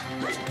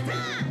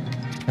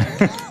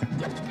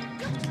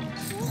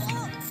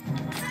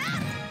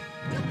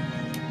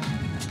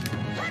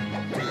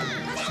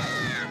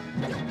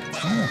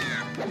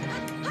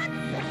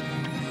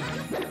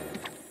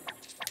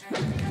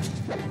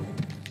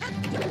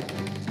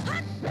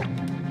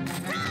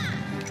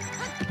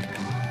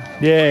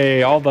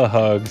 Yay, all the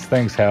hugs.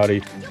 Thanks,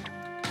 Howdy.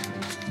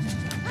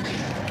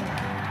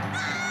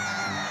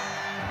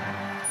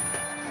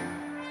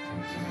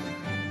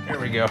 There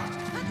we go.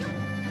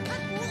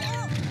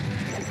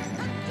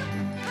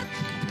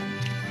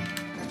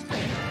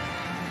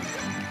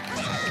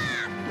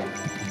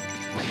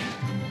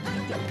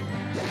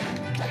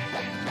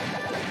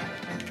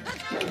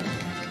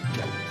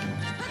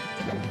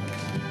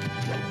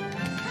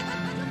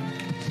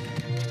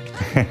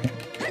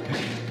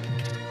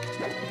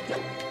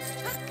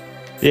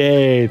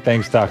 Yay,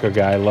 thanks,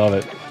 TacoGuyy. I love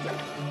it.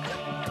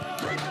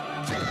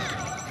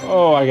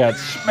 Oh, I got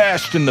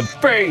smashed in the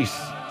face.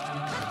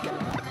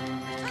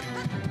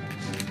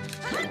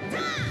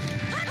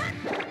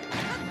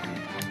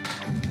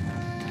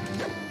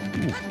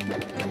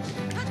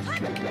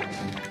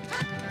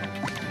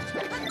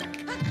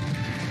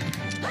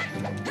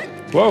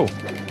 Whoa.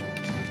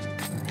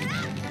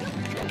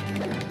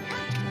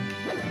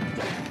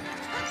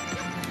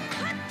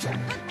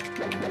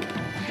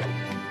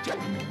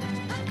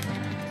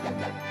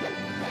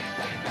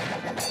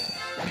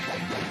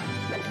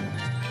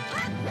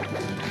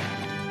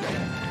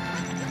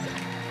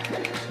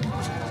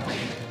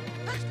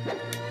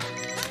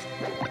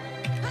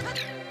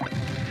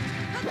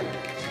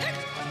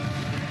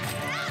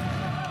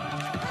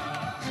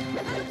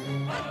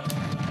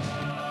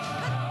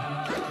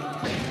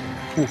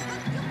 Ooh.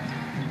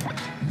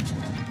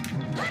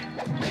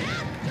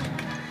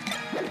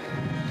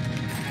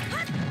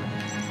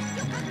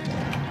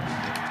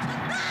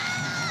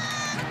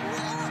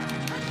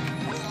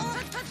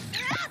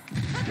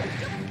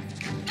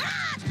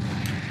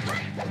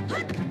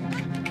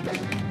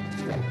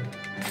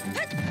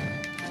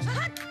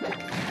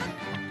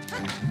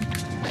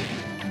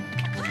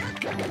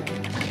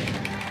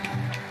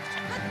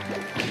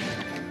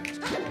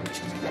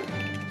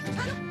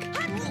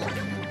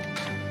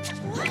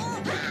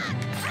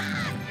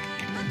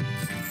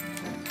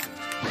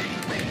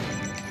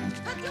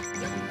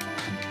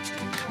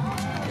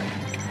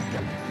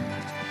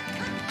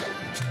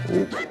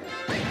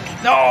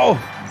 No!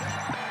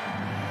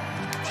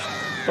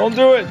 Don't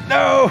do it!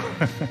 No!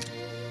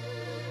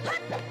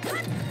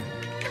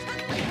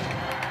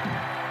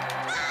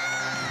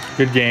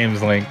 Good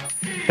games, Link.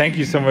 Thank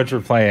you so much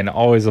for playing.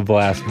 Always a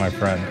blast, my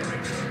friend.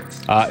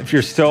 If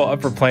you're still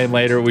up for playing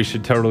later, we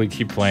should totally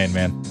keep playing,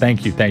 man.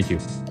 Thank you, thank you.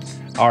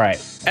 All right,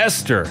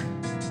 Esther.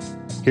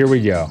 Here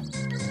we go.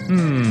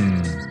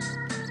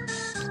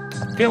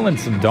 Feeling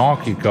some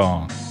Donkey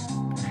Kong.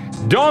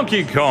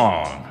 Donkey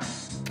Kong!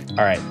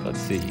 All right, let's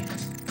see.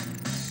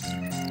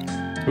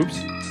 Oops.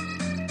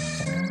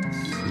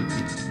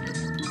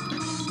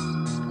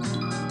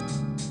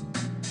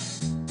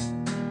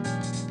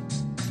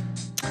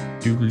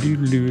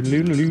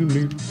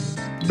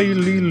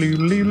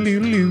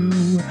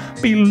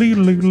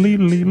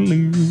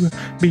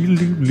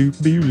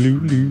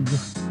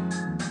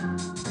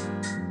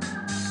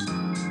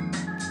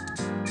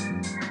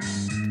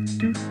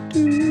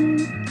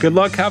 Good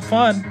luck, have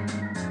fun.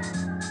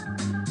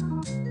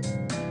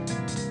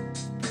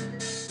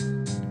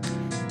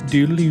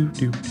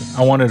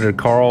 I wanted a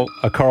Carl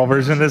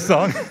version of this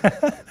song.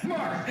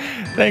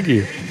 Thank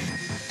you.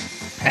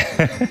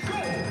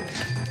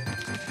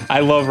 I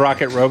love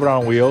Rocket Robot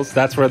on Wheels.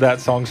 That's where that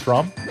song's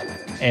from.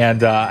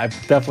 And I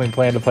definitely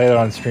plan to play that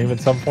on stream at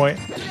some point.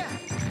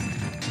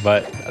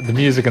 But the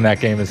music in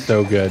that game is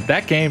so good.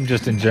 That game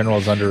just in general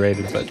is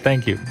underrated, but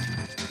thank you.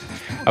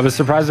 I was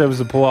surprised I was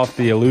able to pull off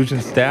the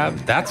illusion stab.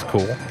 That's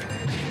cool.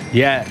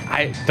 Yeah,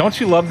 don't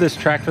you love this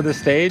track for this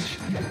stage?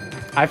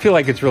 I feel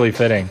like it's really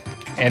fitting.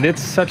 And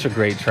it's such a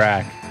great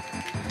track.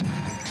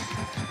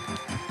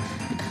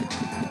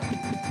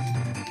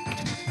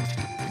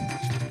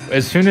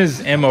 As soon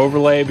as M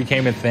Overlay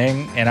became a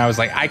thing, and I was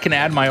like, I can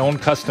add my own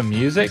custom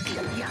music.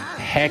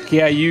 Heck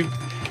yeah,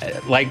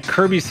 like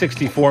Kirby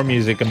 64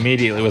 music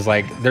immediately was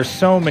like, there's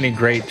so many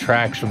great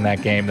tracks from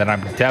that game that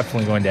I'm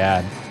definitely going to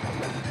add.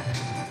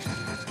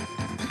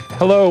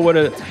 Hello, what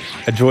a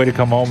joy to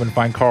come home and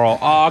find Carl.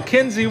 Aw,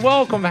 Kinsey,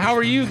 welcome. How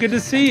are you? Good to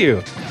see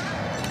you.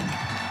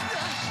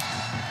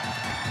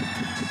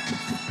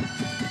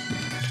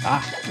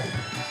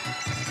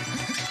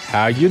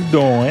 How you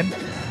doing?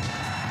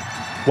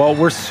 Well,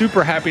 we're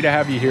super happy to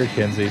have you here,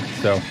 Kinsey.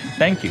 So,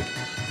 thank you.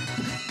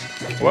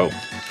 Whoa.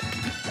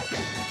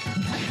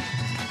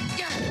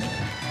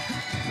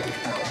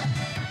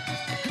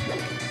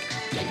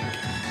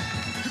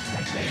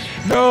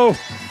 No!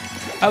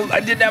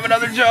 I didn't have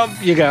another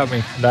jump. You got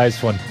me.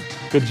 Nice one.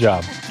 Good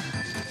job.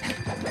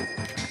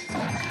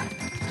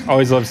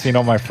 Always love seeing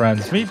all my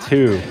friends. Me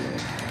too.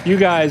 You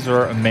guys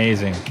are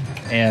amazing.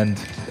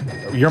 And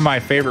you're my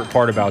favorite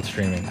part about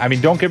streaming. I mean,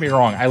 don't get me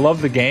wrong. I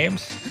love the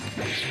games.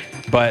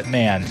 But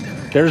man,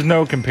 there's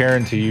no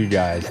comparing to you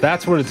guys.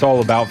 That's what it's all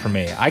about for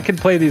me. I could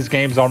play these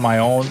games on my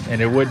own and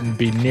it wouldn't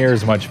be near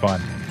as much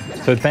fun.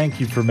 So thank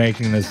you for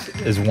making this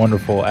as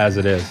wonderful as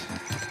it is.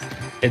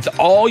 It's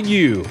all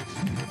you.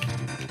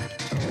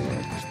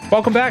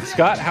 Welcome back,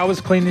 Scott. How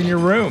was cleaning your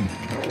room?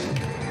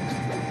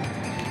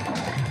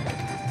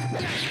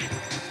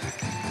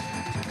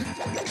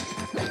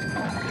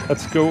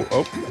 Let's go.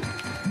 Oh.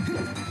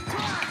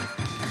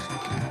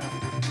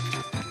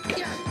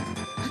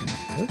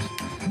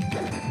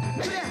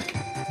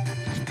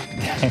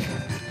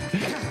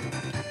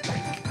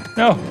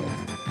 No.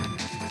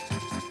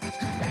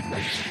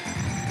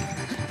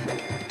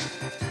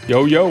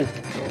 Yo, yo.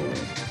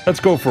 Let's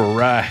go for a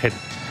ride.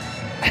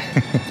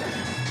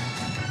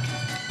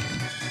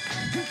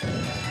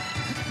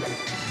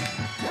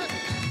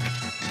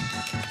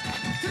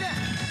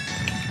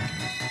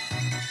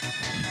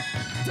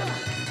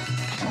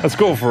 Let's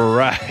go for a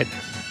ride.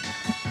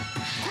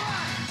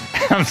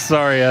 I'm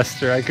sorry,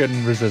 Esther. I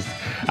couldn't resist.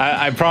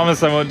 I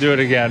promise I won't do it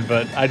again,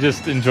 but I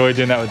just enjoy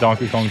doing that with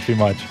Donkey Kong too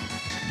much.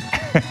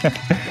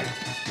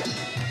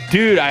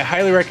 Dude, I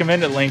highly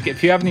recommend it, Link.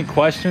 If you have any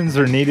questions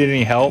or needed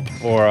any help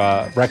or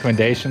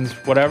recommendations,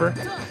 whatever,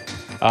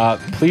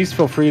 please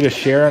feel free to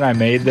share. And I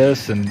made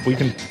this, and we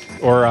can,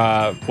 or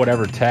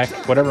whatever tech,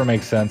 whatever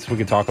makes sense, we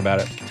can talk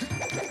about it.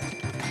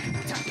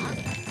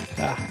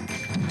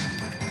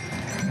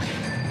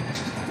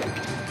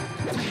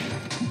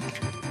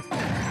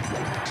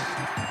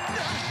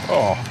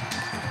 Oh.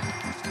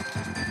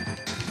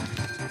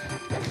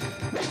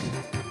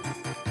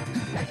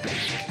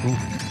 Ooh.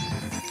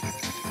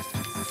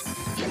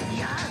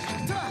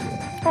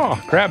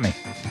 Oh, grab me.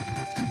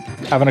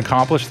 Haven't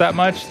accomplished that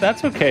much?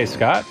 That's okay,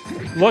 Scott.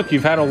 Look,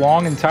 you've had a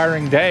long and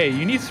tiring day.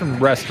 You need some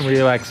rest and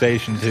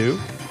relaxation, too.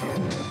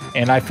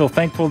 And I feel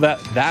thankful that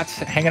that's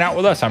hanging out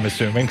with us, I'm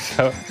assuming.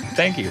 So,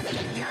 thank you.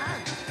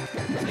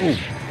 Oh,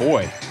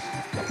 boy.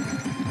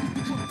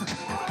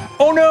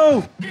 Oh,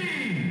 no!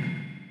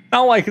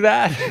 Not like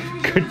that.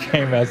 Good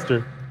game,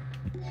 Esther.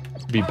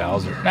 Be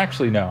Bowser.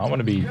 Actually, no. I want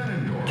to be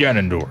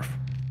Ganondorf.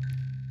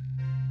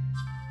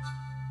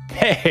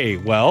 Hey,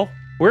 well,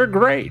 we're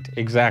great.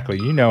 Exactly.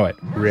 You know it.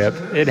 Rip.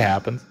 It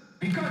happens.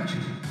 Pikachu,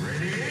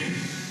 ready?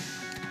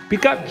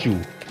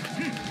 Pikachu.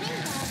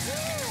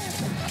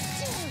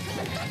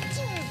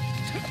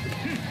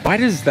 Why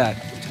does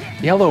that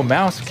yellow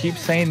mouse keep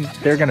saying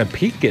they're going to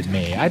peek at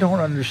me? I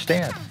don't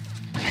understand.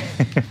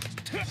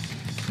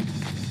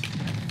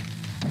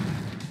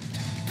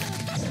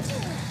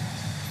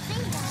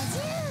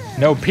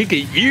 No, peek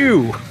at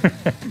you.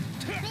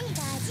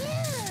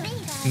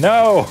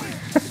 No.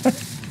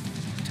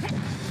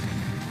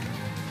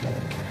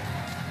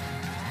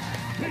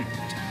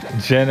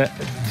 Gen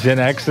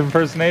X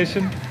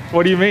impersonation?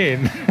 What do you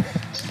mean?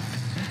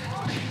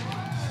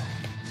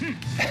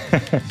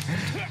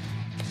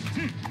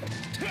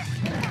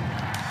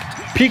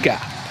 Pika.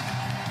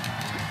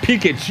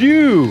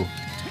 Pikachu!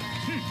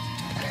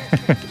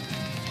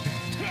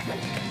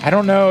 I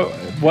don't know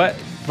what...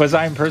 Was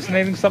I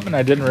impersonating something?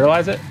 I didn't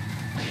realize it.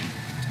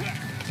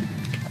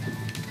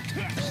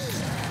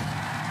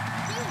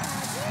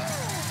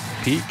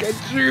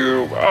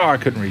 Pikachu! Oh, I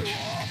couldn't reach.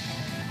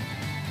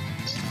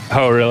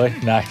 Oh, really?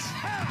 Nice.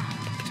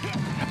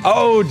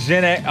 Oh,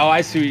 Gen X. Oh,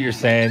 I see what you're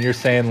saying. You're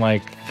saying,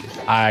 like,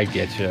 I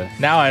get you.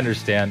 Now I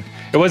understand.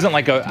 It wasn't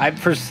like a...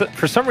 for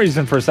some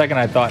reason, for a second,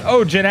 I thought,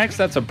 oh, Gen X,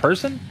 that's a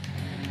person?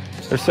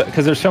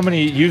 Because there's so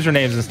many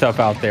usernames and stuff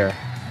out there.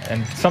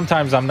 And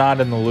sometimes I'm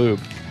not in the loop.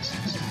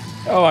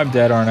 Oh, I'm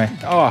dead, aren't I?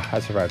 Oh, I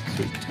survived.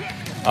 Sweet.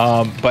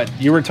 But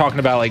you were talking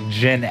about, like,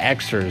 Gen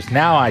Xers.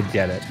 Now I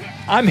get it.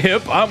 I'm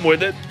hip. I'm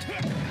with it.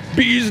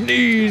 Bee's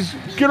knees.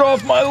 Get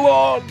off my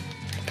lawn.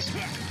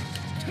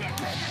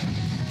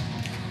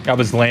 That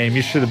was lame.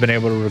 You should have been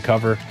able to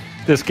recover.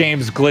 This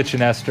game's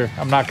glitching, Esther.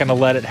 I'm not going to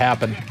let it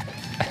happen.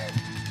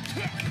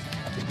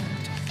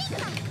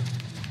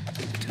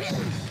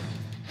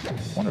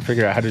 I want to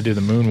figure out how to do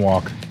the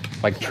moonwalk.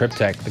 Like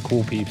Tryptech, the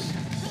cool peeps.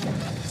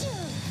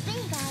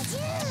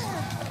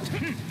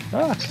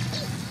 Ah.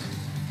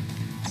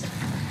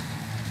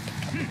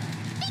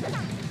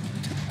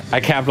 I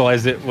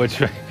capitalized it,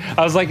 which I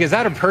was like, is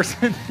that a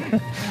person?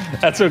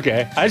 That's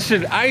okay.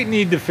 I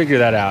need to figure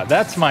that out.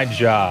 That's my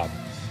job.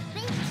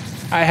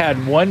 I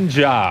had one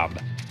job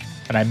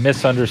and I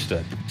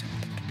misunderstood.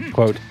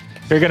 Quote,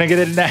 you're gonna get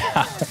it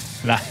now.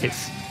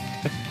 Nice.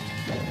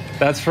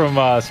 That's from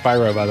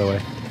Spyro, by the way.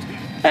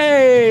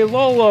 Hey,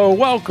 Lolo,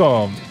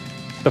 welcome.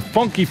 The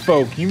funky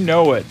folk, you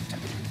know it.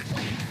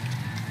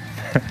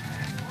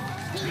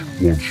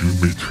 Won't you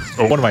meet?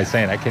 Oh, what am I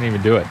saying? I can't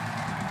even do it.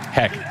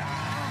 Heck.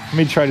 Let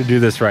me try to do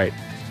this right.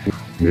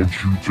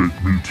 Won't you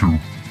take me to?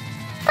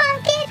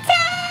 Funky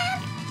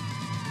Town!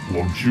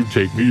 Won't you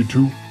take me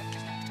to?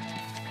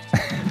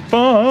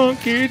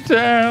 Funky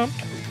Town.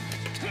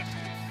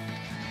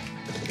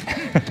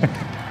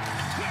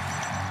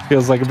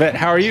 Feels like a bit.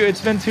 How are you?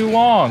 It's been too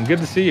long. Good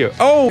to see you.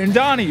 Oh, and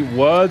Donnie,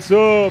 what's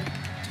up?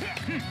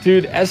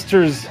 Dude,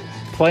 Esther's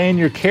playing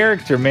your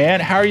character, man.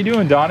 How are you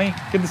doing, Donnie?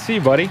 Good to see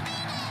you, buddy.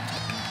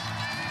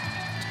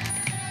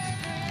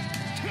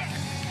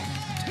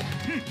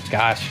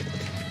 Gosh,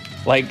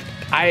 like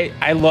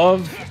I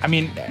love, I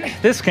mean,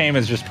 this game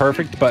is just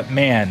perfect, but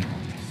man,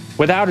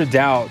 without a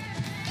doubt,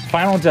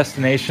 Final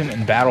Destination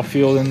and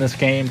Battlefield in this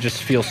game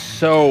just feel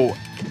so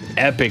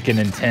epic and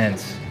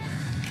intense.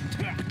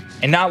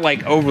 And not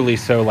like overly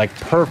so, like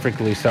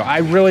perfectly so. I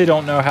really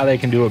don't know how they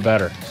can do it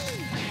better.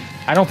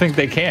 I don't think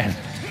they can,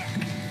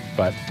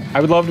 but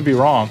I would love to be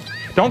wrong.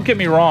 Don't get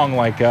me wrong,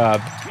 like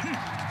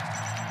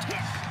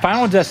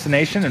Final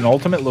Destination and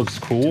Ultimate looks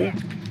cool,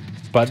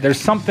 but there's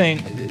something,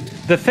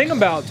 the thing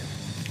about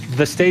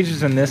the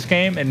stages in this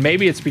game, and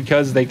maybe it's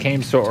because they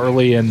came so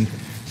early in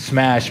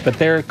Smash, but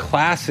they're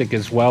classic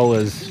as well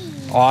as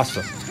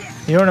awesome.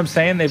 You know what I'm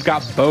saying? They've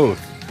got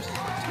both.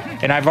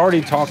 And I've already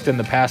talked in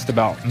the past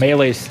about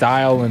Melee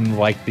style and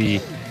like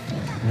the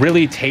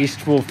really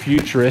tasteful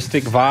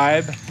futuristic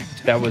vibe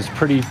that was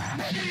pretty,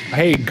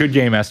 hey, good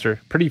game,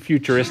 Esther. Pretty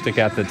futuristic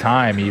at the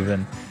time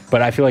even,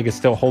 but I feel like it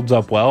still holds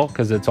up well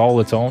because it's all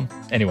its own.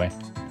 Anyway,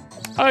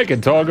 I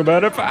can talk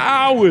about it for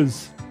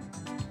hours.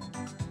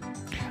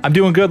 I'm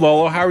doing good,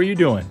 Lolo. How are you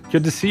doing?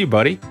 Good to see you,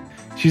 buddy.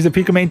 She's a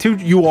Pika main too.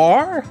 You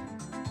are?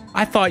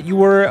 I thought you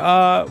were,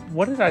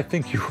 what did I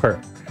think you were?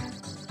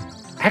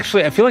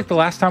 Actually, I feel like the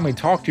last time we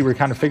talked, you were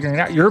kind of figuring it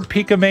out. You're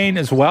Pika main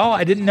as well?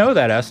 I didn't know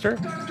that, Esther.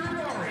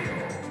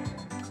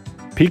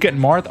 Pika and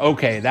Marth?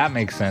 Okay, that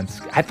makes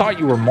sense. I thought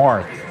you were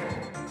Marth.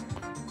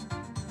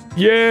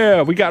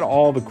 Yeah, we got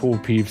all the cool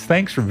peeps.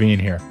 Thanks for being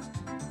here.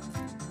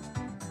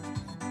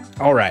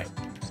 All right.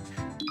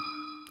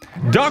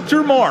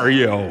 Dr.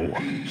 Mario.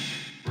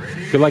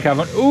 Good luck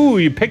having... Ooh,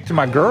 you picked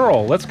my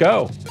girl. Let's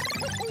go.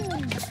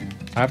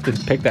 I have to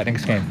pick that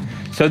next game.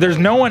 So there's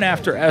no one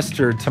after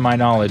Esther, to my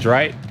knowledge,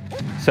 right?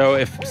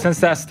 So since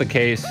that's the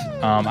case,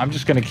 I'm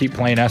just going to keep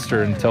playing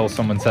Esther until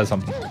someone says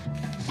something.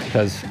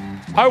 Because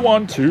I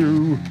want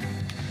to.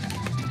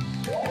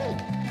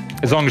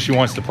 As long as she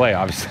wants to play,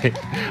 obviously.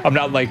 I'm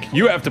not like,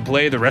 you have to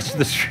play the rest of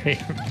the stream.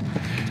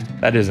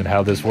 That isn't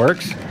how this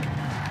works.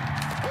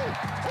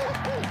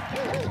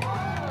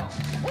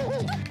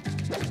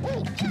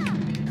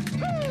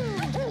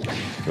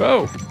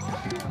 Whoa.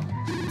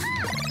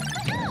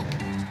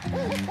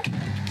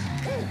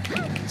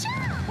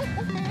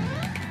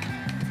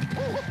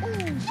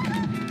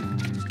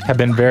 Have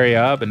been very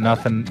but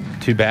nothing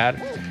too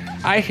bad.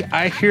 I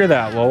hear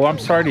that, Lolo. I'm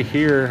sorry to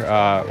hear,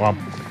 well,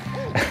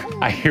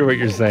 I hear what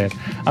you're saying.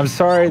 I'm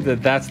sorry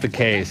that that's the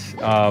case.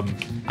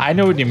 I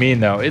know what you mean,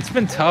 though. It's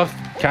been tough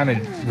kind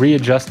of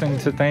readjusting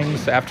to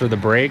things after the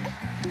break.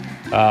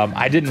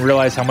 I didn't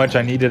realize how much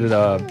I needed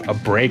a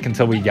break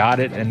until we got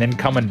it, and then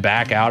coming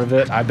back out of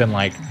it, I've been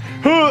like,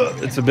 huh,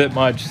 it's a bit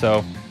much,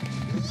 so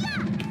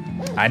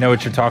I know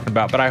what you're talking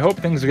about, but I hope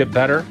things get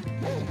better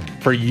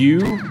for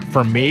you,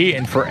 for me,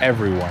 and for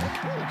everyone.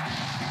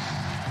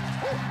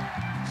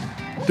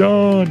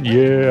 Done,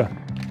 yeah.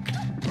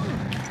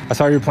 I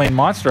saw you were playing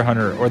Monster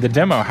Hunter or the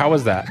demo. How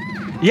was that?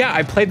 Yeah,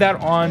 I played that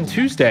on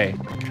Tuesday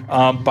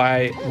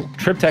by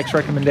Tryptech's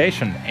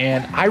recommendation,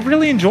 and I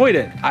really enjoyed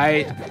it.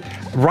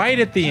 Right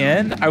at the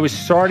end, I was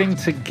starting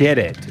to get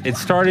it. It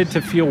started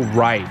to feel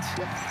right.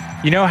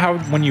 You know how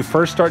when you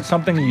first start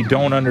something you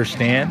don't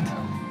understand,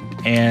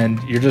 and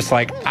you're just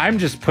like, I'm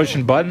just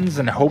pushing buttons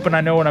and hoping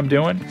I know what I'm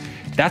doing?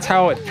 That's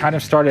how it kind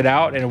of started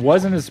out, and it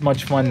wasn't as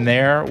much fun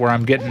there where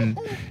I'm getting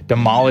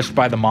demolished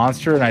by the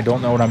monster and I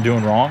don't know what I'm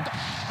doing wrong.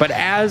 But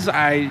as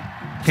I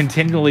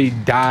continually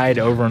died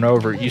over and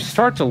over, you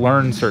start to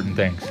learn certain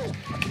things.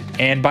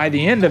 And by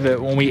the end of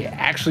it, when we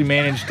actually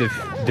managed to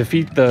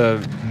defeat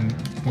the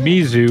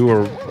Mizu,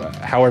 or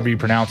however you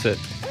pronounce it,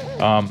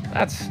 I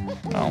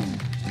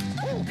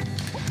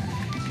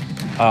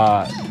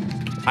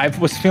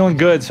was feeling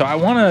good, so I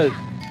want to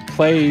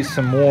play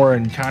some more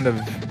and kind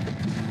of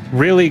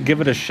really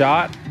give it a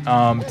shot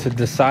to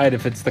decide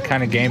if it's the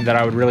kind of game that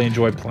I would really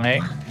enjoy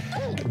playing.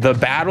 The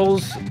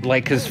battles,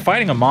 like, because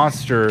fighting a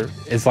monster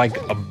is like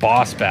a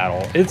boss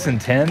battle. It's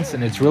intense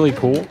and it's really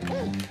cool.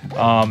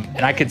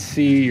 And I could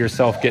see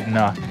yourself getting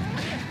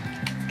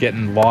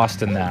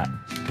lost in that,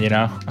 you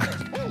know?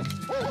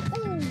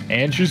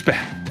 And she's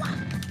back.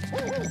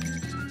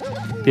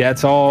 Yeah,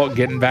 it's all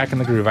getting back in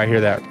the groove. I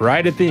hear that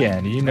right at the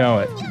end. You know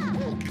it.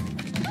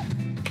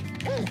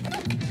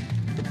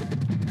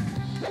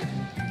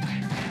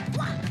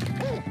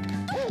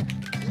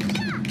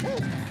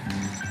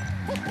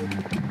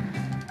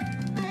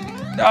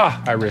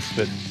 Ah, I risked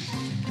it.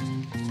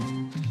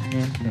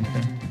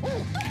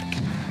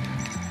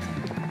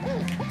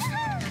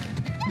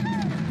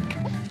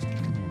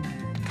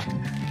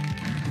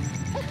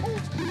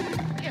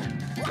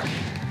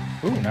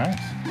 Ooh, nice.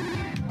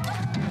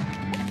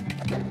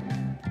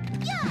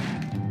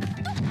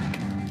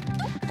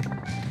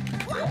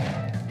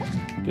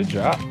 Good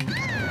job.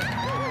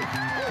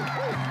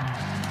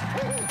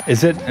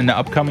 Is it an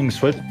upcoming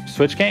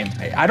Switch game?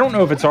 I don't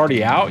know if it's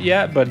already out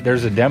yet, but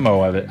there's a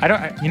demo of it.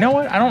 You know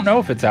what? I don't know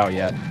if it's out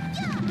yet.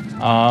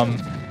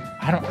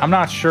 I'm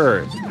not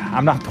sure.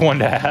 I'm not the one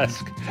to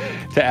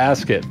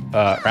ask it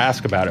or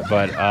ask about it,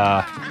 but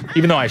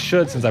even though I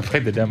should, since I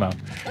played the demo.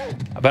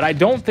 But I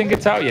don't think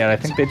it's out yet. I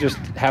think they just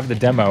have the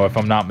demo, if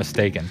I'm not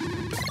mistaken.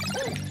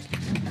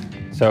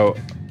 So,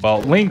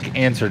 well, Link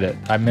answered it.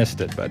 I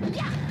missed it, but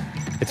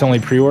it's only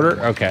pre-order?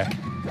 Okay.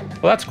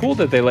 Well, that's cool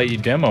that they let you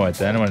demo it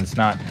then when it's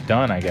not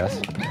done, I guess.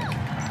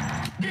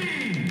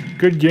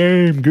 Good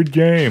game, good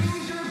game.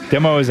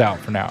 Demo is out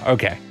for now.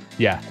 Okay,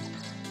 yeah.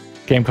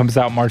 Game comes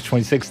out March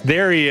 26th.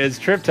 There he is.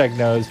 Tryptech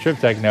knows.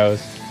 Tryptech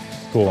knows.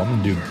 Cool, I'm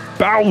gonna do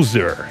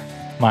Bowser,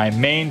 my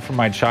main from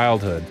my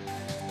childhood.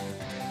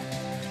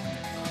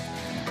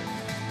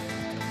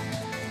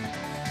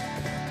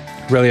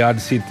 Really odd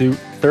to see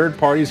third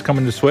parties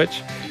coming to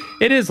Switch.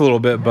 It is a little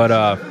bit, but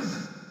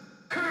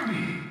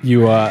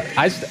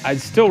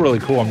it's still really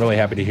cool. I'm really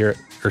happy to hear it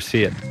or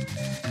see it.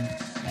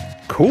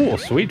 Cool,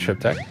 sweet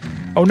Tryptech.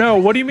 Oh no,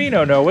 what do you mean?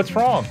 Oh no, what's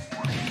wrong?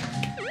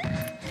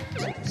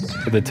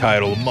 The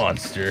title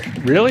Monster.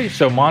 Really?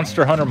 So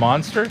Monster Hunter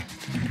Monster?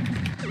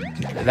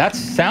 That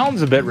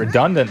sounds a bit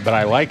redundant, but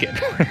I like it.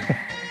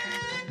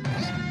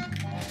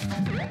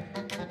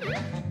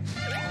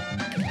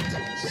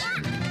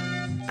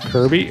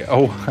 Kirby?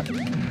 Oh,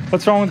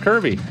 what's wrong with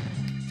Kirby?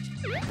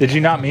 Did you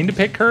not mean to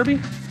pick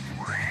Kirby?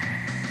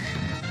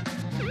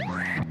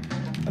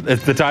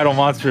 It's the title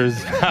Monster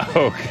is...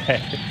 Okay.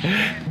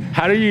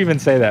 How do you even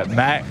say that?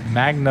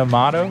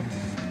 Magnamato?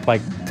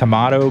 Like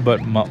tomato,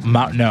 but no.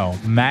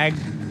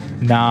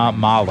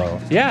 Magnamalo.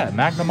 Yeah,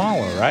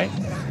 Magnamalo, right?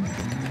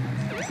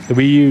 The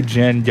Wii U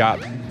gen got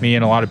me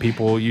and a lot of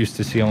people used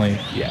to see only...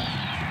 Yeah.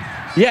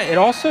 Yeah, it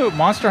also...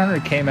 Monster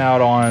Hunter came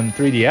out on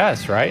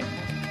 3DS, right?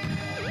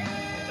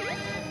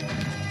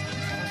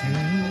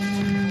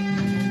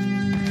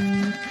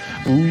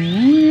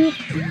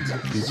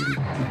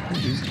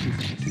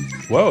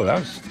 Whoa, that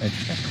was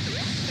interesting.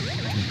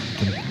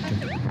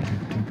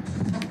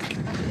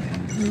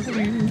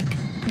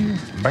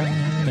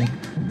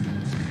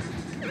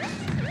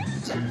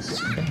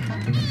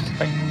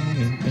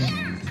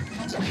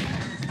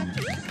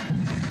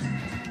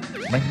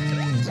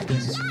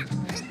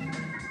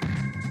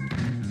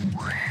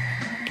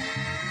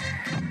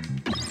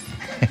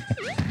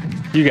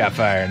 You got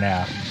fired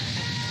now.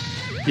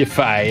 You're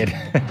fired.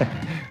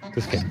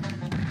 Just kidding.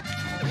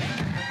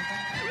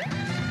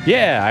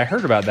 Yeah, I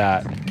heard about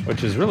that,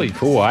 which is really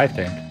cool, I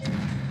think.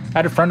 I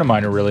had a friend of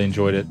mine who really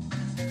enjoyed it.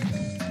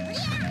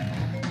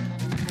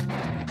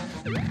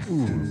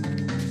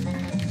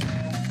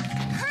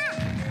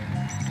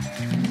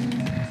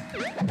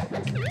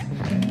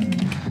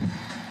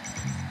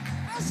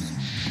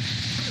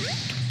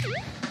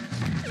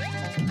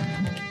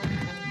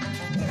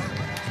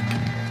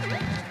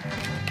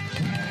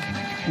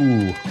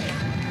 Ooh.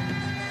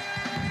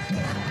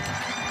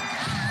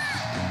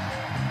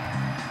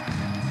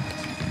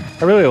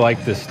 I really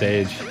like this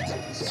stage.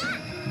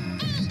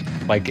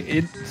 Like,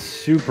 it's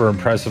super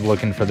impressive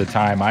looking for the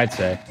time, I'd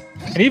say.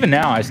 And even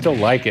now, I still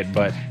like it,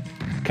 but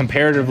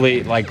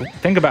comparatively, like,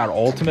 think about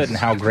Ultimate and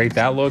how great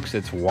that looks.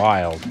 It's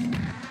wild.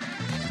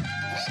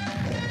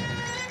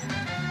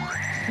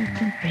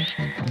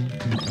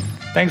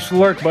 Thanks for the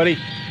lurk, buddy.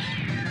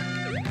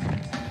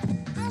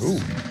 Ooh,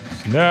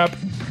 snap.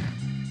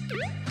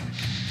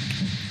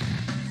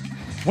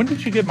 When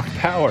did you get my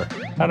power?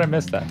 How did I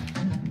miss that?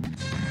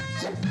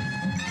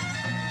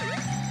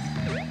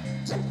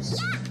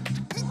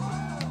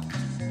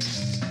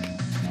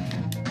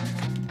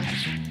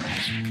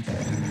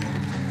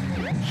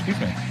 Excuse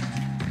me.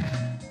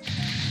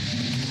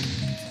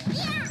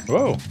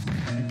 Whoa.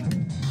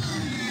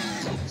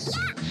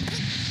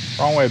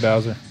 Wrong way,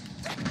 Bowser.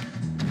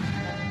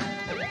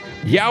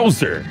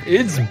 Yowzer!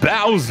 It's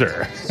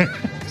Bowser!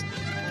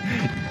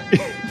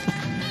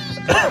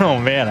 Oh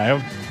man,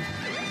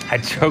 I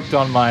choked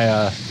on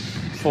my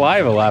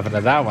saliva laughing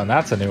at that one.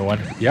 That's a new one.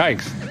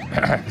 Yikes.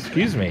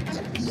 Excuse me.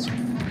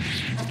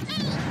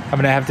 I'm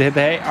gonna have to hit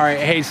the hay. All right,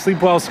 hey,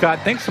 sleep well, Scott.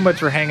 Thanks so much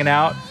for hanging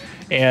out.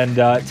 And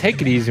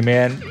take it easy,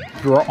 man.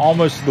 We're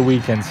almost to the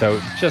weekend, so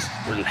just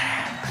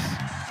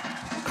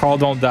relax. Carl,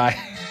 don't die.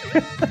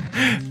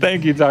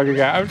 Thank you,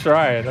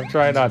 TacoGuyy. I'm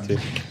trying not to.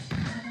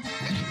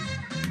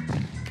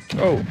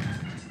 Oh.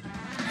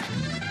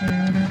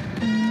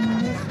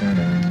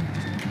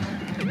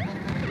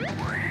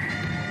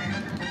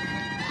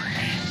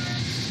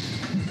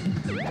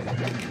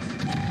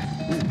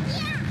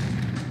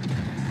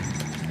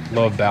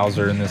 Love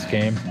Bowser in this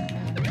game.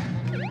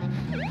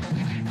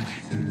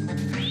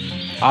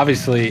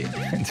 Obviously,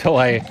 until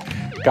I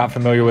got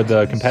familiar with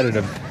the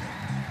competitive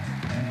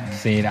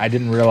scene, I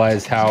didn't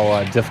realize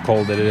how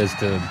difficult it is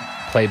to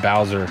play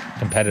Bowser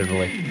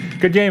competitively.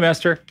 Good game,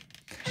 Esther.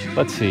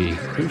 Let's see.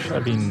 Who should I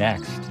be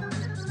next?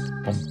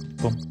 Boom,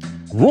 boom.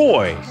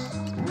 Roy!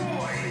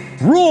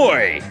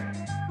 Roy!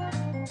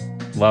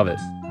 Love it.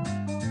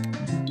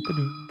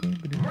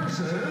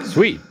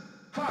 Sweet.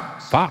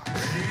 Fox.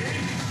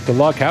 Good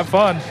luck. Have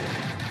fun.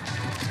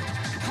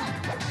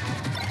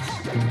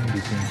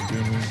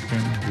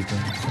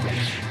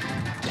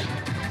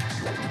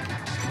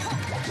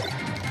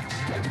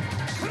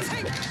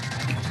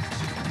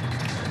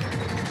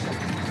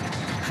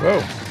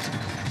 Whoa.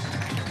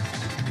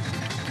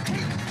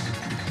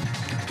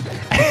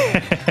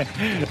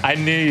 I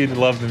knew you'd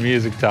love the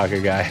music,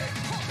 TacoGuyy.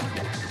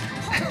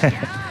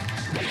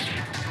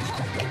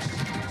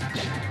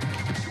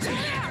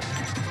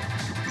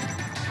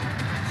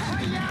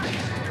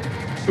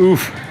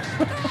 Oof.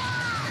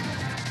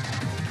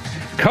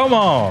 Come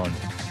on.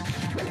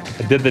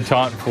 I did the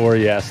taunt for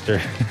you,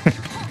 Esther.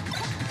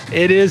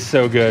 It is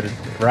so good,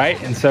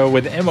 right? And so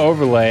with M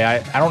overlay, I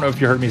don't know if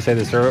you heard me say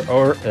this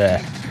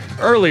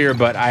earlier,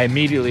 but I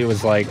immediately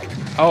was like,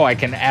 oh, I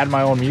can add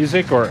my own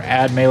music or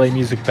add Melee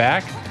music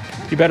back.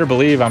 You better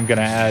believe I'm going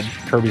to add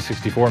Kirby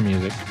 64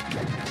 music.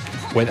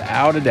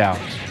 Without a doubt.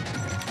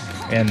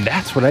 And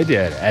that's what I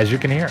did, as you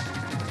can hear.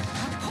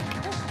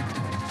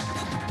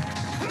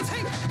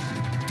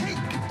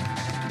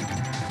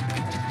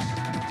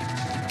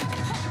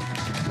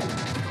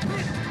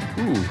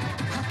 Ooh.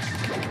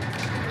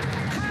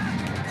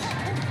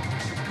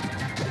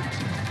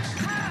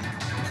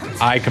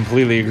 I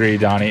completely agree,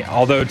 Donnie.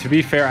 Although, to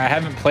be fair, I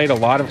haven't played a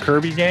lot of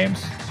Kirby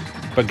games.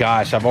 But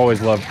gosh, I've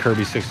always loved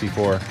Kirby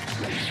 64.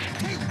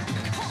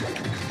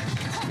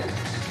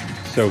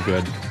 So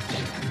good.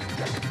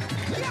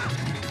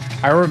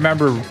 I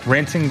remember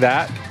renting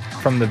that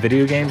from the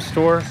video game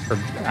store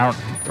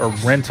or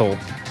rental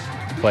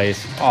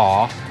place.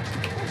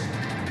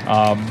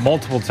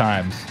 Multiple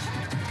times.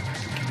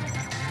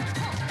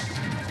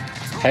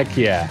 Heck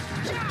yeah.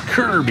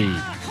 Kirby.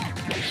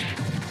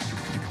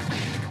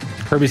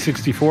 Kirby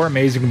 64,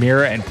 Amazing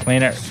Mirror, and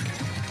Planet...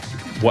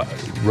 What?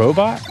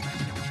 Robot?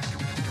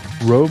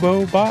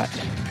 Robobot?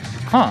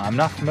 Huh, I'm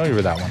not familiar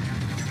with that one.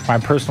 My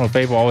personal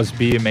fave will always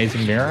be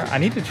Amazing Mirror. I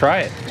need to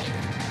try it.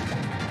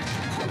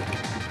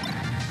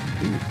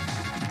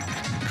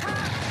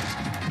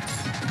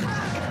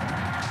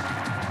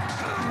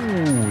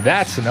 Ooh,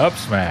 that's an up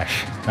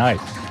smash. Nice.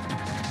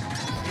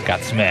 Got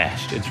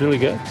smashed. It's really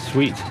good.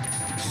 Sweet.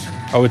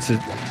 Oh, it's a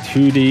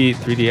 2D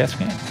 3DS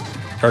game?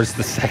 Or it's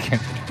the second?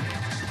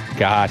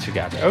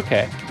 Gotcha.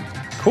 Okay.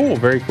 Cool.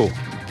 Very cool.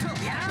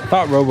 I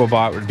thought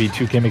Robobot would be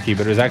too gimmicky,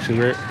 but it was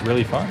actually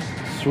really fun.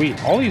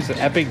 Sweet. All these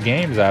epic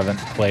games I haven't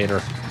played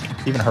or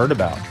even heard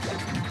about.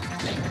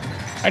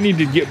 I need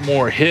to get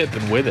more hip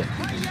and with it.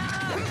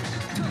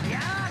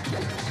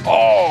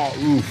 Oh,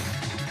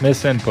 oof.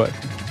 Miss input.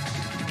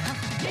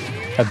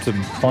 Had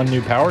some fun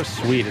new powers.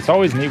 Sweet. It's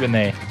always neat when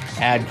they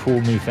add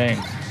cool new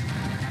things.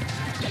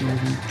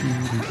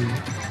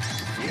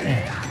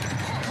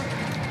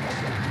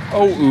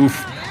 Oh,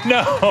 oof.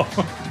 No.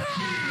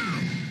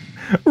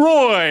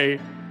 Roy.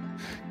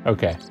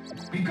 Okay.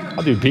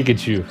 I'll do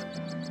Pikachu.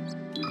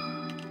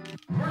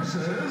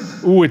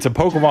 Ooh, it's a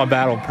Pokemon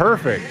battle.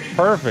 Perfect.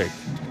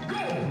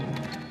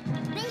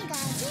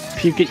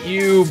 Peek at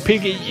you.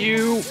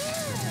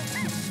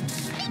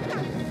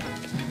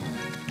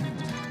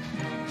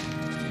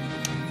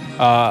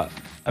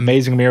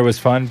 Amazing Mirror was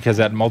fun because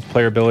that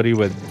multiplayer ability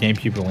with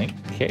GameCube and Link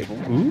cable.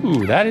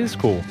 Ooh, that is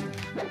cool.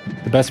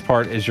 The best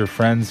part is your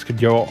friends could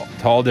go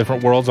to all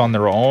different worlds on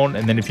their own,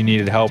 and then if you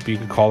needed help, you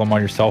could call them on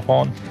your cell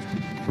phone.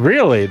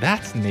 Really?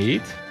 That's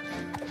neat.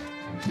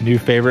 New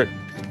favorite,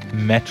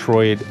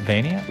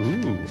 Metroidvania?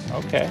 Ooh,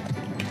 okay.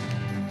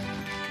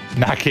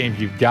 Not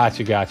GameCube.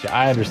 Gotcha.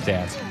 I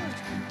understand.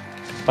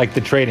 Like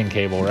the trading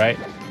cable, right?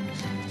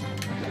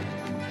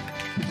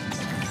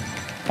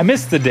 I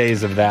miss the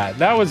days of that.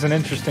 That was an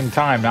interesting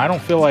time. I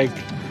don't feel like...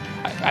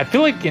 I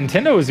feel like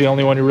Nintendo was the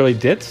only one who really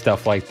did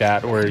stuff like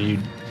that, where you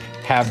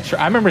have...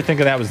 I remember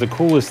thinking that was the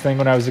coolest thing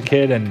when I was a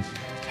kid, and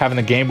having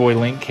the Game Boy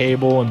Link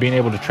cable and being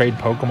able to trade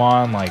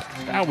Pokemon. Like,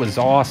 that was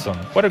awesome.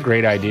 What a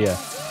great idea.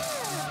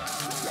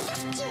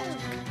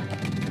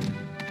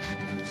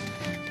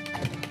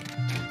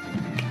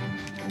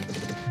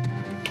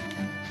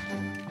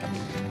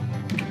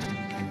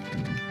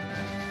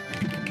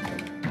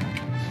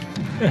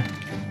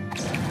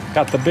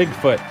 Got the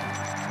Bigfoot.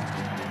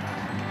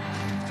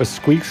 Was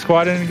Squeak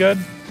Squad any good?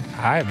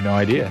 I have no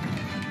idea.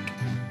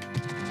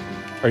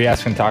 Are you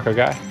asking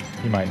TacoGuyy?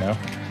 You might know.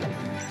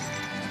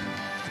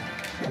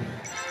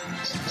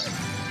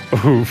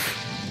 Oof.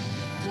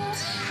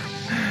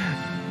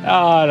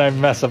 Ah, and I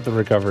mess up the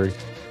recovery.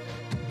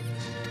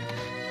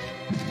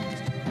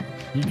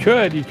 You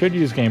could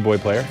use Game Boy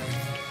Player.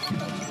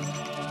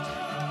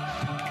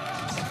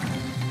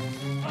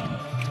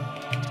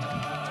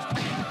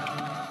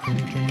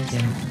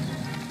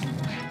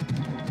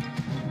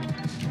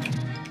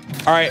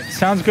 All right,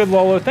 sounds good,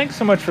 Lolo. Thanks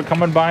so much for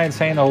coming by and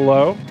saying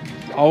hello.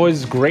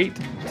 Always great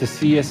to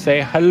see you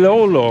say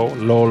hello,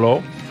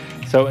 Lolo.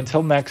 So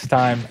until next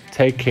time,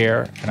 take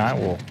care, and I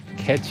will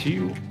catch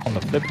you on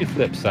the flippy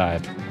flip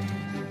side.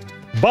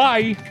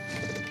 Bye!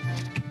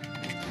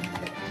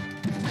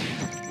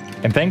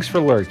 And thanks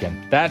for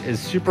lurking. That is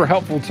super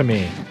helpful to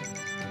me.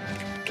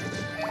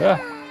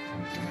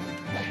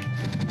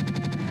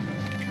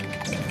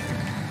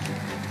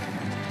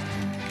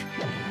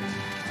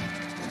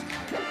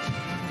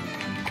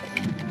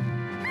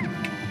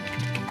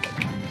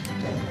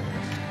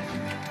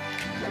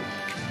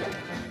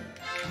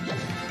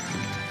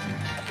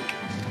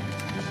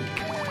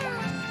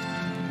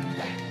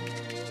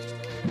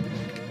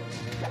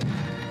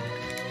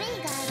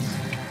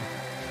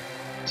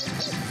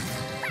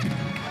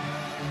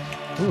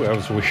 Ooh, that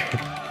was weird.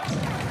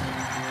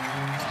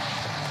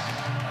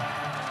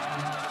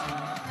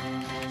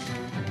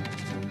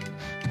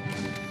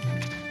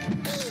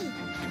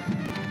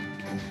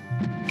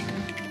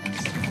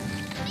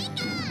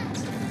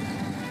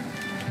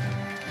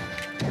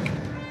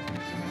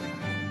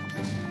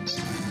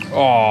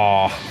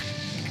 Oh.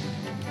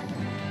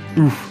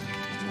 Oof.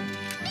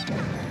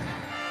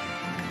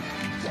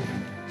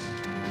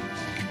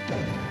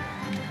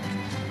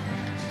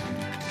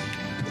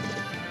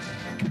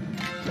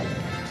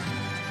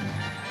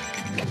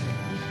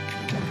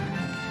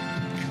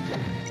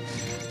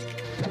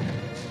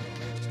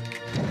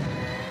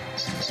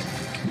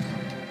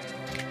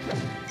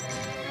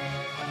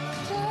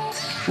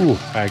 Ooh,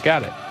 I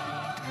got it.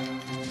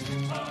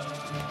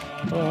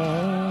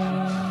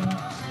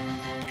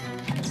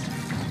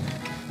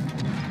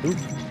 Ooh.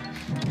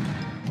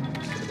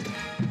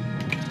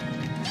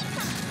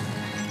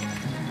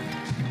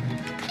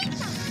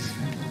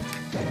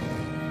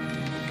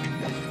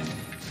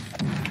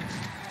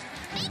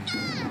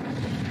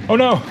 Oh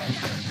no!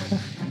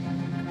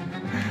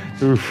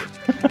 Oof.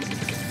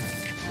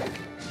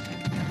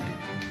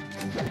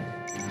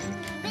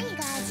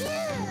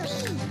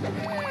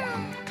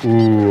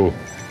 Ooh.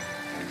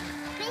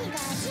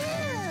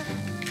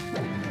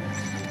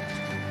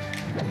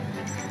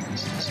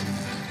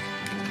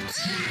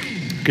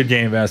 Good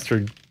game,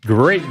 Master.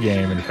 Great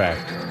game, in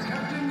fact.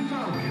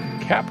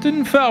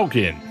 Captain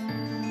Falcon.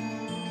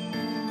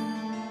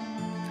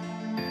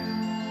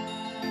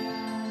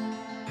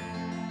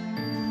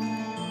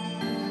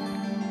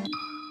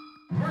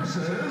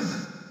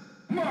 Versus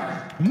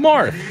Marth.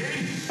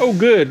 Marth. Oh,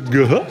 good.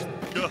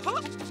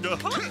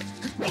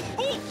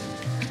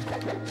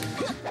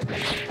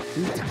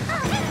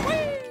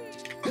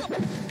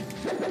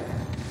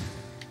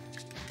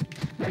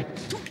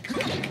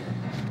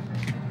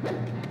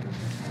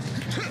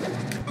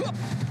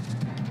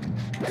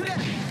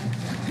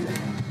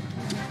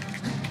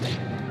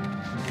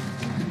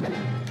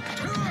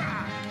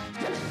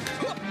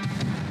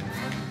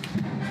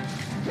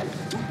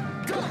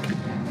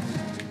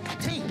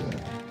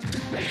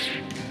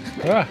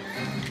 Ah.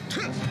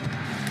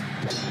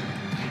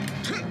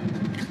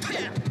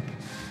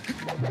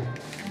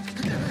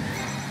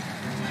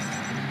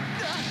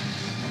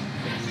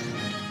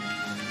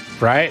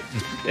 Right?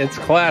 It's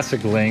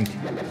classic, Link.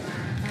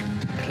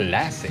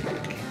 Classic.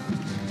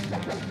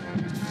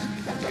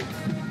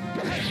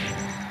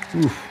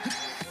 Oof.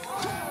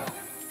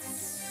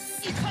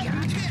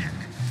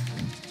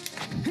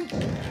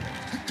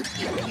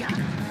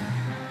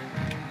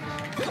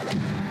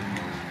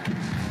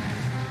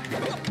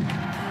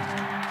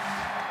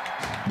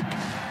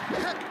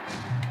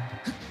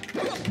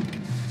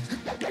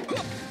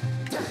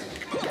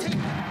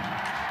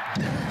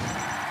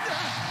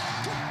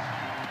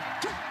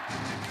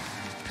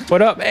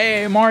 What up?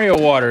 Hey, Mario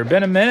Water.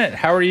 Been a minute.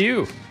 How are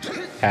you?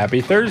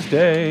 Happy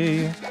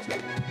Thursday.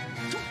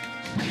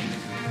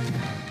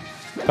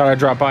 Thought I'd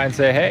drop by and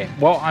say, hey.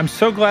 Well, I'm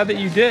so glad that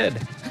you did.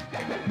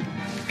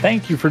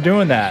 Thank you for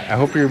doing that. I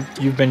hope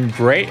you've been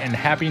great and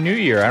Happy New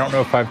Year. I don't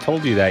know if I've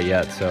told you that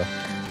yet, so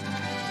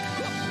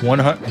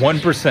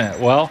 1%.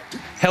 Well,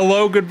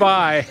 hello,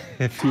 goodbye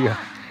if you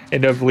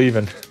end up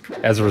leaving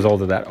as a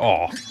result of that.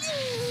 Oh,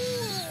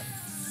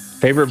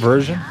 favorite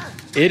version?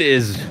 It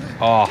is,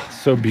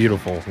 so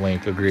beautiful,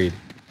 Link, agreed.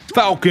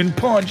 Falcon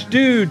Punch,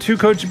 dude,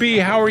 Coach B,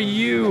 how are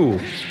you?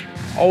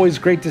 Always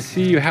great to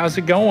see you. How's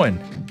it going?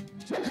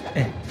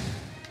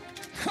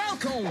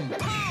 Falcon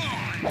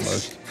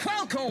Punch!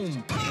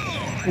 Falcon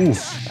Punch! Ooh,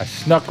 I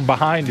snuck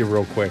behind you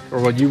real quick. Or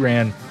well, you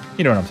ran.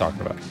 You know what I'm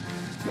talking about.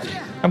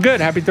 I'm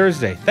good. Happy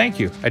Thursday. Thank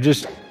you.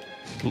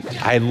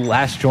 I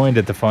last joined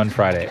at the Fun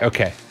Friday.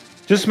 Okay.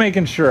 Just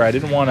making sure. I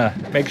wanted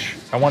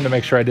to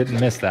make sure I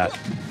didn't miss that.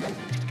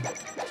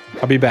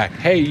 I'll be back.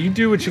 Hey, you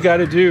do what you got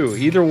to do.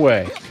 Either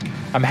way.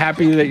 I'm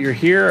happy that you're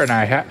here, and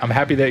I'm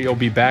happy that you'll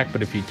be back,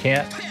 but if you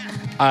can't,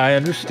 I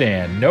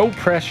understand. No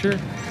pressure.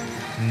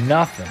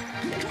 Nothing.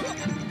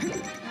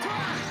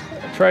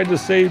 Tried to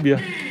save you.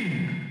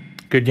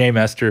 Good game,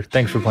 Esther.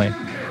 Thanks for playing.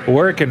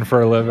 Working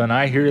for a living.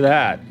 I hear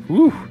that.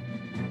 Woo.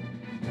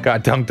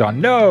 Got dunked on.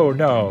 No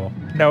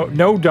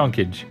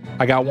dunkage.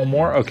 I got one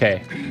more.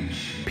 Okay.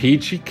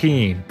 Peachy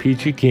Keen.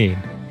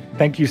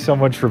 Thank you so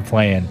much for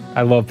playing.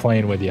 I love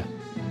playing with you.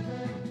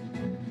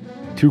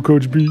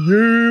 Coach B.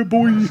 Yeah,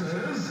 boy.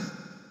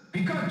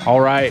 All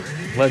right.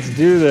 Let's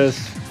do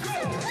this.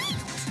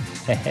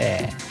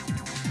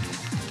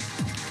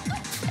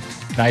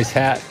 Nice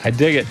hat. I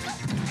dig it.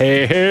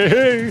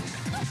 Hey.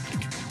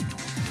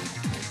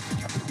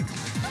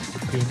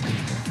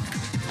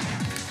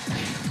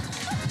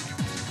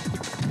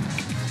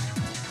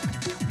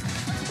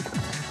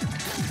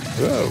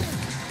 Whoa.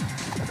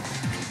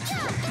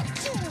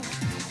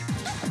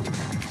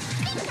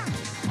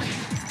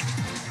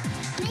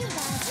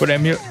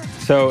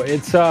 So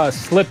it's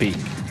Slippi.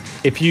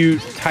 If you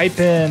type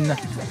in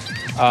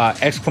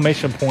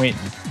exclamation point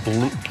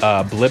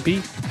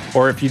Blippi,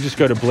 or if you just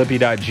go to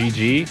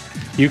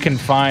blippi.gg, you can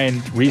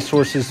find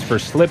resources for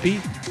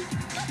Slippi.gg,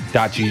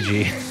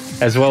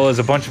 as well as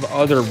a bunch of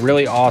other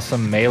really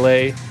awesome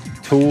Melee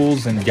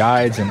tools and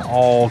guides and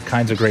all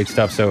kinds of great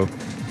stuff. So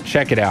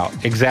check it out.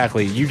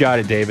 Exactly. You got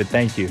it, David.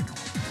 Thank you.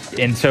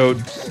 And so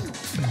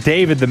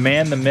David, the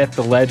man, the myth,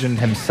 the legend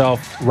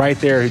himself, right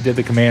there, who did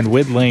the command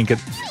with Link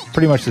at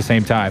pretty much the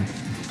same time.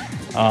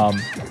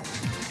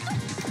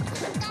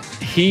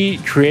 He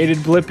created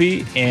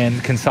Blippi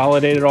and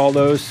consolidated all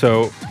those,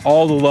 so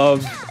all the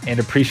love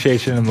and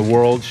appreciation in the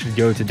world should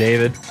go to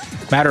David.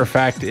 Matter of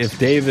fact, if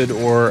David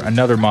or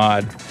another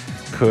mod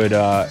could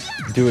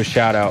do a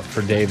shout out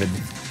for David,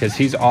 because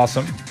he's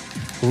awesome.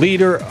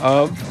 Leader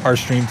of our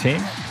stream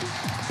team,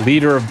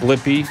 leader of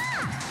Blippi,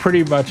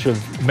 pretty much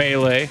of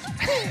Melee,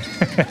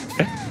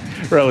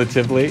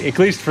 relatively, at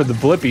least for the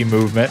Blippi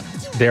movement,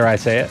 dare I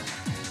say it,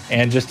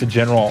 and just a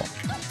general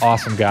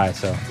awesome guy,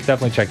 so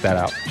definitely check that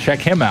out. Check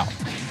him out.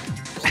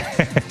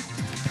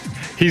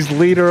 He's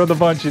leader of the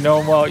bunch, you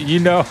know him well, you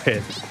know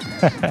it.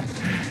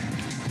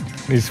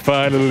 He's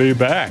finally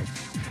back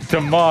to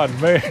mod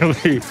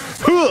Melee.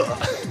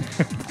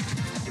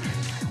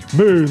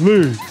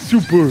 Melee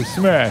Super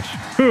Smash.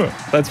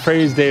 Let's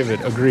praise David.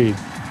 Agreed.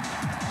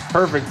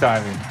 Perfect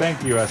timing.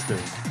 Thank you, Esther.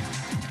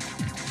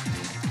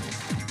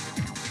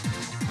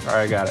 All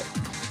right, I got it.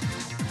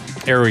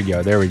 There we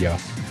go.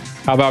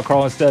 How about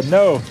Carl instead?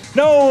 No.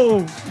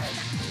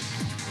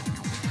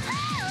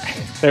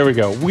 There we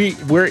go.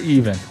 We're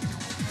even.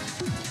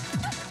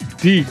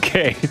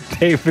 DK,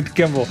 David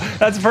Kimball.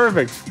 That's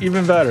perfect.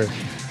 Even better.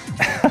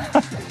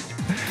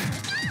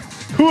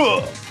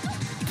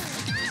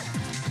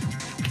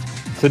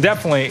 So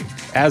definitely,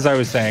 as I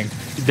was saying,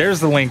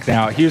 there's the link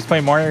now. He was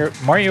playing Mario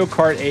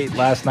Kart 8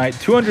 last night.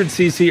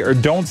 200cc, or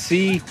don't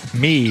see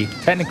me,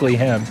 technically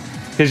him,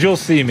 because you'll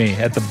see me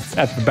at the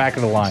back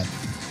of the line.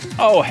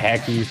 Oh,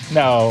 hecky.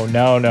 No.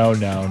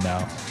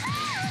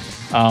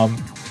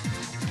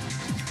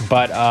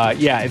 But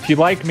yeah, if you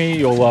like me,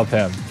 you'll love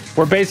him.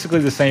 We're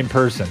basically the same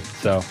person,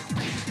 so.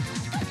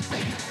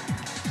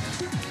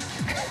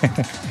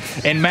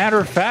 And matter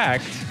of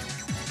fact,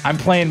 I'm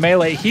playing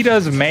Melee. He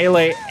does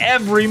Melee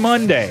every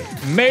Monday.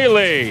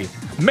 Melee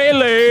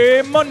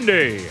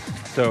Monday.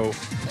 So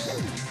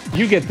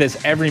you get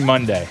this every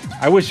Monday.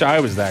 I wish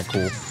I was that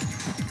cool.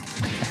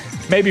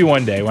 Maybe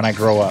one day when I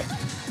grow up.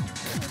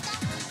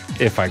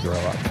 If I grow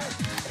up.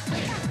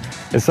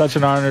 It's such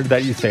an honor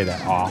that you say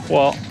that. Aw,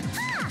 well,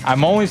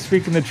 I'm only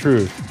speaking the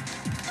truth.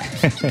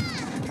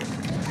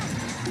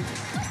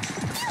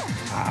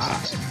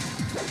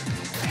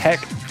 Heck.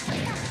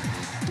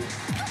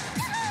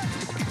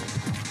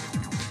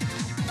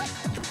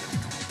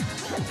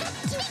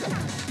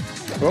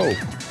 Whoa.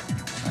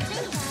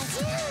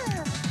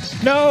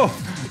 No!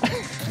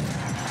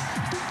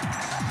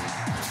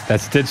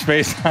 That Stitch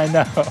face, I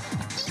know.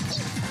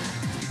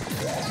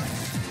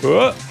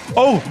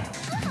 Oh!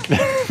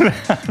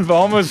 I've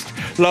almost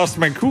Lost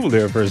my cool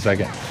there for a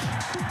second.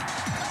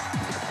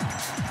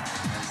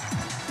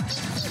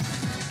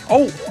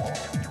 Oh!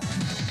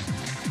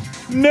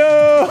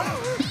 No!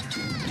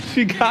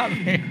 She got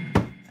me.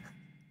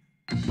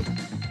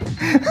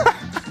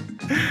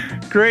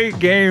 Great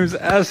games,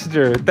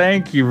 Esther.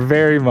 Thank you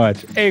very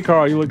much. Hey,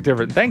 Carl, you look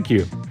different. Thank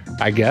you,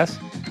 I guess.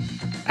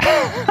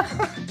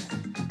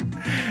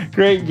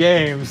 Great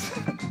games.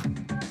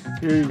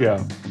 Here you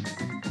go.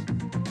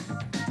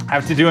 I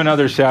have to do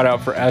another shout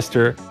out for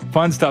Esther.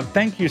 Fun stuff.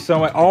 Thank you so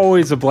much.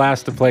 Always a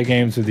blast to play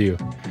games with you.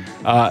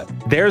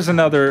 There's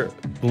another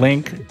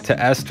link to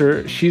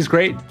Esther. She's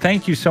great.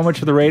 Thank you so much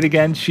for the raid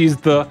again. She's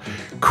the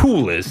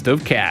coolest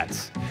of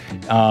cats.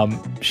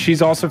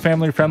 She's also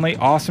family friendly.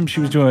 Awesome. She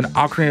was doing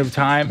Ocarina of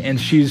Time,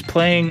 and she's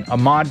playing a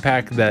mod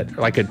pack that,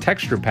 like a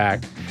texture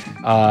pack,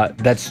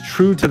 that's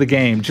true to the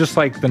game, just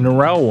like the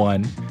Narelle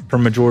one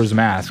from Majora's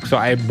Mask. So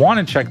I want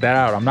to check that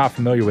out. I'm not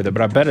familiar with it,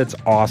 but I bet it's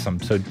awesome.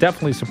 So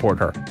definitely support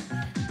her.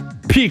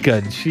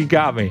 Pika, she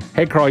got me.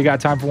 Hey, Carl, you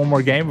got time for one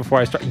more game before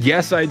I start?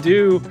 Yes, I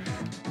do.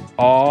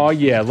 Oh,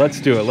 yeah,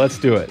 let's do it. Let's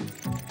do it.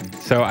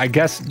 So I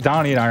guess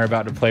Donnie and I are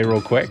about to play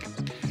real quick.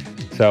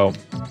 So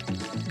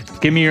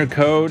give me your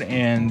code,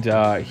 and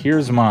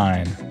here's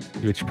mine,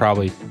 which you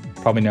probably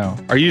know.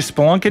 Are you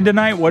spelunking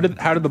tonight?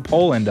 How did the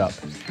poll end up?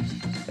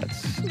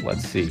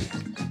 Let's see.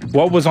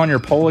 What was on your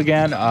poll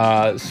again?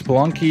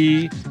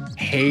 Spelunky,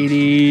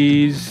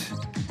 Hades,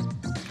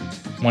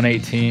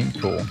 118.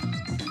 Cool.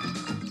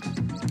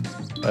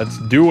 Let's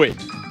do it.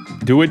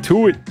 Do it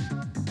to it.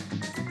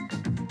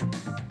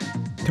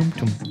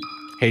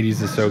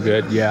 Hades is so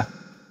good. Yeah.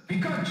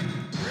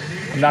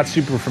 I'm not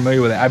super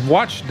familiar with it. I've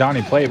watched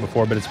Donnie play it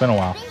before, but it's been a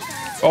while.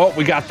 Oh,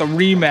 we got the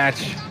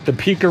rematch. The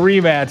Pika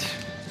rematch.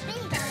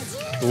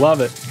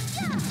 Love it.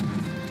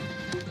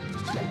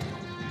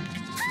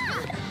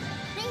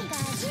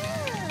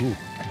 Ooh.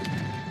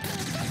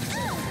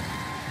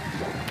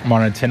 I'm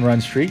on a 10-run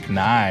streak.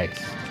 Nice.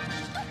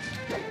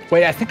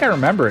 Wait, I think I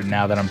remember it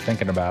now that I'm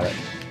thinking about it.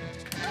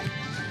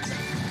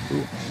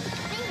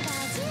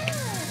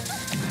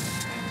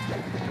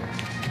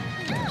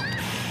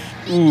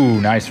 Ooh,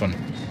 nice one.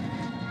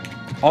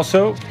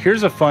 Also,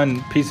 here's a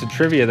fun piece of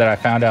trivia that I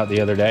found out the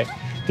other day.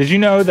 Did you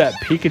know that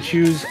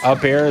Pikachu's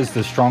up air is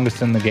the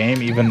strongest in the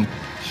game, even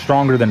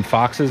stronger than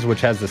Fox's, which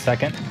has the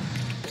second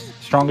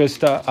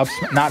strongest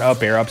not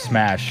up air, up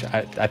smash.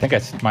 I think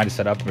I might have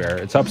said up air.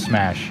 It's up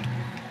smash.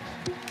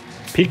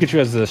 Pikachu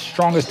has the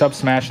strongest up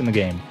smash in the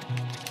game.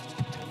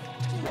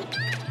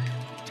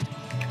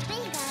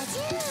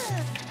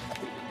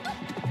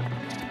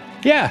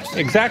 Yeah,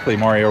 exactly,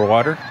 Mario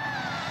Water.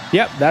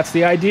 Yep, that's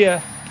the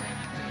idea.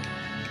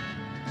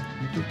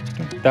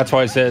 That's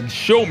why I said,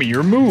 show me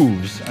your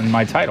moves in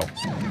my title.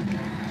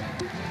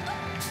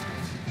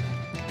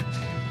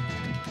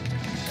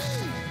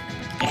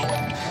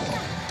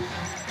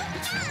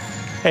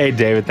 Hey,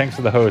 David, thanks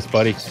for the host,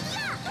 buddy. Ooh,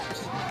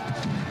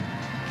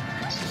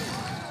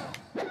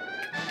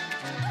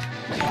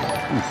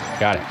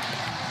 got it.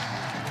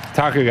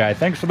 TacoGuyy,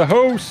 thanks for the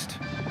host.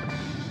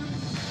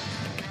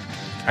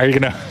 Are you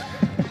gonna...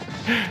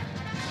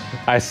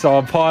 I saw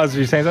a pause. Are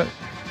you saying that?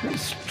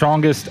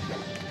 Strongest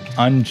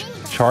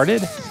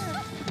uncharted?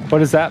 What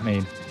does that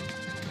mean?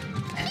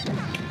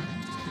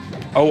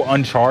 Oh,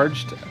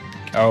 uncharged?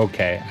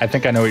 Okay, I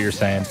think I know what you're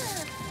saying.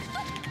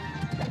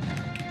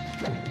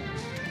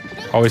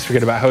 Always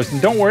forget about hosting.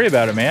 Don't worry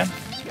about it, man.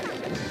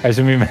 I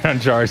assume you meant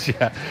uncharged.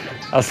 Yeah.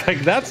 I was like,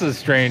 that's a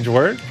strange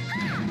word.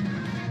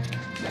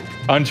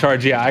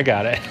 Uncharged, yeah, I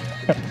got it.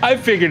 I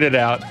figured it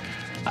out.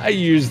 I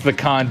used the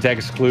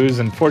context clues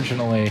and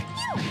fortunately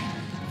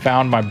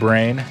found my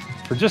brain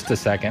for just a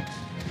second.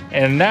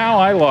 And now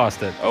I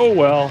lost it. Oh,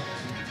 well.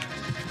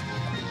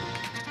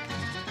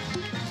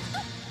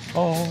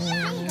 Oh.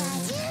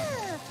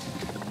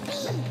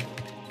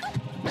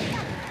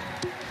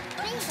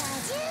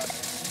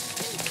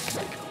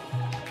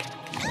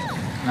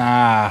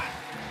 Ah,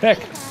 heck.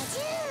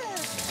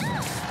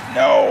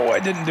 No, I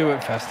didn't do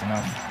it fast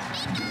enough.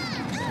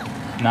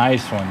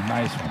 Nice one,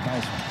 nice one,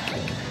 nice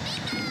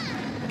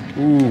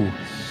one. Ooh,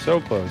 so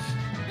close.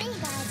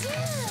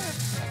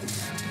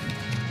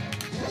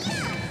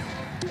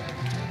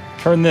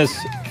 Turn this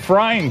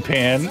frying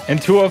pan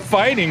into a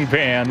fighting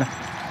pan.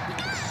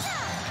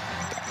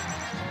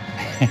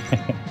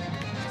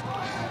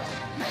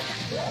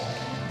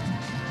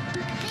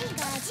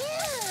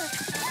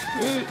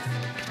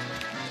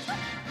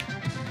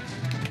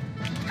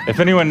 If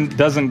anyone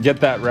doesn't get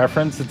that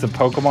reference, it's a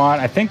Pokemon.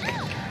 I think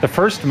the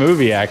first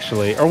movie,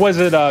 actually. Or was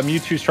it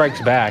Mewtwo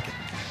Strikes Back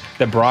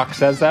that Brock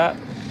says that?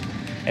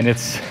 And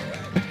it's...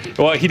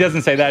 Well, he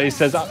doesn't say that. He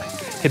says...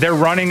 They're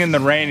running in the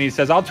rain. And he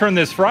says, I'll turn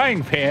this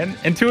frying pan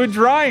into a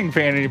drying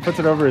pan. And he puts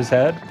it over his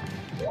head.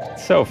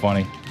 It's so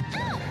funny.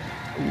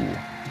 Ooh.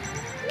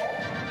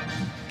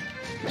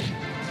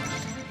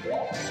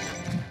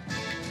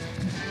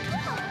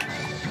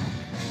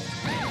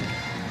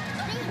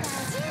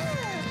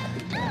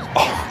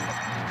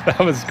 That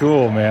was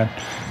cool, man.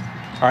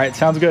 All right,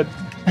 sounds good.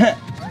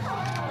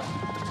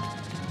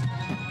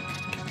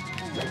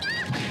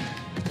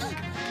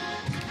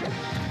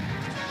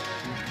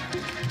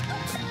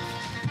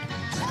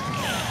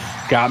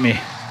 Got me.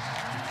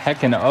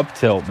 Heckin' up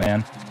tilt,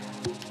 man.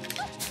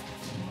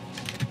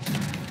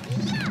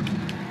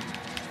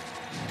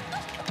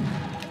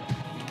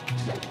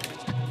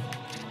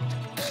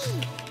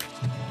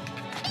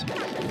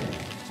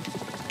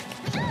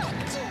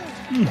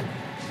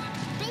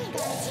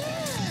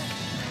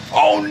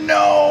 Oh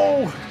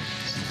no!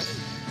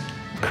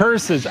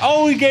 Curses.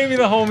 Oh, he gave me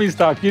the homie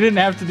stock. You didn't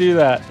have to do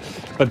that.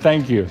 But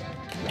thank you.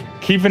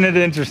 Keeping it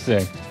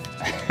interesting.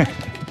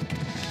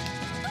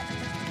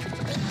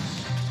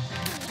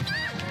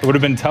 It would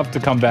have been tough to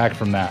come back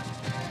from that.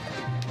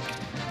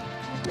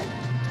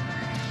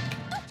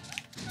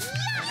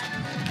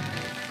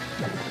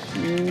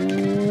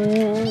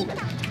 Ooh.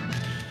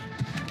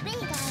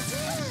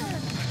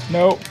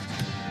 Nope.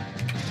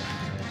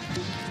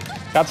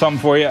 Got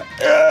something for you.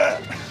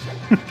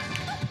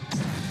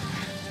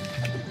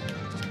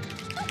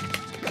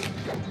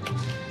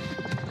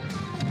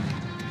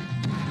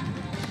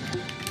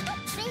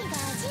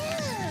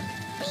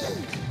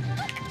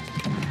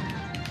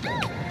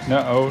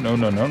 No, no,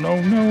 no, no,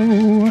 no,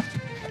 no.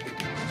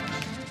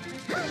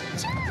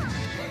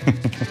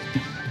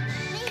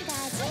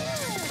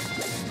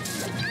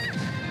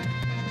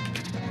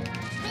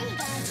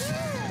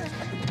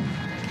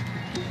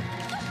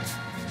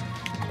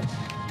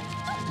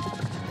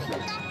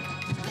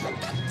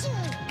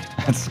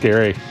 That's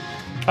scary.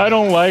 I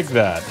don't like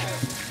that.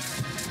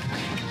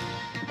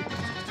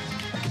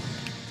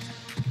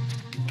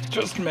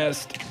 Just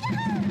missed.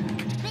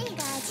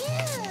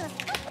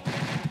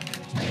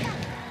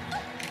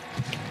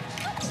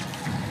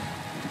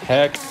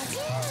 Heck.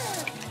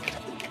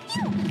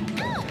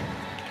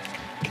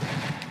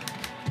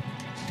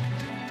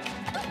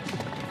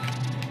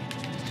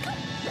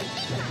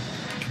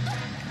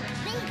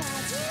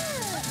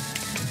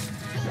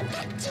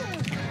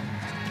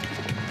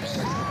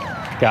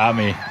 Got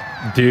me.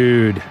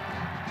 Dude.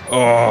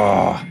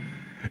 Oh.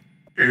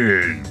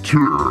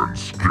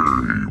 Intense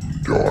game,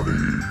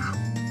 Donnie.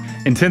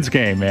 Intense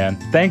game, man.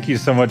 Thank you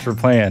so much for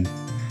playing.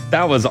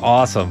 That was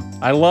awesome.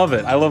 I love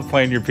it. I love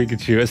playing your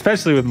Pikachu,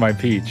 especially with my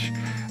Peach.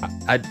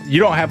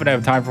 You don't happen to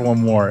have time for one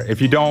more. If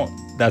you don't,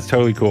 that's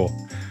totally cool.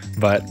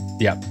 But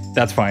yeah,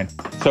 that's fine.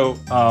 So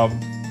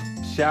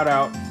shout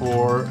out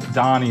for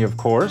Donnie, of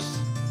course.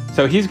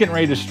 So he's getting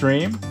ready to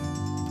stream,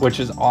 which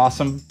is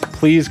awesome.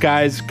 Please,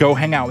 guys, go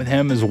hang out with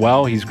him as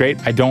well. He's great.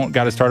 I don't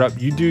got to start up.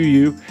 You do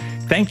you.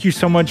 Thank you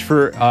so much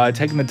for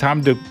taking the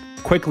time to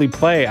quickly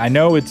play. I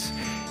know it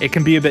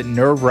can be a bit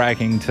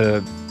nerve-wracking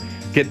to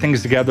get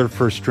things together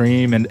for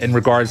stream and in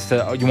regards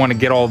to you want to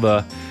get all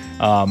the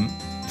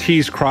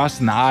T's crossed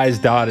and the I's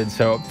dotted.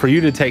 So for you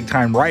to take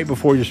time right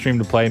before your stream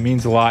to play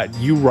means a lot.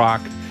 You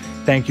rock.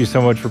 Thank you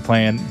so much for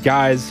playing.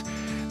 Guys,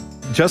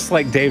 just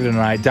like David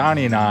and I,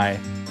 Donnie and I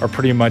are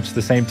pretty much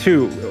the same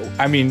too.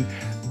 I mean,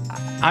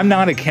 I'm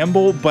not a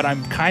Kimball, but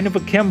I'm kind of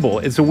a Kimball.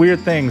 It's a weird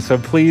thing, so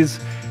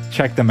please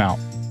check them out.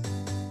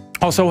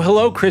 Also,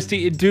 hello,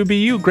 Christy. It do be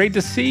you. Great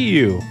to see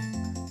you.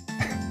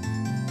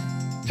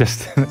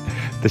 Just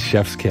the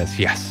chef's kiss.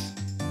 Yes.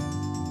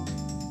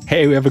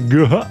 Hey, we have a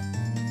guh.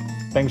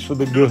 Thanks for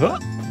the guh.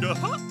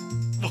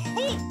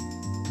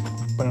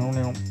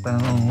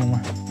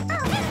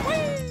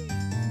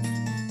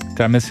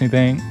 Did I miss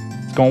anything?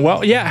 It's going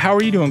well. Yeah, how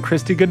are you doing,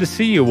 Christy? Good to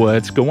see you.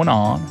 What's going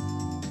on?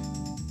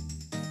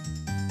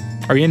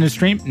 Are you in the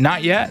stream?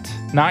 Not yet.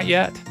 Not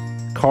yet.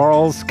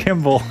 Carl's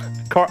Kimball.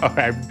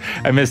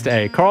 I missed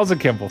A. Carl's a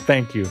Kimball.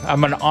 Thank you.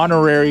 I'm an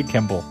honorary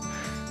Kimball.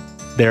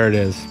 There it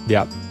is.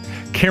 Yep.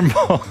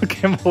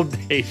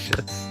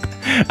 KimballDacious.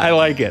 I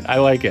like it. I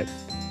like it.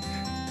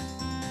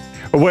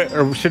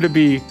 Or should it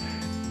be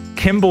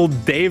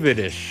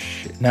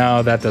KimballDavidish?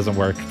 No, that doesn't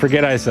work.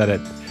 Forget I said it.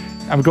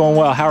 I'm going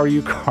well. How are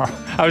you, Carl?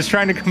 I was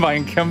trying to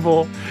combine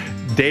Kimball,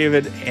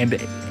 David, and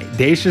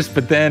Dacious,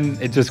 but then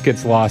it just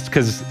gets lost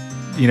because,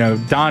 you know,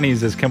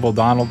 Donnie's is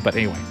KimballDonald. But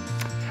anyway,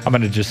 I'm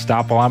going to just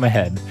stop while I'm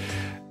ahead.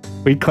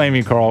 We claim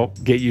you, Carl.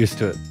 Get used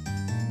to it.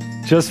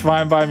 Just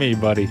fine by me,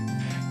 buddy.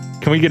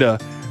 Can we get a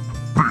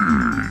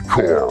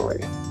Carl?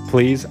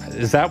 Please?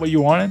 Is that what you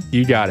wanted?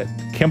 You got it.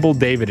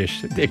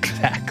 KimballDavidish.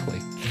 Exactly.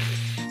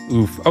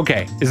 Oof.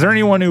 Okay. Is there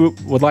anyone who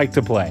would like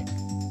to play?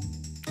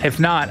 If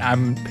not,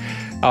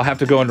 I'll have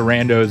to go into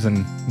randos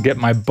and get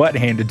my butt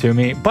handed to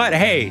me. But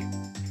hey,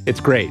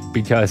 it's great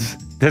because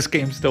this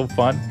game's still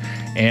fun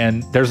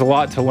and there's a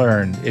lot to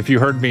learn. If you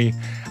heard me,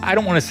 I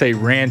don't want to say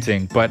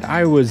ranting, but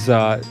I was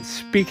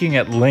speaking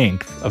at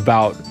length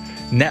about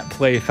net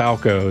play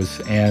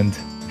Falcos and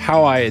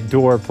how I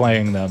adore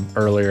playing them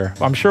earlier.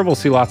 I'm sure we'll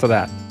see lots of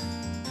that.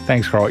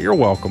 Thanks, Carl. You're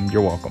welcome.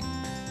 You're welcome.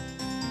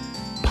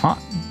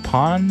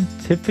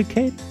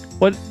 Pontificate?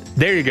 What?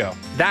 There you go.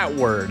 That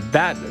word.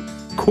 That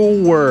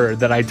cool word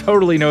that I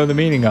totally know the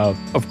meaning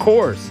of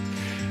course.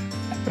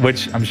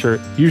 Which I'm sure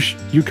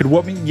you could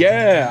whoop me.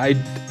 Yeah,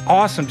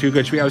 awesome, Too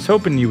Good. I was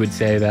hoping you would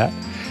say that.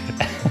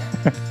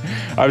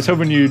 I was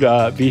hoping you'd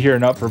be here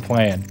and up for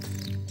playing.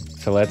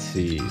 So let's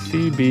see.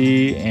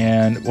 CB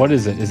and what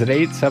is it? Is it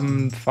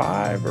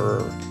 875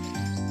 or?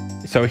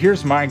 So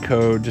here's my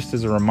code just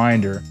as a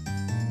reminder.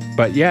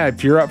 But yeah,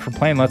 if you're up for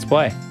playing, let's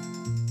play.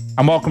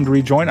 I'm welcome to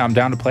rejoin. I'm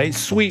down to play.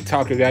 Sweet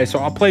TacoGuyy. So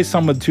I'll play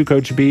some with 2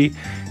 Coach B,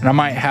 and I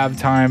might have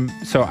time.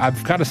 So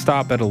I've got to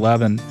stop at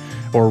 11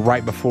 or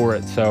right before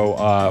it.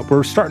 So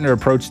we're starting to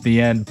approach the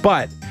end,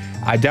 but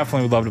I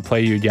definitely would love to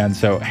play you again.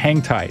 So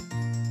hang tight.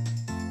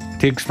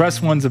 To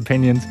express one's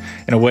opinions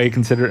in a way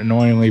considered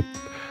annoyingly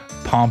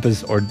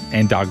pompous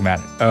and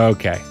dogmatic.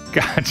 Okay,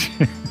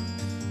 gotcha.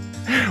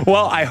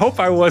 Well, I hope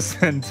I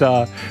wasn't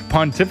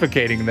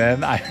pontificating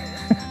then. I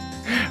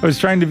was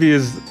trying to be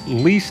as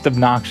least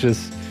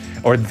obnoxious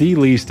or the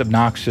least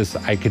obnoxious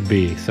I could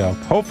be. So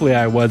hopefully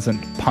I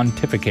wasn't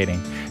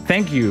pontificating.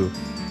 Thank you.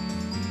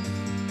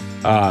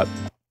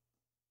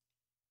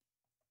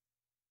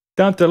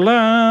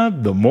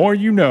 The more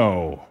you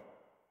know.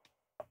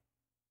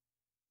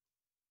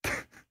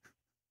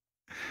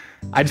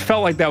 I just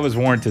felt like that was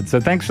warranted. So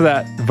thanks for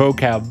that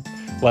vocab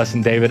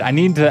lesson, David. I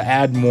need to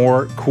add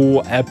more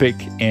cool, epic,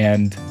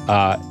 and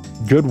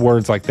good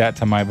words like that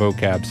to my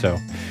vocab. So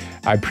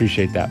I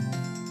appreciate that.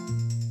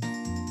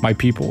 My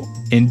people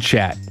in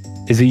chat.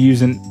 Is he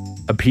using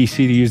a PC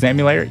to use the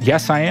emulator?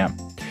 Yes, I am.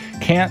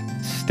 Can't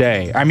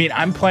stay. I mean,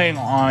 I'm playing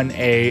on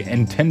a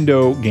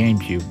Nintendo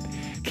GameCube.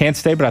 Can't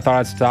stay, but I thought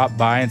I'd stop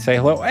by and say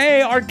hello.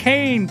 Hey,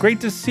 Arcane,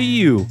 great to see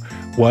you.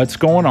 What's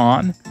going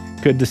on?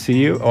 Good to see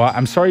you. Well,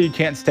 I'm sorry you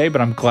can't stay,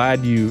 but I'm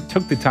glad you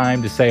took the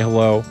time to say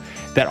hello.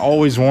 That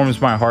always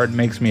warms my heart and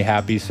makes me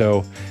happy.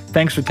 So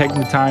thanks for taking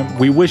the time.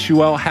 We wish you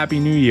well. Happy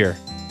New Year.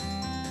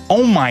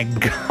 Oh my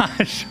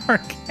gosh,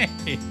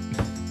 Arcane.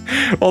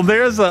 Well,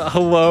 there's a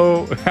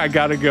hello I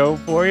gotta go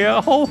for you.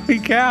 Holy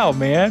cow,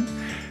 man.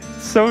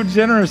 So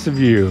generous of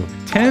you.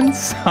 10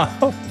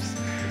 subs.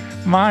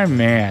 My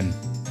man.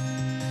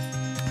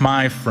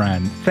 My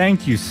friend.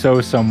 Thank you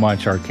so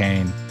much,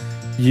 Arcane.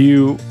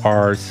 You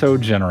are so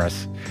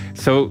generous.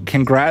 So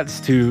congrats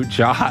to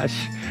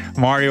Josh,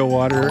 Mario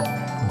Water,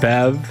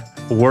 Bev,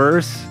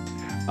 Worse,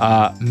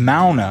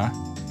 Mauna,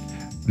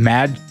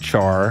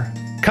 Madchar,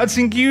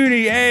 Cutsing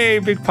Cutie, hey,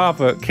 Big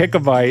Papa,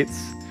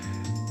 Kickabytes,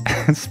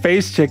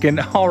 Space Chicken,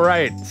 all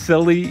right,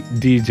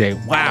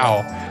 SiLLyDJ.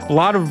 Wow, a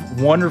lot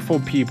of wonderful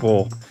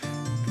people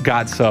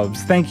got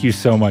subs. Thank you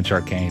so much,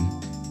 Arcane.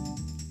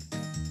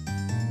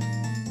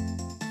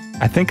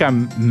 I think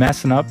I'm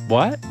messing up.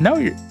 What? No,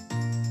 you're...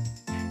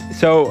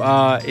 So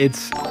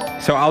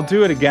I'll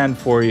do it again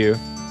for you.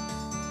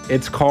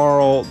 It's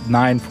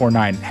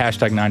Carl949,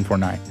 hashtag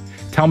 949.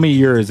 Tell me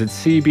yours. It's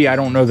CB. I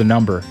don't know the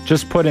number.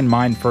 Just put in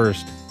mine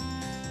first.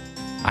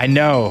 I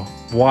know.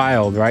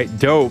 Wild, right?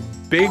 Dope.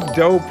 Big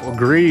dope.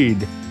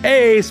 Agreed.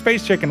 Hey,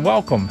 Space Chicken.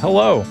 Welcome.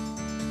 Hello.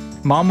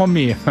 Mama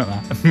Mia.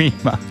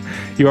 Mima.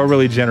 You are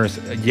really generous.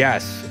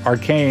 Yes.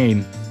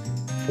 Arcane.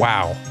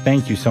 Wow.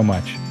 Thank you so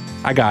much.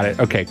 I got it.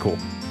 Okay, cool.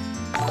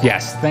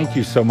 Yes, thank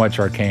you so much,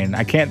 Arcane.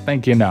 I can't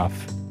thank you enough.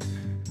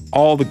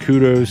 All the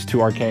kudos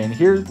to Arcane.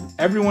 Here,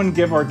 everyone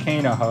give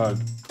Arcane a hug.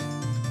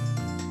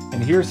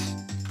 And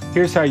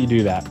here's how you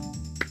do that.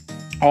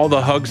 All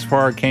the hugs for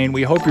Arcane.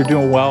 We hope you're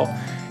doing well.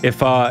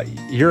 If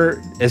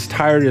you're as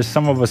tired as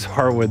some of us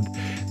are with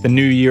the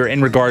new year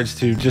in regards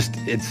to just,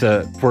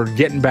 we're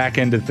getting back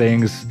into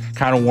things,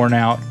 kind of worn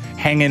out.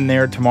 Hang in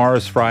there.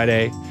 Tomorrow's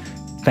Friday.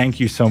 Thank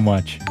you so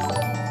much.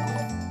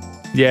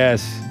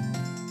 Yes.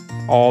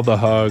 All the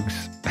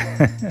hugs.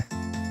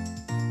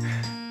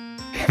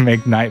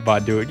 Make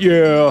Nightbot do it.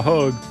 Yeah,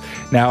 hugs.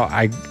 Now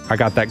I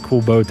got that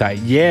cool bow tie.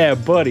 Yeah,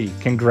 buddy.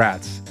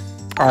 Congrats.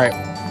 All right.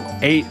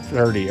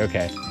 8:30.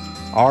 Okay.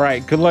 All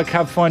right. Good luck.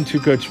 Have fun too,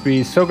 Coach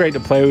B. So great to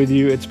play with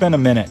you. It's been a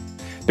minute.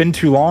 Been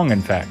too long,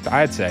 in fact,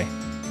 I'd say.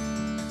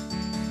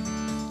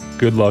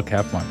 Good luck.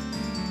 Have fun.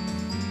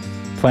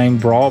 Playing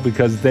Brawl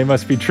because they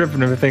must be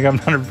tripping if they think I'm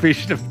not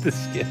appreciative of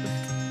this gift.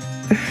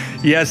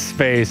 Yes,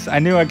 Space. I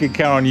knew I could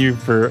count on you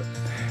for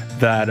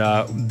that,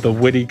 the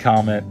witty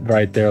comment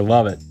right there.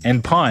 Love it.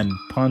 And puns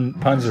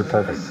are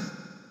perfect.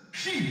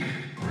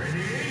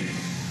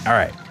 All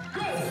right.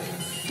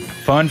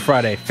 Fun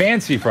Friday.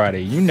 Fancy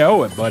Friday. You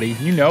know it, buddy.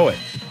 You know it.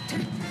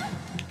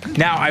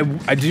 Now,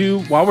 I do,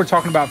 while we're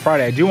talking about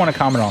Friday, I do want to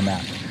comment on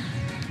that.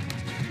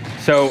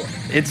 So,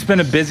 it's been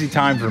a busy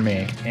time for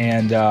me.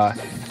 And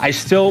I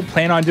still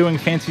plan on doing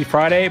Fancy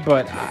Friday,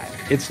 but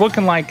it's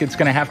looking like it's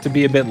going to have to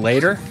be a bit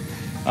later.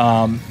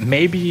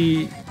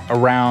 Maybe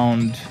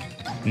around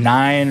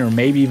 9 or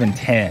maybe even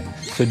 10.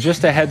 So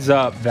just a heads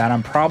up that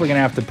I'm probably going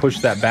to have to push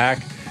that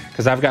back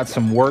because I've got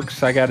some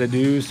works I got to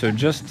do. So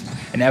just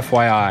an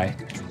FYI.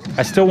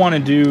 I still want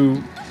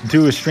to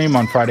do a stream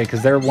on Friday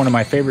because they're one of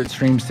my favorite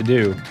streams to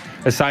do,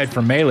 aside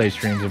from Melee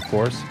streams, of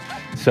course.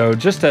 So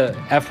just a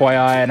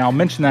FYI, and I'll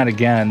mention that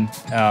again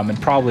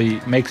and probably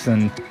make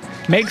some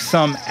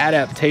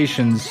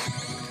adaptations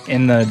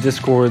in the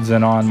Discords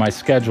and on my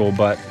schedule,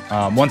 but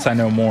once I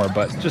know more,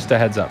 but just a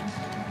heads up.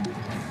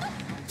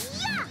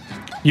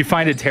 You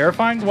find it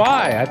terrifying?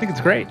 Why? I think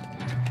it's great.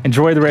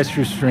 Enjoy the rest of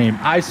your stream.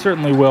 I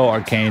certainly will,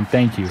 Arcane.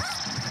 Thank you.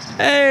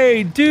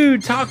 Hey,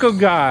 dude,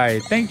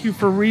 TacoGuyy. Thank you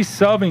for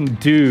resubbing,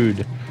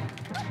 dude.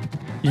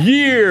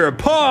 Yeah,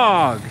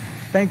 Pog.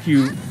 Thank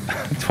you.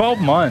 12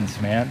 months,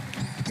 man.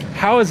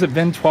 How has it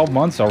been 12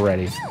 months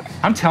already?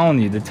 I'm telling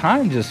you, the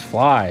time just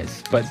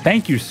flies. But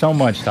thank you so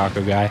much,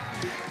 TacoGuyy.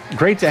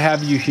 Great to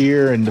have you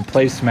here and to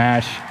play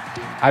Smash.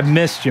 I've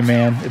missed you,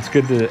 man. It's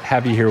good to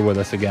have you here with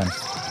us again.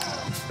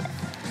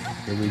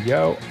 Here we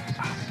go.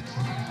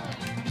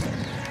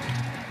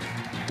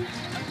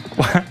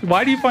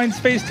 Why do you find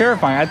space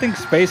terrifying? I think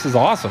space is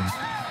awesome.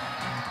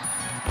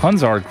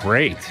 Puns are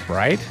great,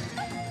 right?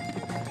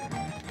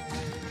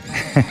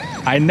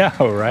 I know,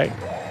 right?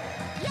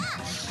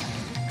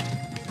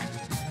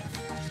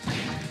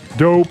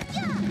 Dope.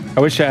 I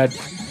wish I had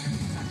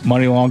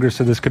money longer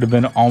so this could have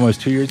been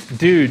almost 2 years.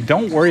 Dude,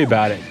 don't worry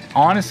about it.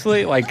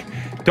 Honestly, like,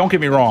 don't get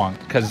me wrong,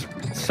 because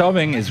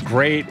subbing is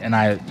great and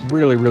I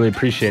really, really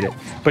appreciate it.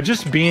 But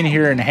just being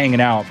here and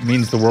hanging out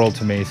means the world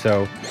to me.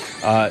 So,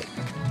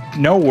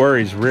 no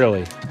worries,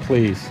 really.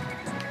 Please.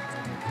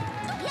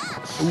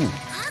 Ooh.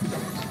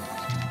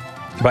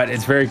 But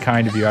it's very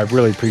kind of you. I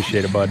really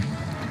appreciate it, bud.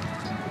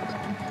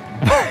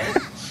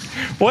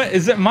 What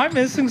is it? Am I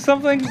missing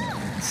something?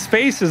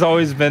 Space has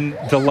always been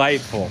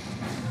delightful.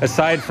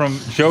 Aside from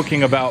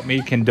joking about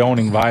me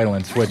condoning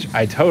violence, which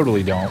I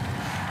totally don't.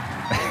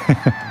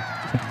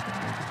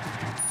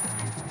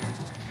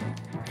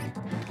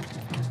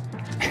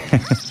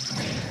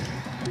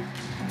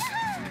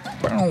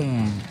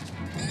 Boom.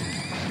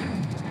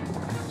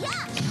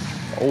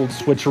 Old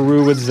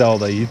switcheroo with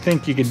Zelda. You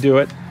think you could do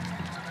it?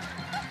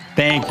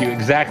 Thank you.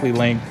 Exactly,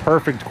 Link.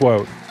 Perfect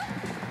quote.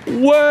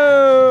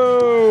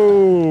 Whoa!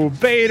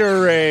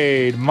 Beta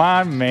Raid,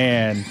 my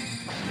man.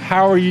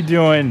 How are you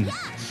doing?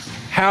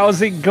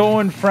 How's it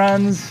going,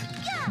 friends?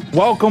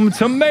 Welcome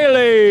to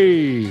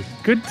Melee.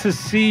 Good to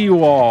see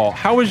you all.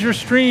 How was your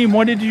stream?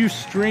 What did you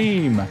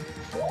stream?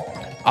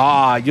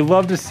 Ah, you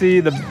love to see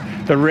the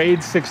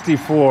Raid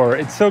 64.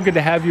 It's so good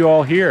to have you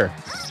all here.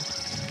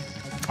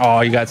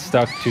 Oh, you got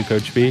stuck too,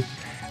 Coach B.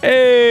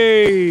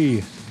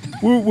 Hey!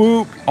 Whoop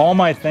whoop. All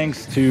my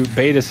thanks to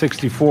Beta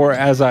 64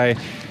 as I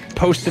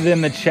posted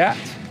in the chat.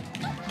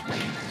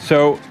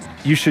 So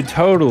you should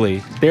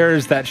totally,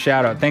 there's that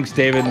shout out. Thanks,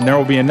 David. And there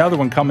will be another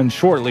one coming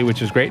shortly,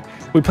 which is great.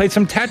 We played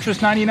some Tetris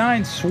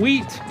 99.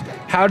 Sweet.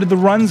 How did the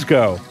runs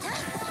go?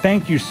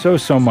 Thank you so,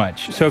 so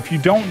much. So if you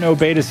don't know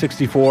Beta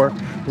 64,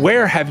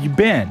 where have you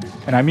been?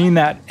 And I mean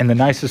that in the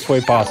nicest way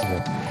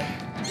possible.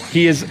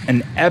 He is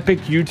an epic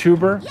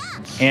YouTuber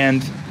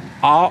and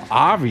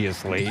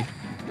obviously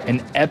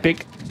an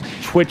epic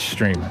Twitch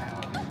streamer,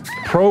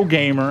 pro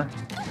gamer,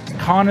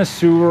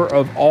 connoisseur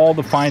of all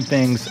the fine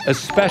things,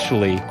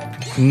 especially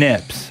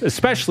nips,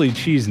 especially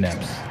cheese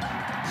nips,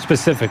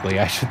 specifically,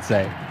 I should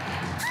say.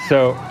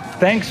 So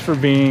thanks for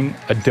being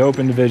a dope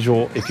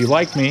individual. If you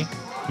like me,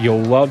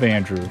 you'll love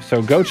Andrew.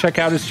 So go check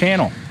out his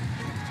channel.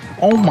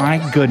 Oh my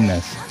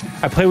goodness.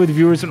 I played with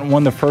viewers and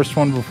won the first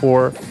one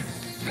before.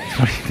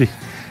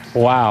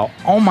 Wow.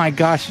 Oh my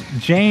gosh.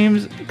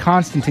 James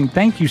Constantine,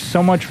 thank you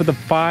so much for the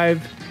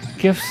 5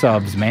 gift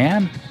subs,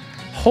 man.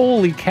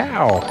 Holy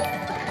cow.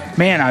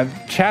 Man,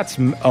 chat's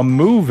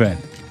moving.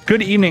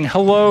 Good evening.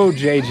 Hello,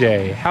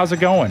 JJ. How's it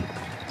going?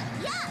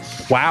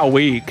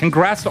 Wowee.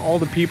 Congrats to all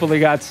the people that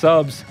got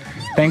subs.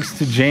 Thanks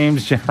to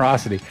James'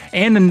 generosity.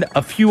 And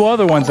a few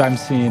other ones I'm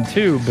seeing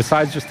too,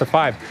 besides just the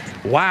 5.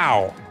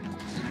 Wow.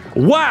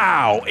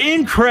 Wow.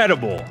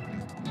 Incredible.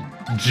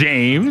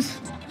 James,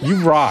 you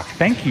rock.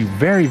 Thank you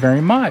very,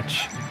 very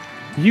much.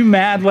 You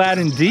mad lad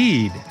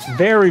indeed.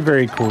 Very,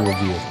 very cool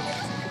of you.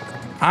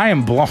 I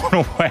am blown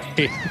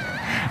away.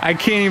 I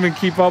can't even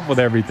keep up with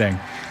everything.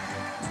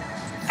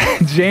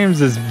 James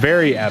is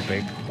very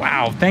epic.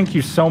 Wow. Thank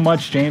you so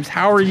much, James.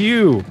 How are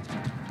you?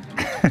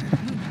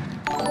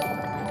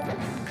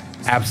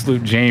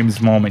 Absolute James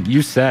moment.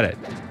 You said it.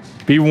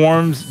 Be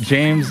Warms,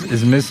 James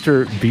is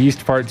Mr.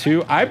 Beast Part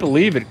 2. I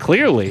believe it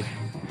clearly.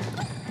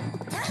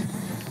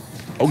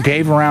 Oh,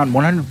 gave around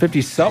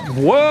 150 subs.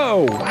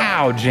 Whoa.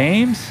 Wow,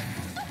 James.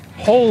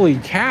 Holy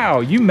cow.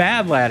 You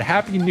mad lad.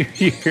 Happy New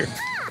Year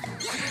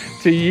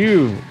to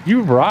you.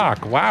 You rock.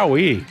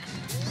 Wowee.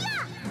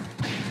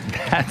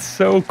 That's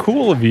so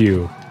cool of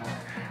you.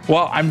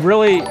 Well,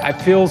 I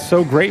feel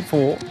so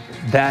grateful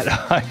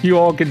that you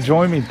all could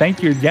join me.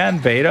 Thank you again,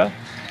 Beta.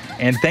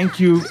 And thank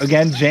you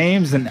again,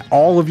 James, and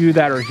all of you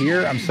that are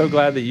here. I'm so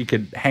glad that you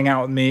could hang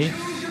out with me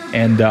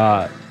and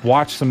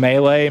watch some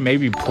Melee,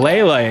 maybe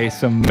play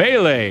some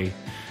Melee.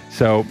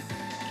 So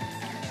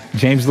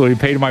James literally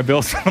paid my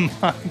bills a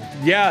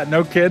month. Yeah,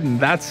 no kidding.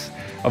 That's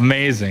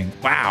amazing.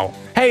 Wow.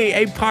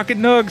 Hey, Pocket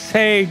Nooks.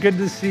 Hey, good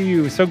to see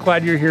you. So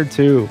glad you're here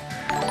too.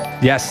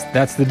 Yes,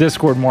 that's the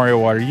Discord, Mario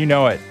Water. You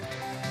know it.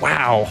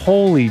 Wow.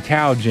 Holy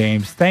cow,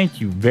 James.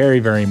 Thank you very,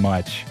 very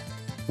much.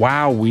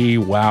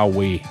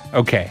 Wowee.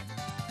 Okay.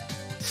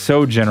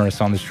 So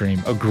generous on the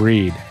stream.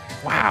 Agreed.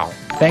 Wow.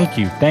 Thank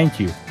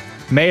you.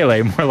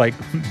 Melee, more like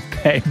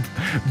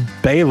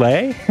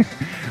Baylay?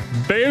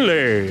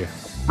 Baylay.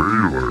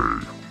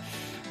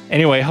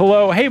 Anyway,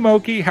 hello. Hey,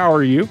 Moki. How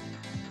are you?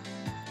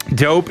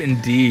 Dope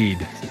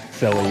indeed,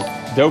 silly.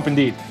 Dope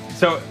indeed.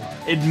 So,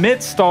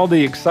 amidst all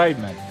the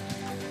excitement,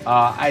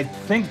 I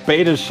think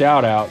Beta's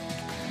shout out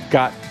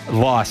got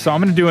lost. So I'm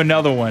going to do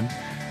another one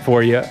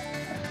for you.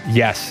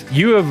 Yes,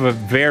 you have a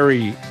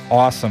very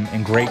awesome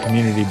and great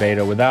community,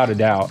 Beta, without a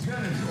doubt.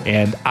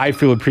 And I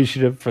feel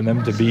appreciative for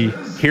them to be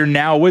here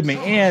now with me.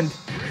 And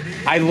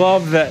I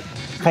love that,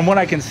 from what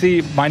I can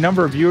see, my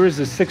number of viewers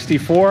is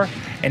 64.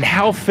 And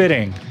how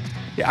fitting.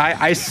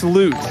 I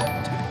salute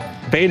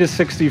Beta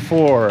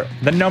 64,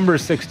 the number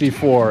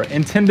 64,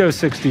 Nintendo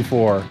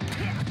 64,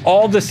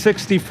 all the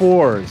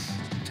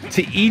 64s,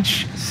 to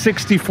each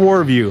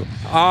 64 of you.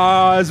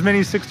 As many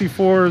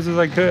 64s as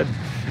I could.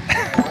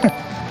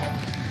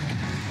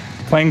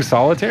 Playing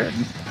solitaire?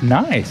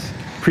 Nice.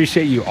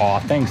 Appreciate you. Aw,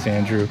 thanks,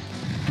 Andrew.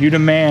 You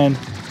demand.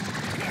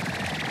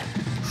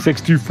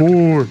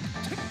 64.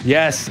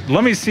 Yes,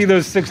 let me see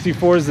those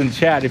 64s in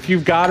chat. If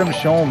you've got them,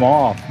 show them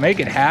off. Make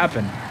it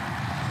happen.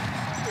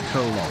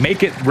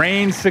 Make it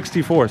rain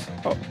 64s.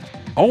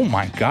 Oh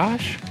my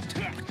gosh.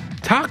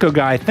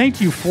 TacoGuyy,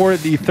 thank you for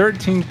the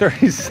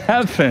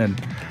 1337.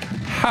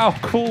 How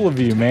cool of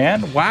you,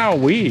 man.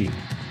 Wowee.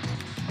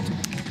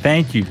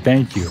 Thank you,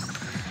 thank you.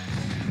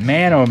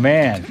 Man, oh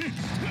man.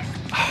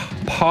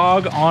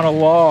 Pog on a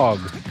log.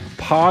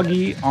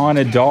 Poggy on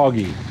a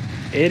doggy.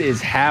 It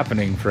is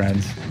happening,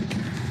 friends.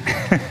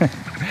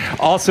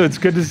 Also, it's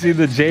good to see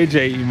the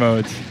JJ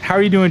emotes. How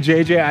are you doing,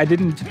 JJ? I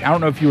don't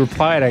know if you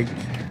replied. I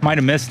might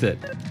have missed it.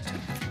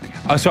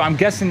 So I'm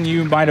guessing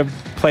you might have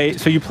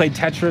played. So you played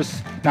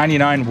Tetris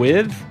 99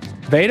 with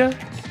Beta?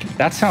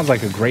 That sounds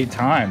like a great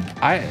time.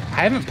 I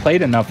haven't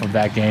played enough of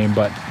that game,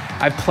 but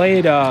I've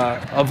played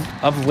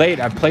of late.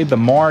 I've played the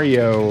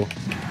Mario.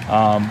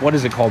 What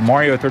is it called?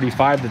 Mario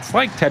 35. That's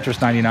like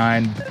Tetris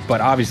 99, but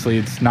obviously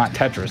it's not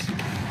Tetris.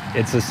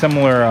 It's a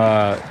similar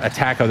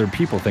attack other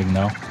people thing,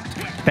 though.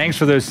 Thanks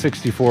for those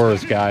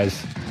 64s,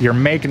 guys. You're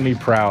making me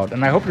proud,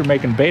 and I hope you're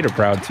making Beta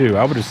proud too.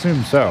 I would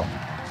assume so.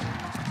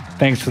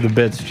 Thanks for the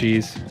bits,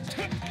 cheese.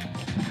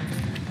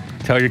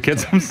 Tell your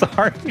kids I'm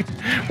sorry.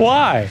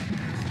 Why?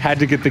 Had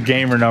to get the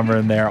gamer number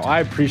in there.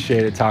 I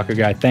appreciate it,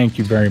 TacoGuyy. Thank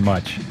you very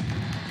much.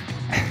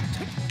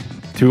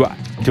 Do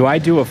I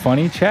do a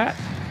funny chat?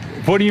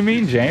 What do you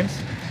mean, James?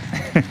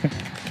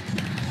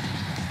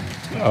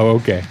 Oh,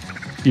 okay.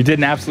 You did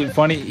an absolute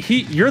funny.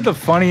 You're the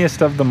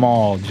funniest of them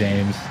all,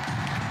 James.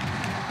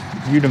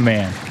 You the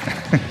man.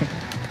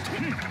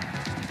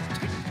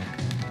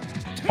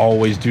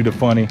 Always do the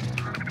funny.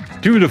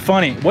 Do the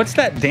funny. What's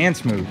that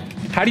dance move?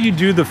 How do you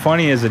do the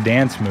funny as a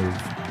dance move?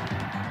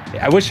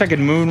 I wish I could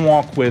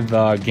moonwalk with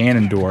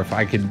Ganondorf.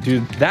 I could do...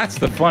 That's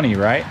the funny,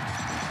 right?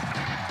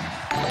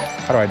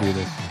 How do I do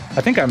this?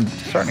 I think I'm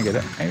starting to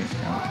get it. Maybe.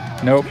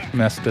 Nope,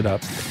 messed it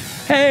up.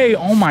 Hey,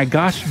 oh my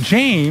gosh,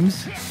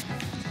 James.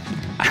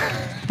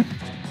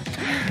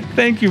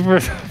 Thank you for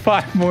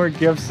 5 more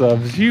gift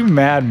subs. You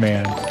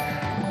madman.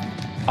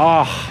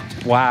 Oh,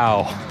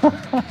 wow.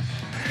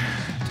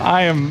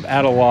 I am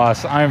at a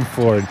loss. I'm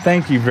floored.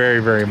 Thank you very,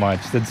 very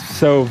much. That's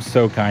so,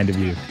 so kind of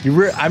you.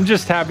 I'm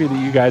just happy that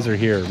you guys are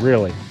here,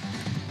 really.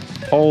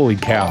 Holy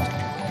cow.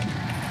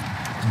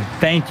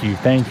 Thank you,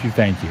 thank you,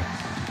 thank you.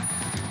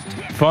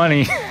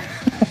 Funny.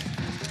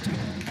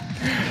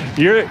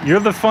 You're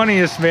the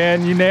funniest,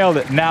 man. You nailed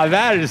it. Now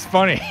that is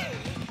funny.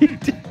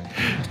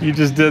 You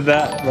just did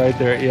that right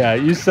there. Yeah,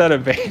 you said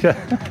it, Beta.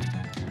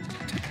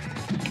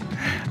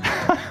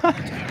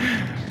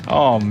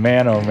 Oh,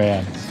 man, oh,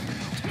 man.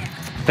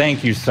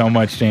 Thank you so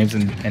much, James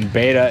and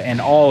Beta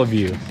and all of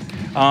you.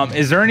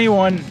 Is there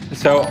anyone...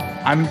 So,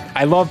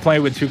 I love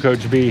playing with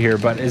 2Coach B here,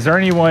 but is there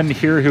anyone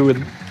here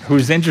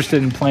who's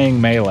interested in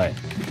playing Melee?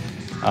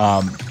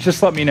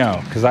 Just let me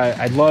know, because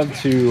I'd love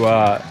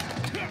to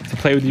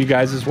play with you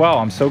guys as well.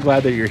 I'm so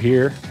glad that you're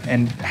here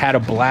and had a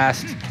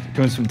blast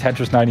doing some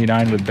Tetris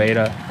 99 with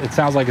Beta. It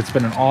sounds like it's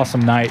been an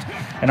awesome night,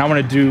 and I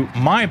want to do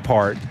my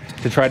part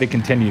to try to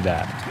continue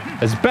that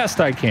as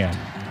best I can.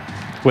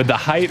 With the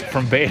hype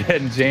from Beta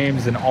and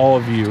James and all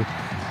of you,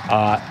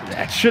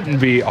 that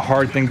shouldn't be a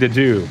hard thing to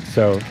do.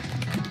 So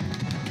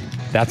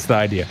that's the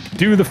idea.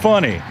 Do the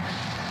funny.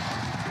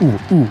 Ooh,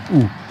 ooh,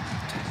 ooh.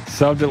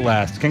 Subbed at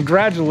last.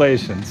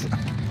 Congratulations.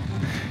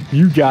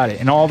 You got it.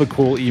 And all the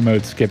cool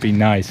emotes, Skippy.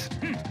 Nice.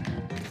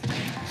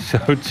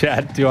 So,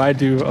 chat, do I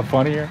do a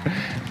funnier?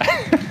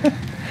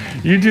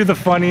 You do the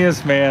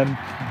funniest, man.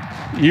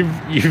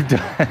 You've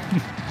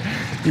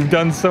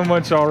done so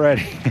much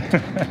already.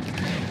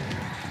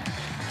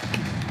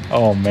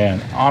 Oh man,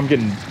 I'm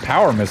getting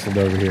power missiled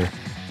over here.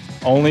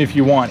 Only if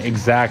you want,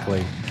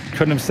 exactly.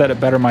 Couldn't have said it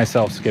better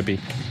myself, Skippy.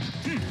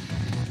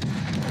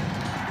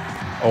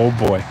 Oh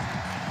boy.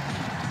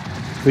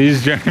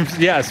 Please, James.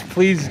 Yes,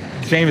 please,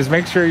 James,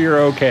 make sure you're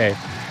okay.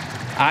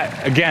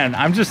 Again,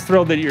 I'm just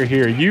thrilled that you're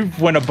here.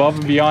 You've went above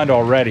and beyond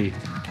already.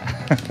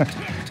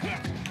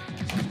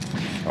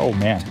 Oh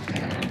man.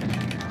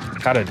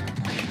 Gotta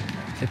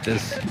hit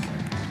this.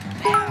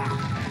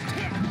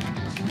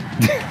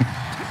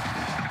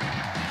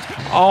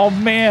 Oh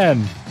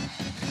man.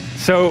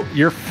 So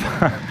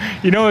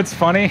you know what's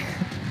funny?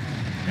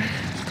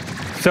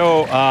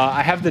 So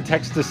I have the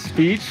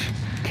text-to-speech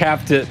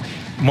capped at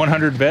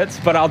 100 bits,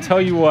 but I'll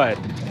tell you what.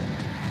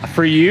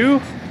 For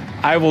you,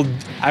 I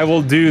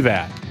will do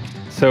that.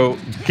 So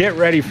get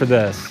ready for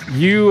this.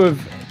 You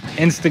have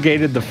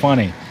instigated the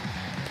funny.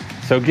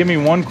 So give me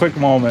one quick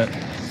moment,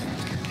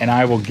 and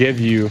I will give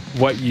you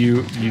what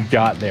you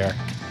got there.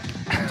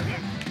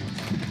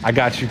 I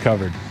got you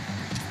covered.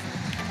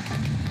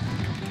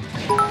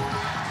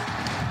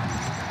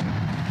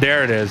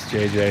 There it is,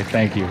 JJ.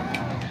 Thank you.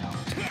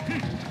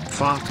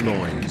 Fart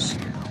noise.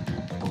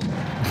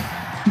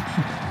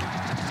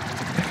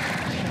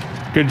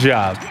 Good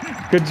job.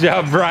 Good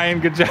job, Brian.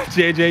 Good job,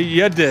 JJ.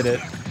 You did it.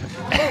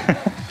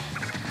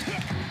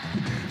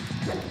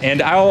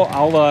 And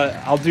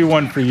I'll do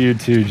one for you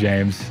too,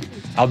 James.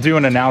 I'll do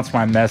an announce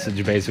my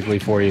message basically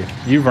for you.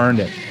 You've earned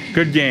it.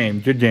 Good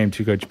game. Good game,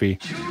 too, Coach B.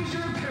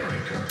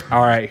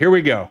 All right, here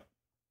we go.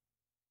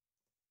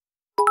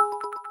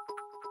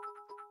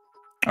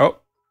 Oh.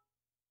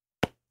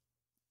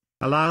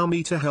 Allow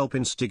me to help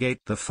instigate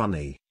the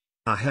funny.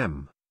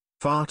 Ahem.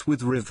 Fart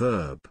with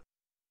reverb.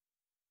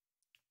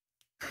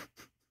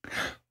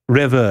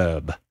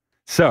 Reverb.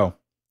 So,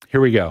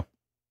 here we go.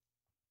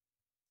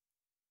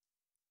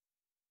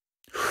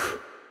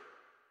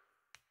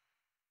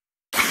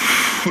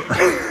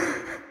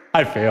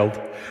 I failed.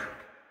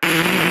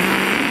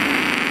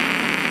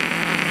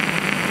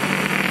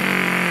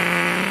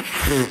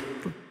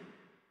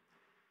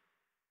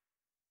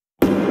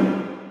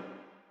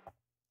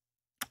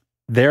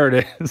 There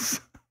it is.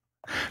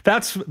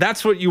 That's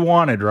what you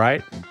wanted,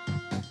 right?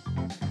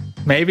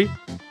 Maybe.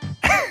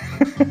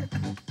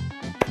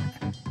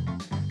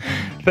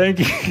 Thank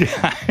you,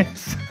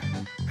 guys.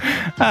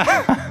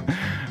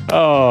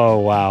 Oh,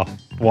 wow.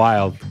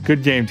 Wild.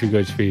 Good game, too,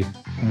 Coach B.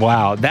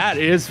 Wow, that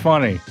is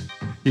funny.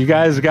 You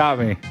guys got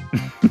me.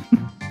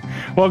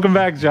 Welcome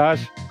back,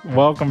 Josh.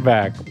 Welcome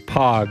back.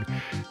 Pog.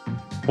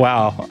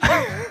 Wow.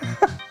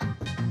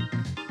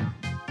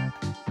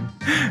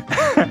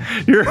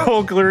 Your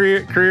whole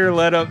career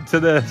led up to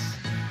this.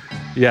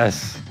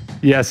 Yes.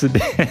 Yes, it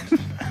did.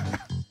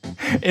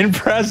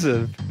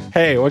 Impressive.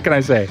 Hey, what can I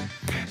say?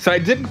 So I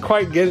didn't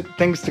quite get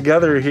things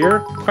together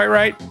here quite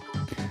right.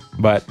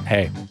 But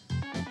hey.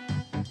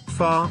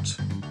 Fart.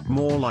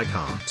 More like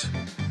art.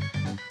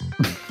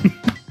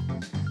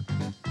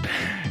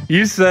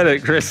 You said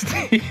it,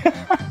 Christy.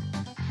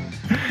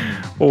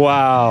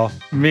 Wow.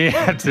 Me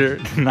after.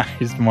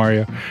 Nice,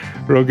 Mario.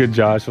 Real good,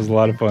 Josh. It was a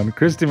lot of fun.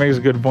 Christy makes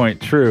a good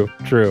point. True,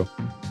 true.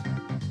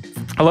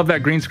 I love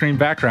that green screen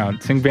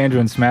background. Sing Banjo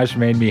and Smash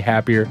made me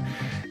happier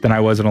than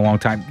I was in a long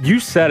time. You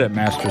said it,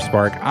 Master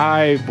Spark.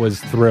 I was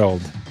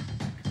thrilled.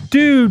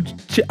 Dude,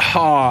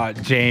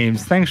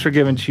 James, thanks for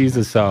giving Cheese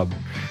a sub.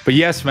 But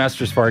yes,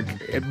 Master Spark.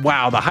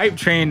 Wow, the hype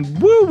train.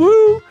 Woo,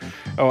 woo.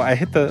 Oh, I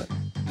hit the...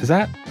 Is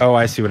that? Oh,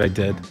 I see what I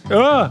did.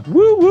 Woo,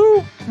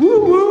 woo,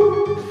 woo,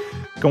 woo.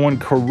 Going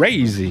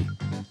crazy.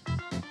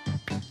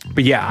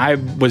 But yeah, I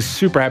was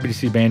super happy to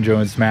see Banjo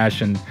and Smash,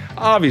 and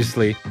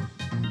obviously,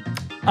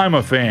 I'm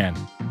a fan.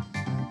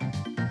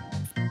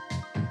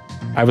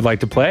 I would like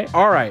to play.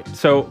 All right,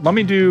 so let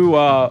me do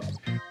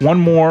one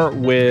more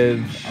with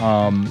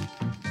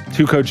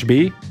 2 Coach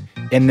B,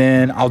 and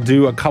then I'll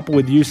do a couple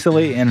with you,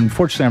 Silly, and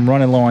unfortunately, I'm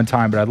running low on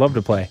time, but I'd love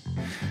to play.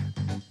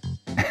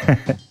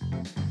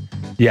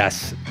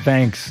 Yes,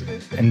 thanks,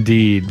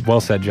 indeed.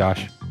 Well said,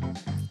 Josh.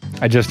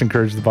 I just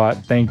encouraged the bot.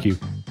 Thank you.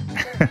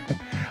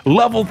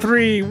 Level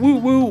 3, woo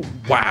woo.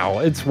 Wow,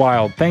 it's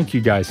wild. Thank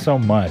you guys so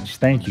much.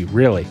 Thank you,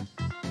 really.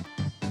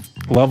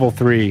 Level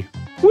 3,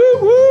 woo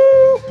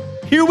woo.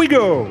 Here we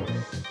go.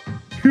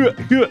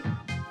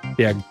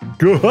 Yeah,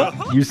 go.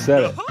 You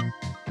said it.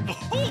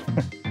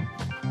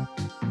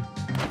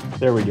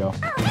 There we go.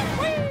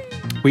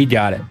 We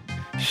got it.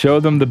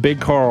 Show them the big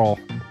Carl.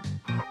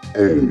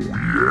 Oh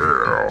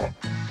yeah,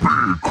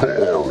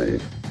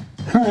 big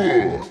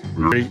Carl.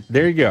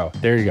 There you go.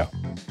 There you go.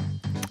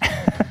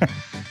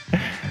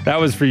 That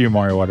was for you,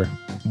 Mario Water.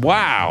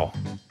 Wow.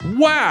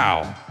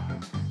 Wow.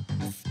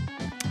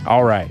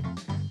 All right.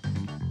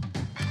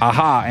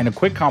 Aha, and a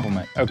quick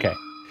compliment. Okay.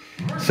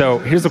 So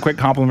here's a quick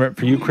compliment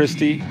for you,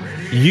 Christy.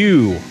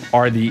 You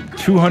are the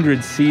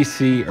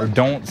 200cc or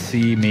don't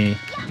see me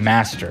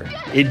master.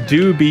 It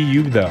do be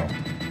you, though.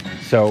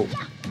 So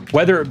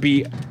whether it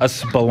be a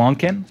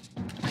spelunkin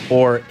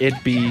or it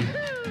be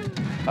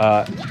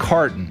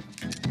carton,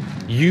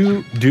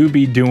 you do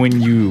be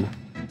doing you,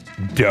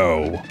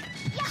 dough.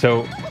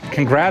 So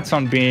congrats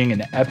on being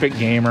an epic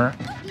gamer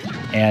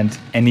and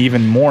an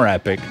even more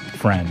epic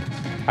friend.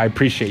 I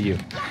appreciate you.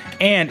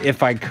 And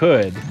if I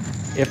could,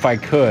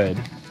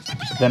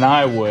 then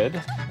I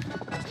would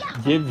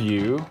give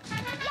you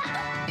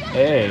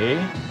a...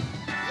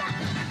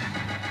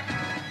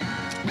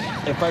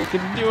 If I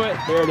could do it,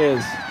 there it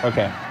is.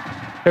 Okay.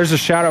 There's a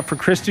shout out for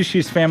Christy.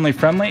 She's family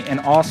friendly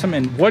and awesome.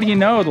 And what do you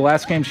know? The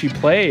last game she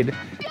played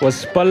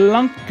was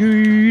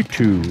Spelunky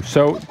 2.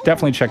 So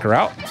definitely check her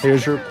out.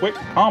 Here's your quick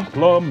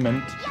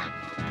compliment.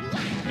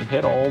 Let me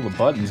hit all the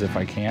buttons if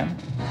I can.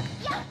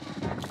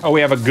 Oh,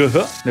 we have a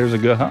guh. There's a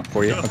guh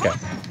for you. Okay.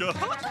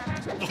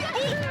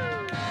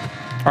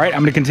 All right,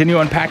 I'm going to continue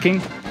unpacking.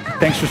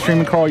 Thanks for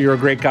streaming, Carl. You're a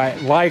great guy.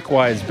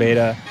 Likewise,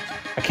 Beta.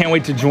 I can't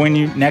wait to join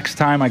you next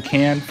time I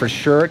can, for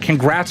sure.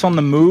 Congrats on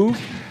the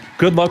move.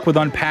 Good luck with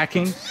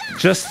unpacking.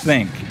 Just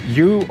think,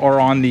 you are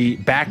on the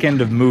back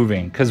end of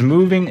moving, because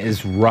moving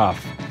is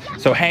rough.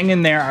 So hang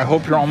in there. I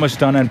hope you're almost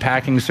done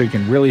unpacking so you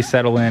can really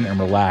settle in and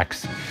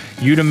relax.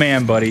 You the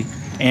man, buddy.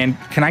 And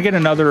can I get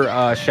another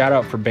shout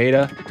out for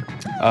Beta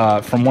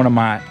from one of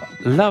my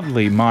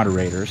lovely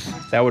moderators?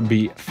 That would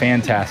be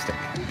fantastic.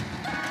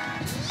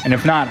 And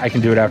if not, I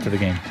can do it after the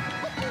game.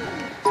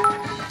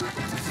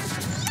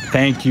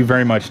 Thank you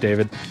very much,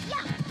 David.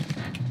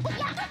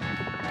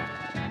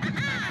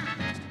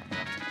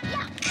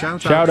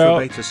 Shout out for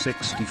Beta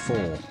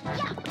 64.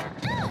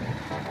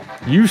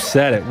 You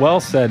said it.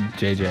 Well said,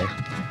 JJ.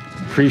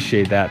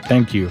 Appreciate that.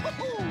 Thank you.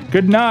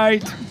 Good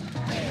night.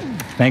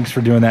 Thanks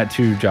for doing that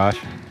too, Josh.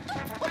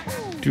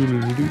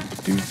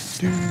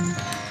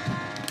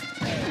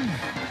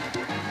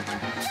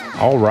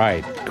 All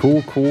right.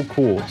 Cool, cool,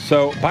 cool.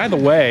 So, by the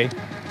way,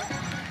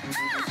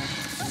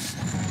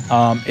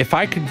 if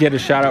I could get a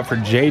shout out for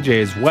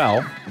JJ as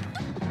well.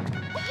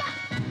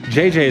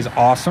 JJ is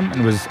awesome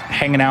and was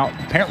hanging out,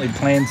 apparently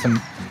playing some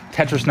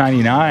Tetris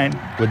 99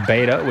 with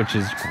Beta, which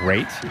is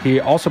great. He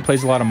also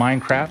plays a lot of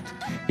Minecraft.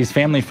 He's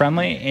family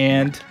friendly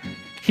and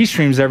he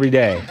streams every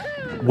day,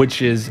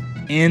 which is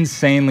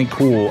insanely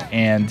cool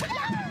and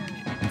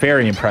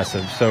very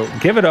impressive. So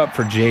give it up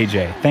for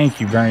JJ. Thank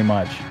you very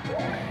much.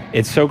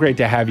 It's so great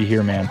to have you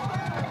here, man.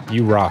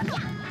 You rock.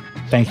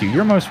 Thank you.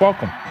 You're most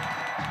welcome.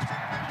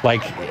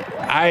 Like,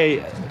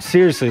 I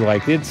seriously,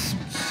 like, it's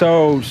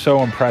so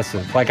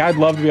impressive. Like, I'd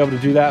love to be able to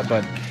do that,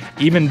 but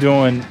even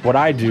doing what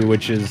I do,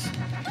 which is,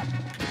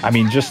 I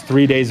mean, just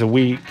 3 days a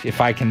week, if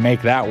I can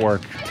make that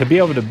work, to be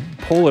able to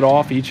pull it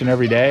off each and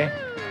every day,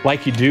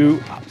 like you do,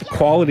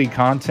 quality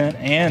content,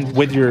 and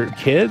with your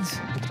kids,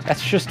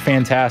 that's just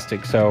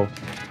fantastic. So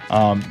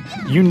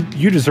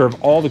you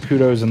deserve all the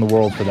kudos in the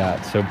world for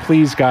that. So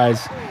please,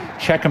 guys,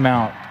 check him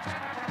out.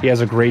 He has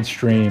a great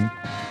stream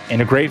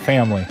and a great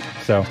family.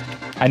 So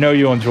I know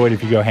you'll enjoy it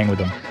if you go hang with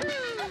him.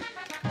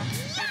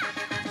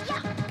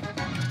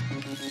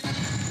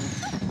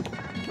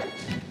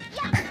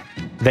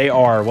 They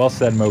are. Well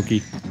said,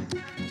 Moki.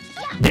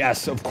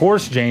 Yes, of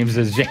course James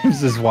is.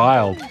 James is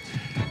wild.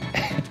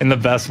 In the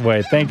best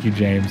way. Thank you,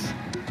 James.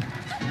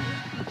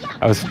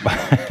 I was...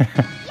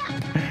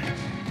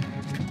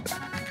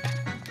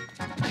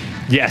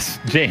 Yes,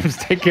 James,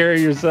 take care of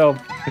yourself.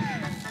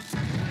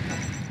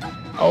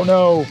 Oh,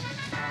 no.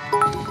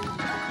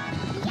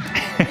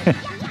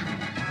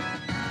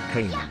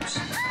 Haynes.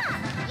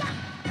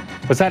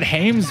 Was that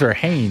Hames or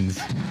Haynes?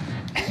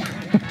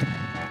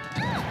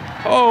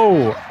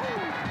 Oh.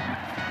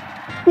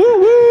 Woo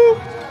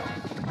woo.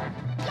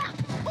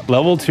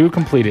 Level 2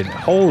 completed.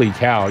 Holy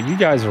cow. You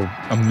guys are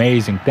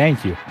amazing.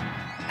 Thank you.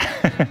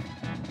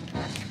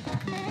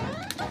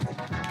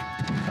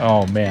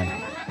 Oh,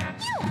 man.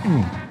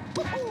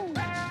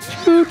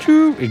 Choo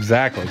choo.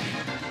 Exactly.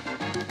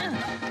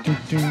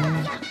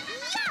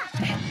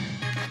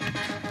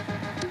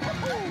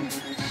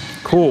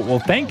 Cool. Well,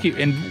 thank you.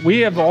 And we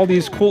have all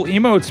these cool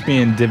emotes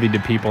being divvied to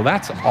people.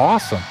 That's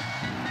awesome.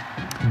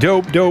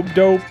 Dope, dope,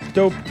 dope,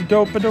 dope,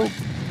 dope, dope.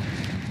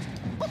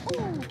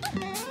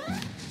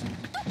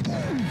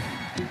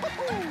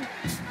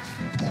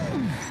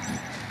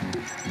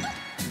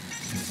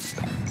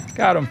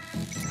 Got him.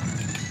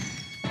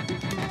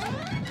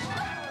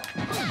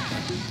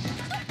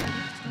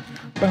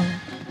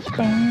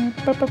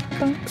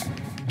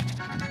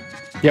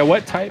 Yeah,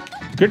 what type?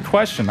 Good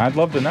question. I'd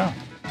love to know.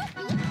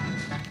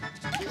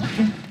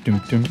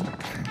 Doom, doom.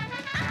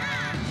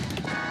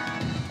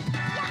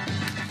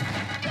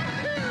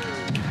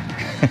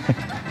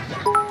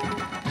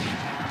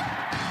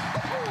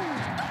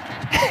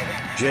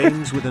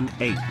 James with an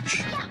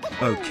H.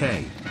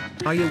 Okay.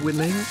 Are you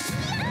winning?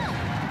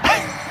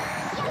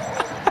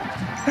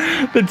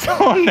 The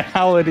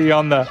tonality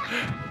on the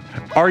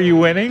 "Are you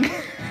winning?"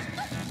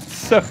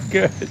 So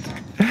good.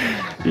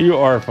 You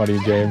are funny,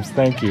 James.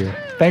 Thank you.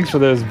 Thanks for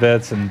those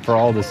bits and for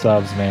all the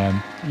subs,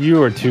 man.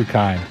 You are too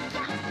kind.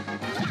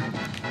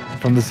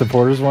 From the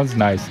supporters ones,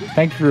 nice.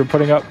 Thank you for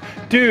putting up.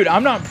 Dude,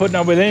 I'm not putting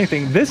up with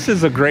anything. This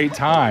is a great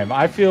time.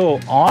 I feel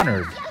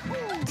honored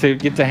to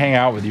get to hang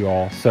out with you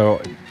all.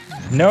 So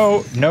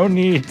no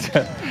need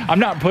to, I'm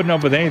not putting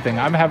up with anything.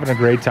 I'm having a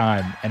great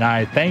time. And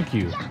I thank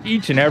you,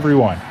 each and every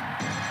one.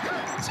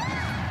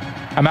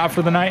 I'm out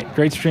for the night.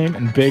 Great stream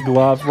and big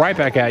love. Right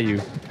back at you.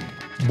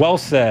 Well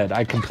said.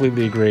 I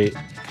completely agree.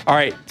 All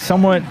right,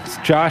 someone,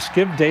 Josh,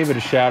 give David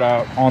a shout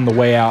out on the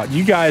way out.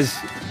 You guys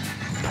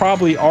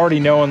probably already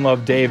know and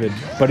love David,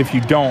 but if you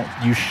don't,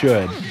 you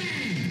should.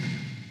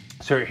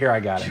 So here,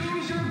 I got it.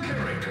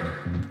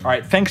 All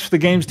right, thanks for the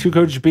games, too,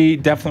 Coach B.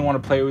 Definitely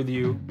want to play with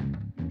you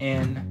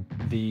in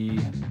the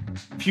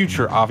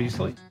future,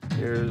 obviously.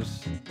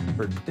 There's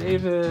for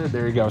David.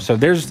 There you go. So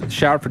there's a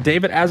shout out for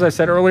David. As I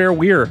said earlier,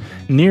 we are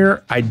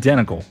near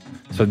identical.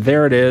 So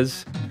there it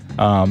is.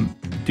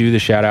 Do the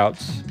shout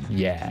outs.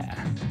 Yeah.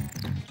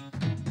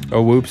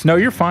 Oh, whoops. No,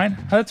 you're fine.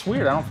 That's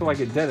weird. I don't feel like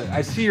it did it.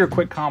 I see your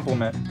quick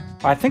compliment.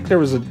 I think there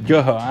was a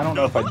guh. I don't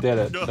know if I did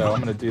it, so I'm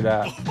going to do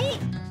that.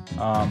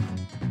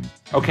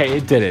 Okay,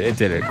 it did it. It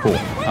did it. Cool.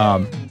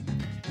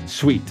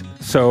 Sweet.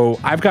 So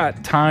I've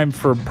got time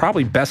for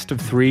probably best of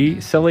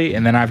 3, Silly,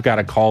 and then I've got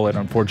to call it,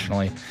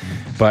 unfortunately.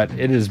 But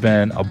it has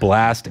been a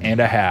blast and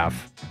a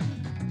half.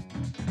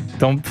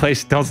 Don't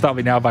Stop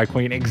Me Now by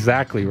Queen.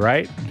 Exactly,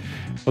 right?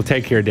 Well,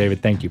 take care,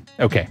 David. Thank you.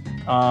 Okay.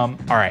 All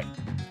right.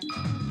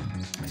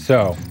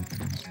 So,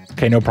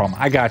 okay, no problem.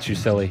 I got you,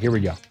 Silly. Here we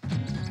go.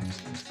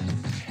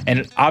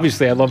 And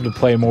obviously, I'd love to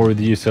play more with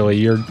you, Silly.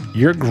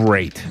 You're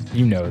great.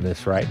 You know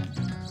this, right?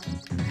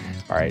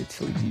 All right,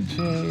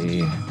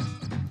 SiLLyDJ,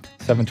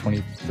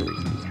 723.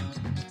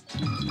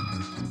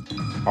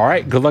 All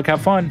right, good luck,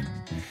 have fun.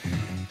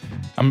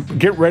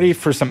 Get ready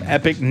for some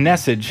epic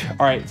message.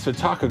 All right, so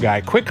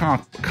TacoGuyy, quick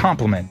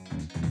compliment.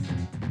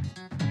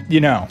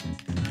 You know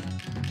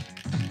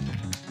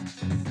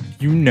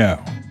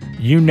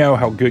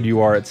how good you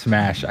are at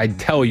Smash. I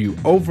tell you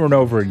over and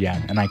over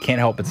again, and I can't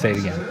help but say it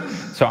again.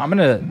 So I'm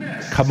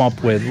gonna come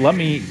up with, let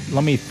me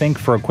think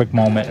for a quick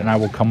moment, and I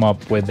will come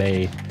up with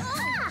a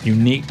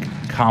unique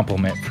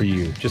compliment for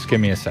you. Just give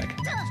me a second.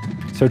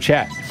 So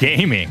chat,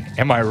 gaming,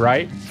 am I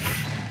right?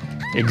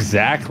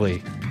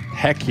 Exactly.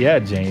 Heck yeah,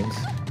 James.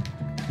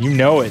 You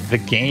know it, the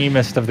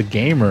gamest of the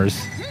gamers.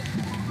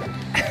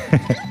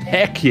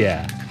 Heck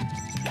yeah.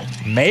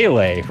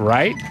 Melee,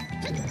 right?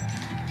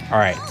 All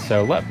right,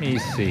 so let me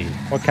see.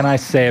 What can I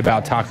say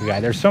about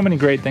TacoGuyy? There's so many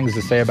great things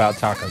to say about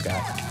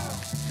TacoGuyy.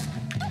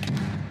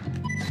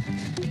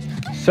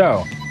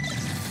 So,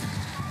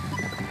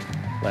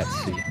 let's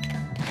see.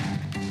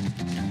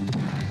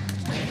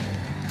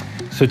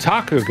 So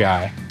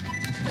TacoGuyy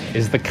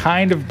is the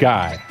kind of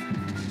guy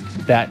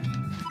that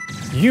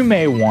you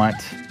may want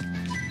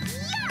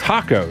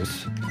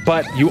tacos,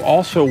 but you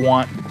also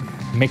want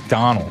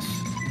McDonald's.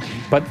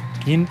 But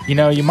you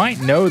know, you might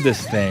know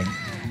this thing,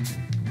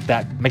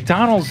 that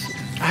McDonald's,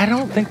 I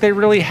don't think they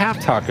really have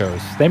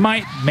tacos. They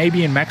might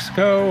maybe in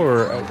Mexico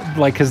or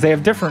like, because they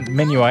have different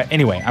menu.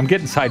 Anyway, I'm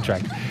getting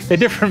sidetracked. They have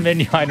different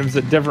menu items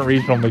at different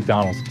regional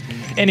McDonald's.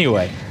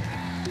 Anyway,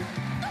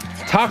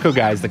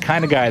 TacoGuyy is the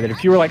kind of guy that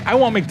if you were like, I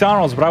want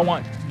McDonald's, but I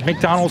want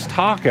McDonald's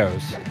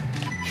tacos,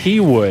 he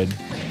would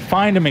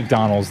find a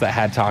McDonald's that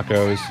had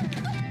tacos,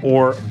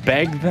 or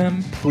beg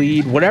them,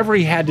 plead, whatever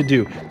he had to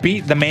do.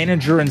 Beat the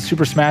manager in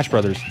Super Smash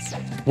Brothers.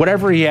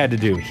 Whatever he had to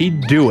do,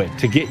 he'd do it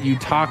to get you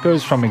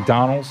tacos from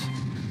McDonald's,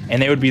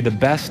 and they would be the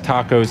best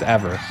tacos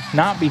ever.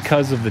 Not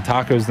because of the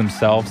tacos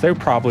themselves, they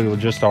probably were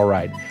just all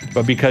right,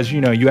 but because,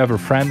 you know, you have a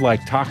friend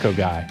like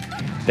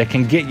TacoGuyy that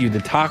can get you the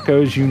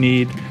tacos you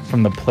need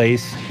from the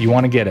place you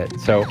want to get it.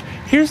 So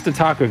here's the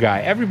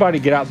TacoGuyy. Everybody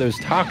get out those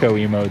taco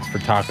emotes for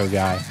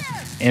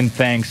TacoGuyy, and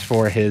thanks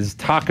for his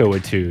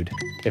taco-itude,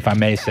 if I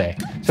may say.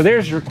 So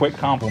there's your quick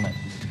compliment.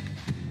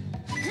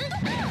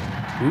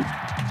 Oop.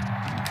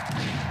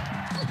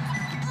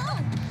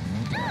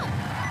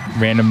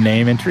 Random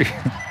name entry.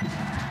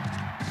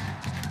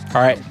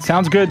 All right,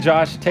 sounds good,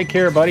 Josh. Take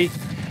care, buddy.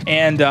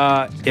 And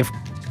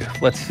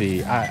let's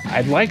see,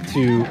 I'd like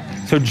to,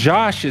 so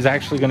Josh is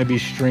actually going to be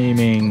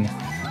streaming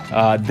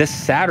this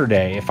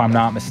Saturday, if I'm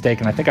not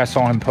mistaken. I think I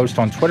saw him post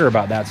on Twitter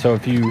about that. So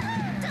if you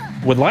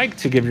would like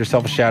to give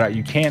yourself a shout out,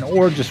 you can,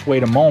 or just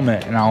wait a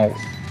moment and I'll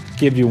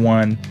give you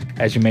one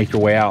as you make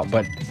your way out.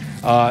 But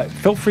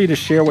feel free to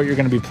share what you're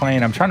going to be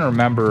playing. I'm trying to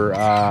remember.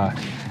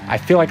 I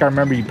feel like I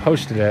remember you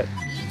posted it,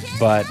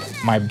 but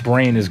my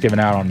brain is giving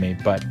out on me.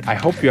 But I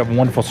hope you have a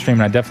wonderful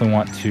stream, and I definitely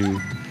want to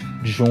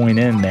join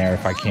in there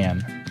if I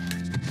can.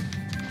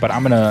 But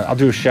I'll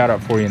do a shout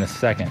out for you in a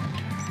second.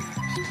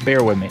 Just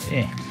bear with me.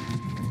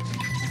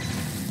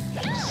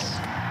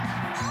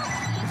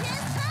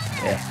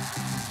 Yeah.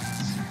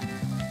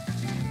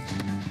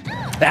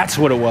 That's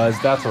what it was.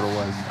 That's what it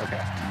was. Okay.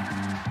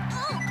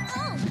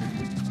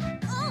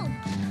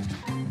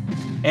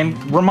 And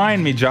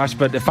remind me, Josh,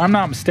 but if I'm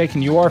not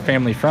mistaken, you are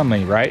family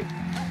friendly, right?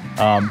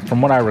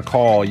 From what I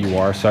recall, you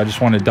are. So I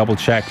just want to double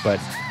check. But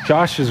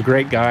Josh is a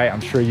great guy.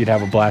 I'm sure you'd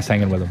have a blast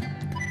hanging with him.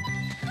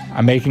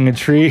 I'm making a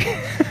tree,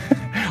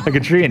 like a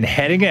tree, and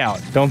heading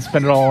out. Don't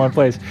spend it all in one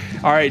place.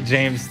 All right,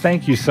 James,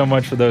 thank you so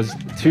much for those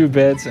 2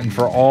 bits and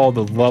for all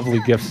the lovely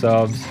gift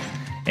subs.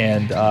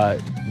 And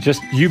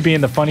just you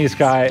being the funniest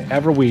guy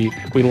ever. We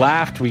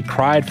laughed, we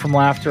cried from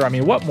laughter. I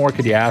mean, what more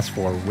could you ask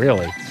for,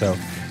 really? So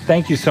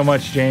thank you so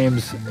much,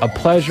 James. A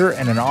pleasure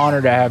and an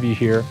honor to have you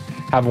here.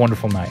 Have a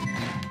wonderful night.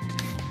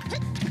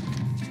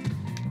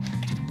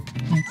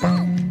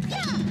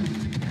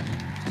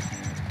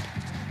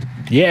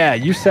 Yeah,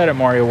 you said it,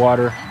 Mario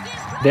Water.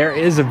 There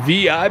is a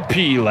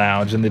VIP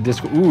lounge in the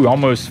Discord. Ooh,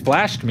 almost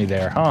flashed me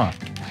there, huh?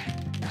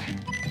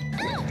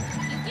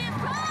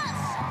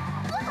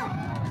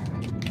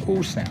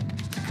 Ooh, snap.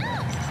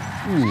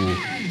 Ooh,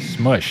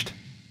 smushed.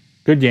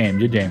 Good game,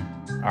 good game.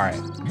 All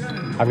right.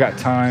 I've got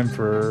time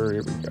for,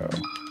 here we go,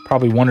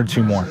 probably 1 or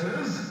 2 more.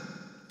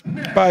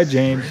 Bye,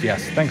 James.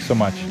 Yes, thanks so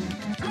much.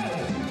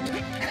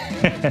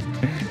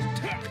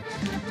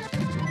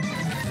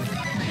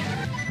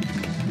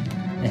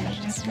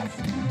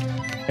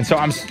 And so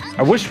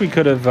I wish we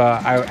could have,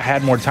 I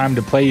had more time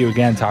to play you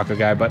again,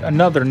 TacoGuyy, but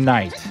another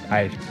night,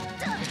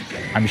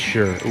 I'm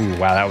sure. Ooh,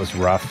 wow, that was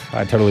rough.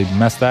 I totally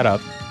messed that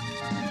up.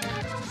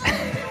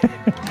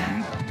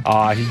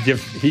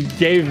 He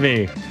gave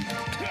me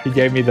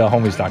the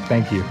homie stock.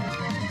 Thank you.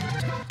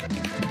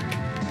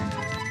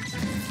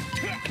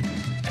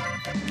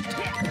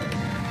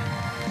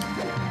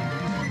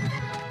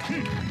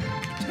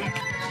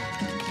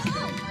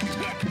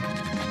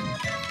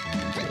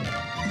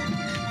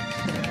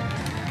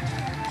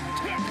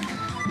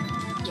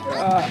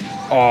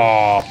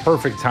 Oh,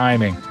 perfect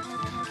timing.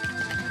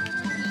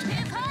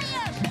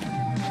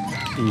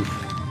 Oof.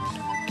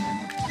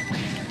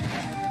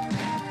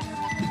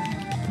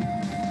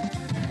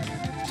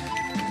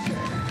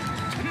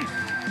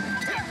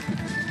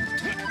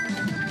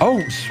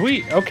 Oh,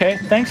 sweet. Okay.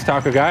 Thanks,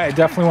 TacoGuyy. I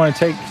definitely want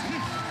to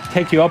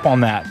take you up on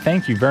that.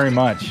 Thank you very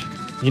much.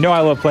 You know I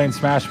love playing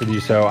Smash with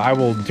you, so I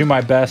will do my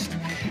best.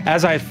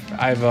 As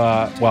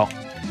well,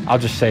 I'll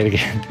just say it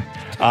again.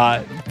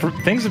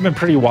 Things have been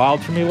pretty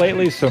wild for me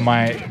lately, so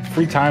my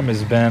free time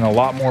has been a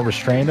lot more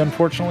restrained,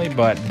 unfortunately.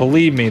 But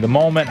believe me, the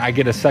moment I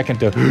get a second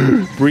to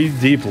breathe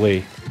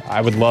deeply,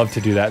 I would love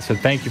to do that. So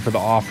thank you for the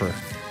offer.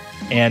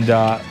 And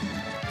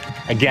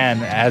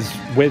again, as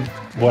with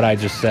what I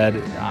just said,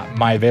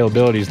 my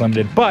availability is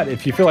limited. But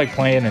if you feel like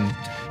playing and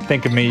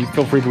think of me,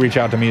 feel free to reach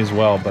out to me as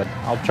well. But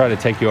I'll try to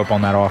take you up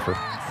on that offer.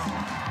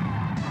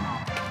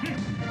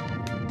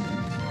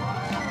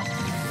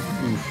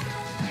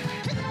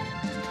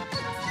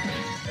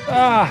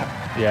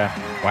 Yeah.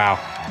 Wow.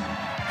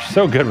 You're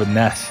so good with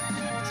Ness.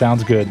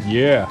 Sounds good.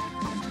 Yeah.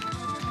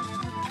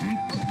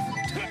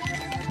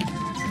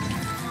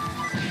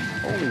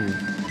 Oh,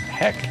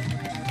 heck.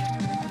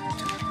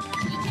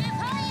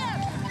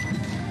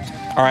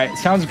 All right.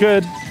 Sounds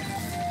good.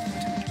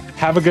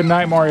 Have a good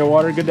night, Mario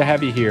Water. Good to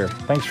have you here.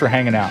 Thanks for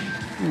hanging out.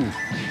 Ooh.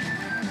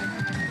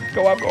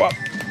 Go up, go up.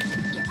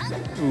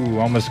 Ooh,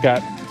 almost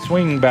got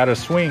batter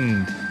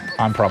swinged.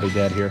 I'm probably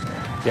dead here.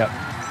 Yep.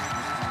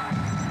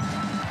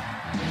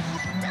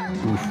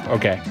 Oof,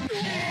 okay.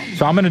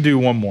 So I'm going to do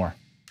one more.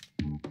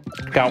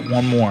 Got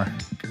one more.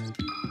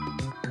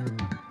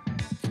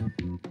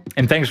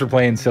 And thanks for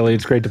playing, Silly.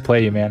 It's great to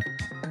play you, man.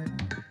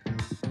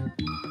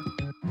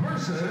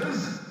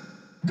 Versus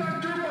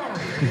Dr.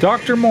 Mario.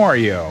 Dr.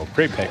 Mario.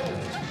 Great pick.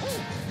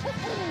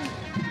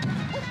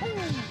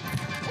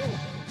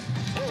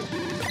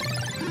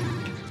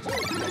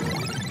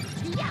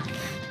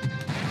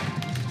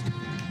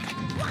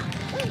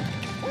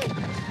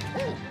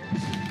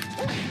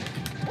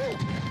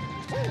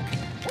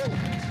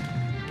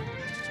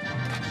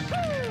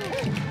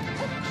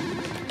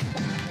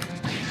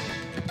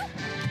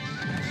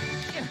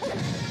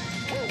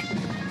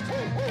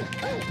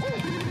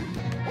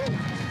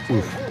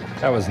 Oof,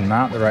 that was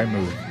not the right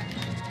move.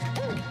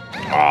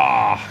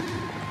 Ah.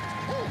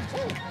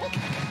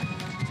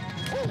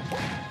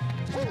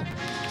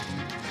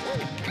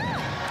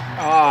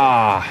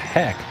 Ah,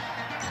 heck.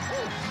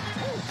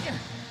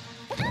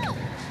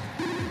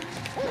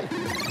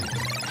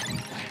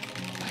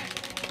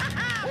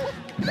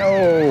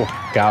 No,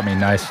 got me,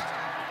 nice.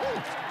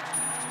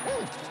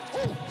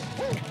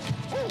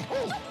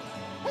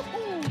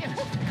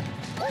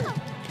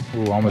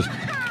 Ooh, almost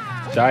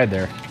died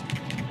there.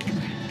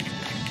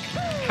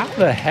 How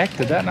the heck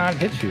did that not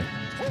hit you?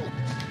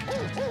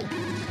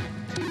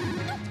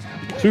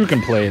 Two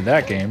can play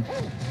that game.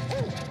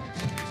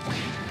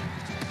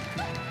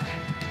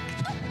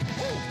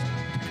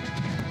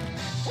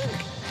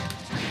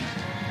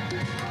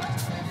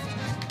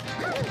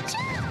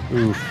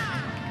 Oof.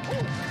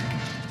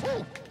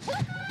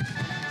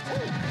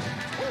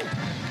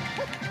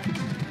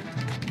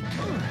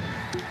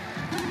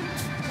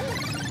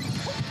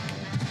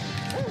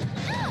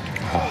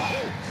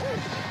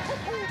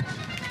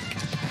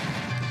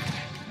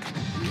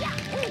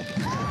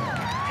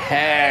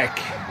 Heck.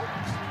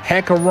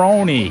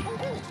 Heckaroni.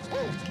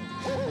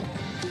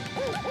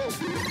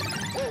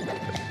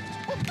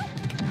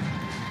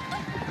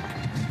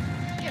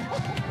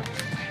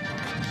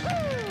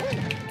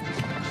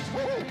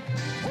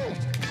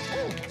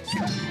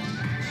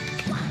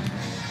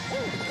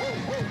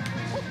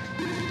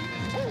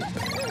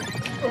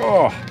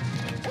 Oh.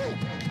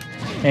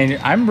 And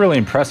I'm really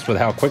impressed with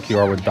how quick you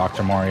are with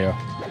Dr. Mario.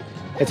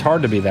 It's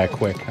hard to be that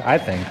quick, I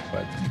think,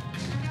 but...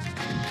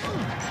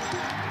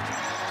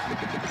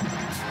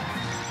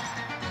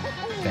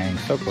 Dang,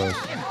 so close.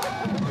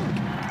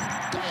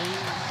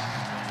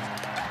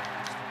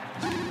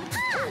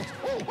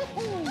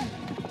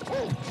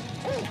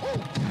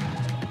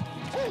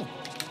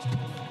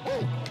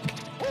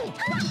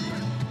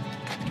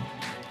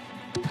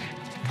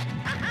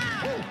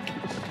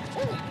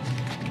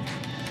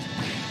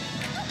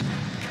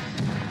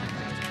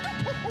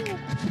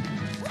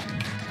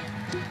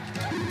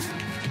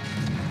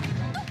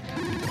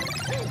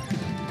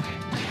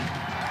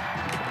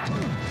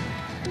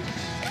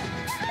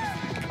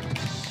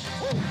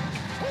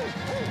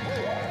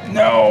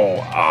 No!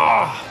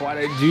 Ah, why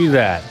did I do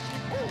that?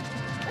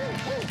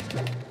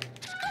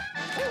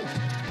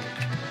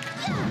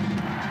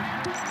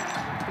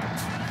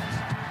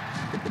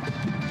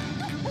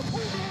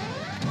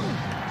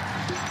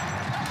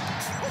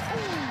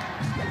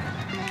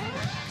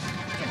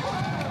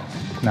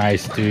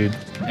 Nice, dude.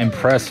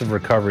 Impressive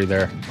recovery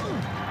there.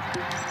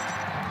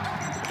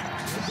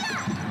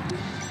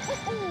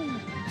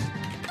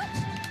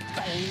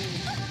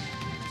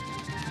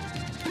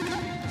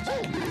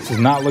 This is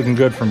not looking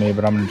good for me,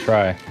 but I'm going to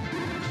try.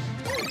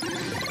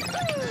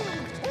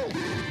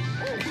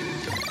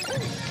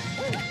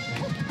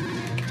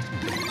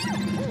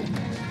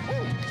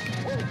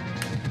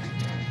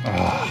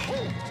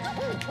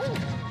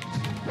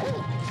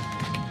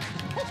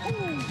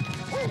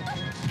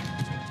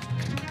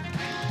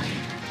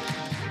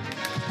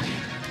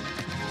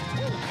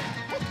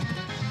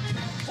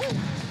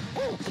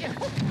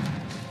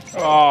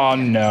 Oh,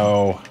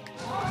 no.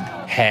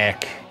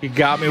 Heck. You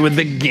got me with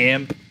the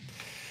gimp.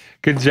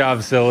 Good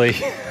job, Silly.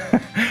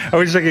 I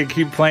wish I could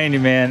keep playing you,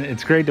 man.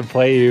 It's great to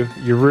play you.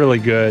 You're really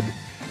good.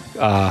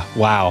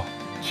 Wow.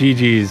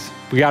 GG's.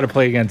 We got to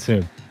play again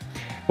soon.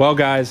 Well,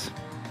 guys,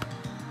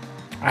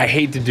 I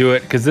hate to do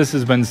it because this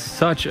has been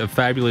such a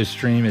fabulous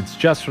stream. It's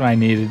just what I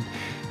needed.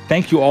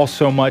 Thank you all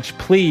so much.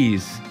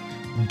 Please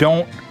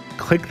don't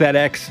click that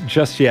X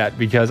just yet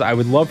because I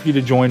would love for you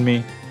to join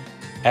me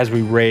as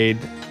we raid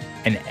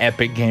an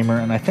epic gamer.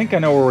 And I think I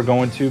know where we're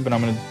going to, but I'm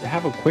going to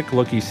have a quick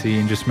looky-see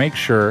and just make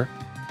sure.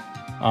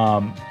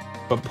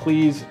 But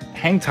please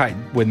hang tight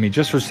with me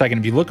just for a second.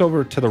 If you look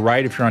over to the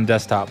right, if you're on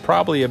desktop,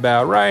 probably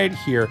about right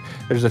here,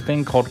 there's a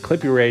thing called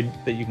Clippy Raid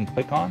that you can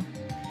click on.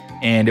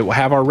 And it will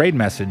have our raid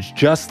message,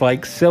 just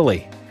like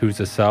Silly, who's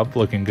a sub,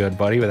 looking good,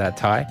 buddy, with that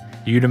tie.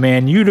 You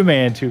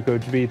demand too,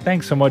 Coach B.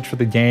 Thanks so much for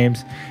the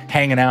games,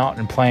 hanging out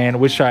and playing.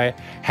 Wish I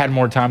had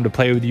more time to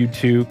play with you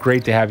too.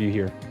 Great to have you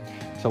here.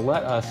 So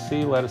let us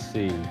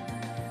see.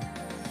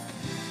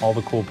 All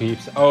the cool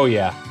peeps. Oh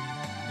yeah,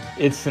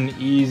 it's an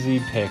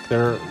easy pick.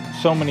 There are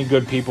so many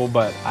good people,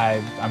 but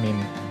I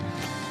mean,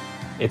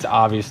 it's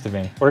obvious to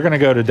me. We're gonna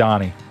go to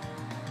Donnie.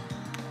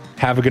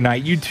 Have a good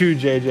night. You too,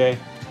 JJ.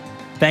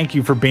 Thank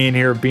you for being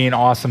here, being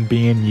awesome,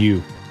 being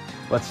you.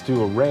 Let's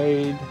do a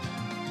raid.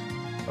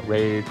 A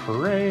raid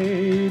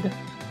parade.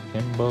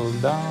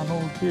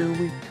 KimballDonald, here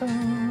we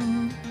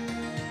come.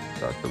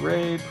 Start the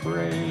raid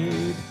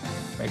parade.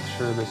 Make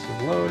sure this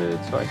is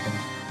loaded so I can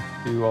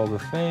do all the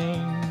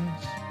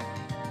things.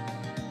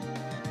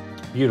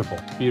 Beautiful,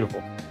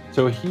 beautiful.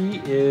 So he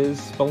is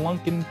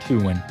spelunking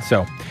 2-win.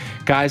 So,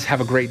 guys,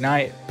 have a great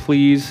night.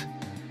 Please,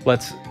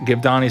 let's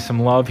give Donnie some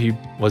love. He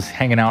was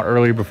hanging out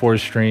earlier before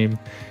his stream.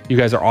 You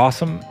guys are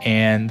awesome.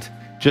 And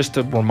just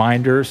a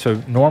reminder, so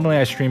normally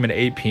I stream at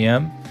 8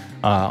 p.m.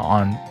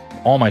 On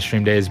all my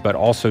stream days, but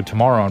also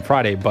tomorrow on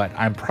Friday. But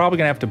I'm probably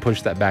going to have to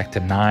push that back to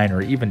 9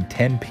 or even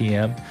 10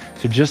 p.m.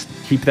 So just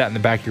keep that in the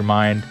back of your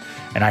mind.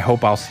 And I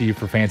hope I'll see you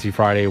for Fancy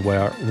Friday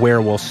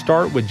where we'll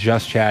start with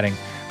just chatting,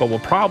 but we'll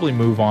probably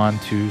move on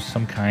to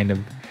some kind of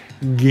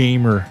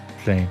gamer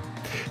thing.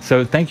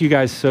 So thank you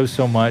guys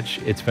so much.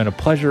 It's been a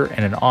pleasure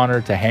and an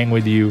honor to hang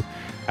with you.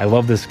 I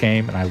love this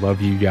game and I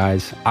love you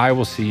guys. I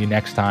will see you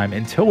next time.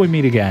 Until we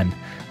meet again,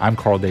 I'm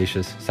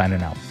KimballDonald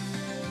signing out.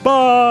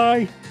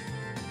 Bye.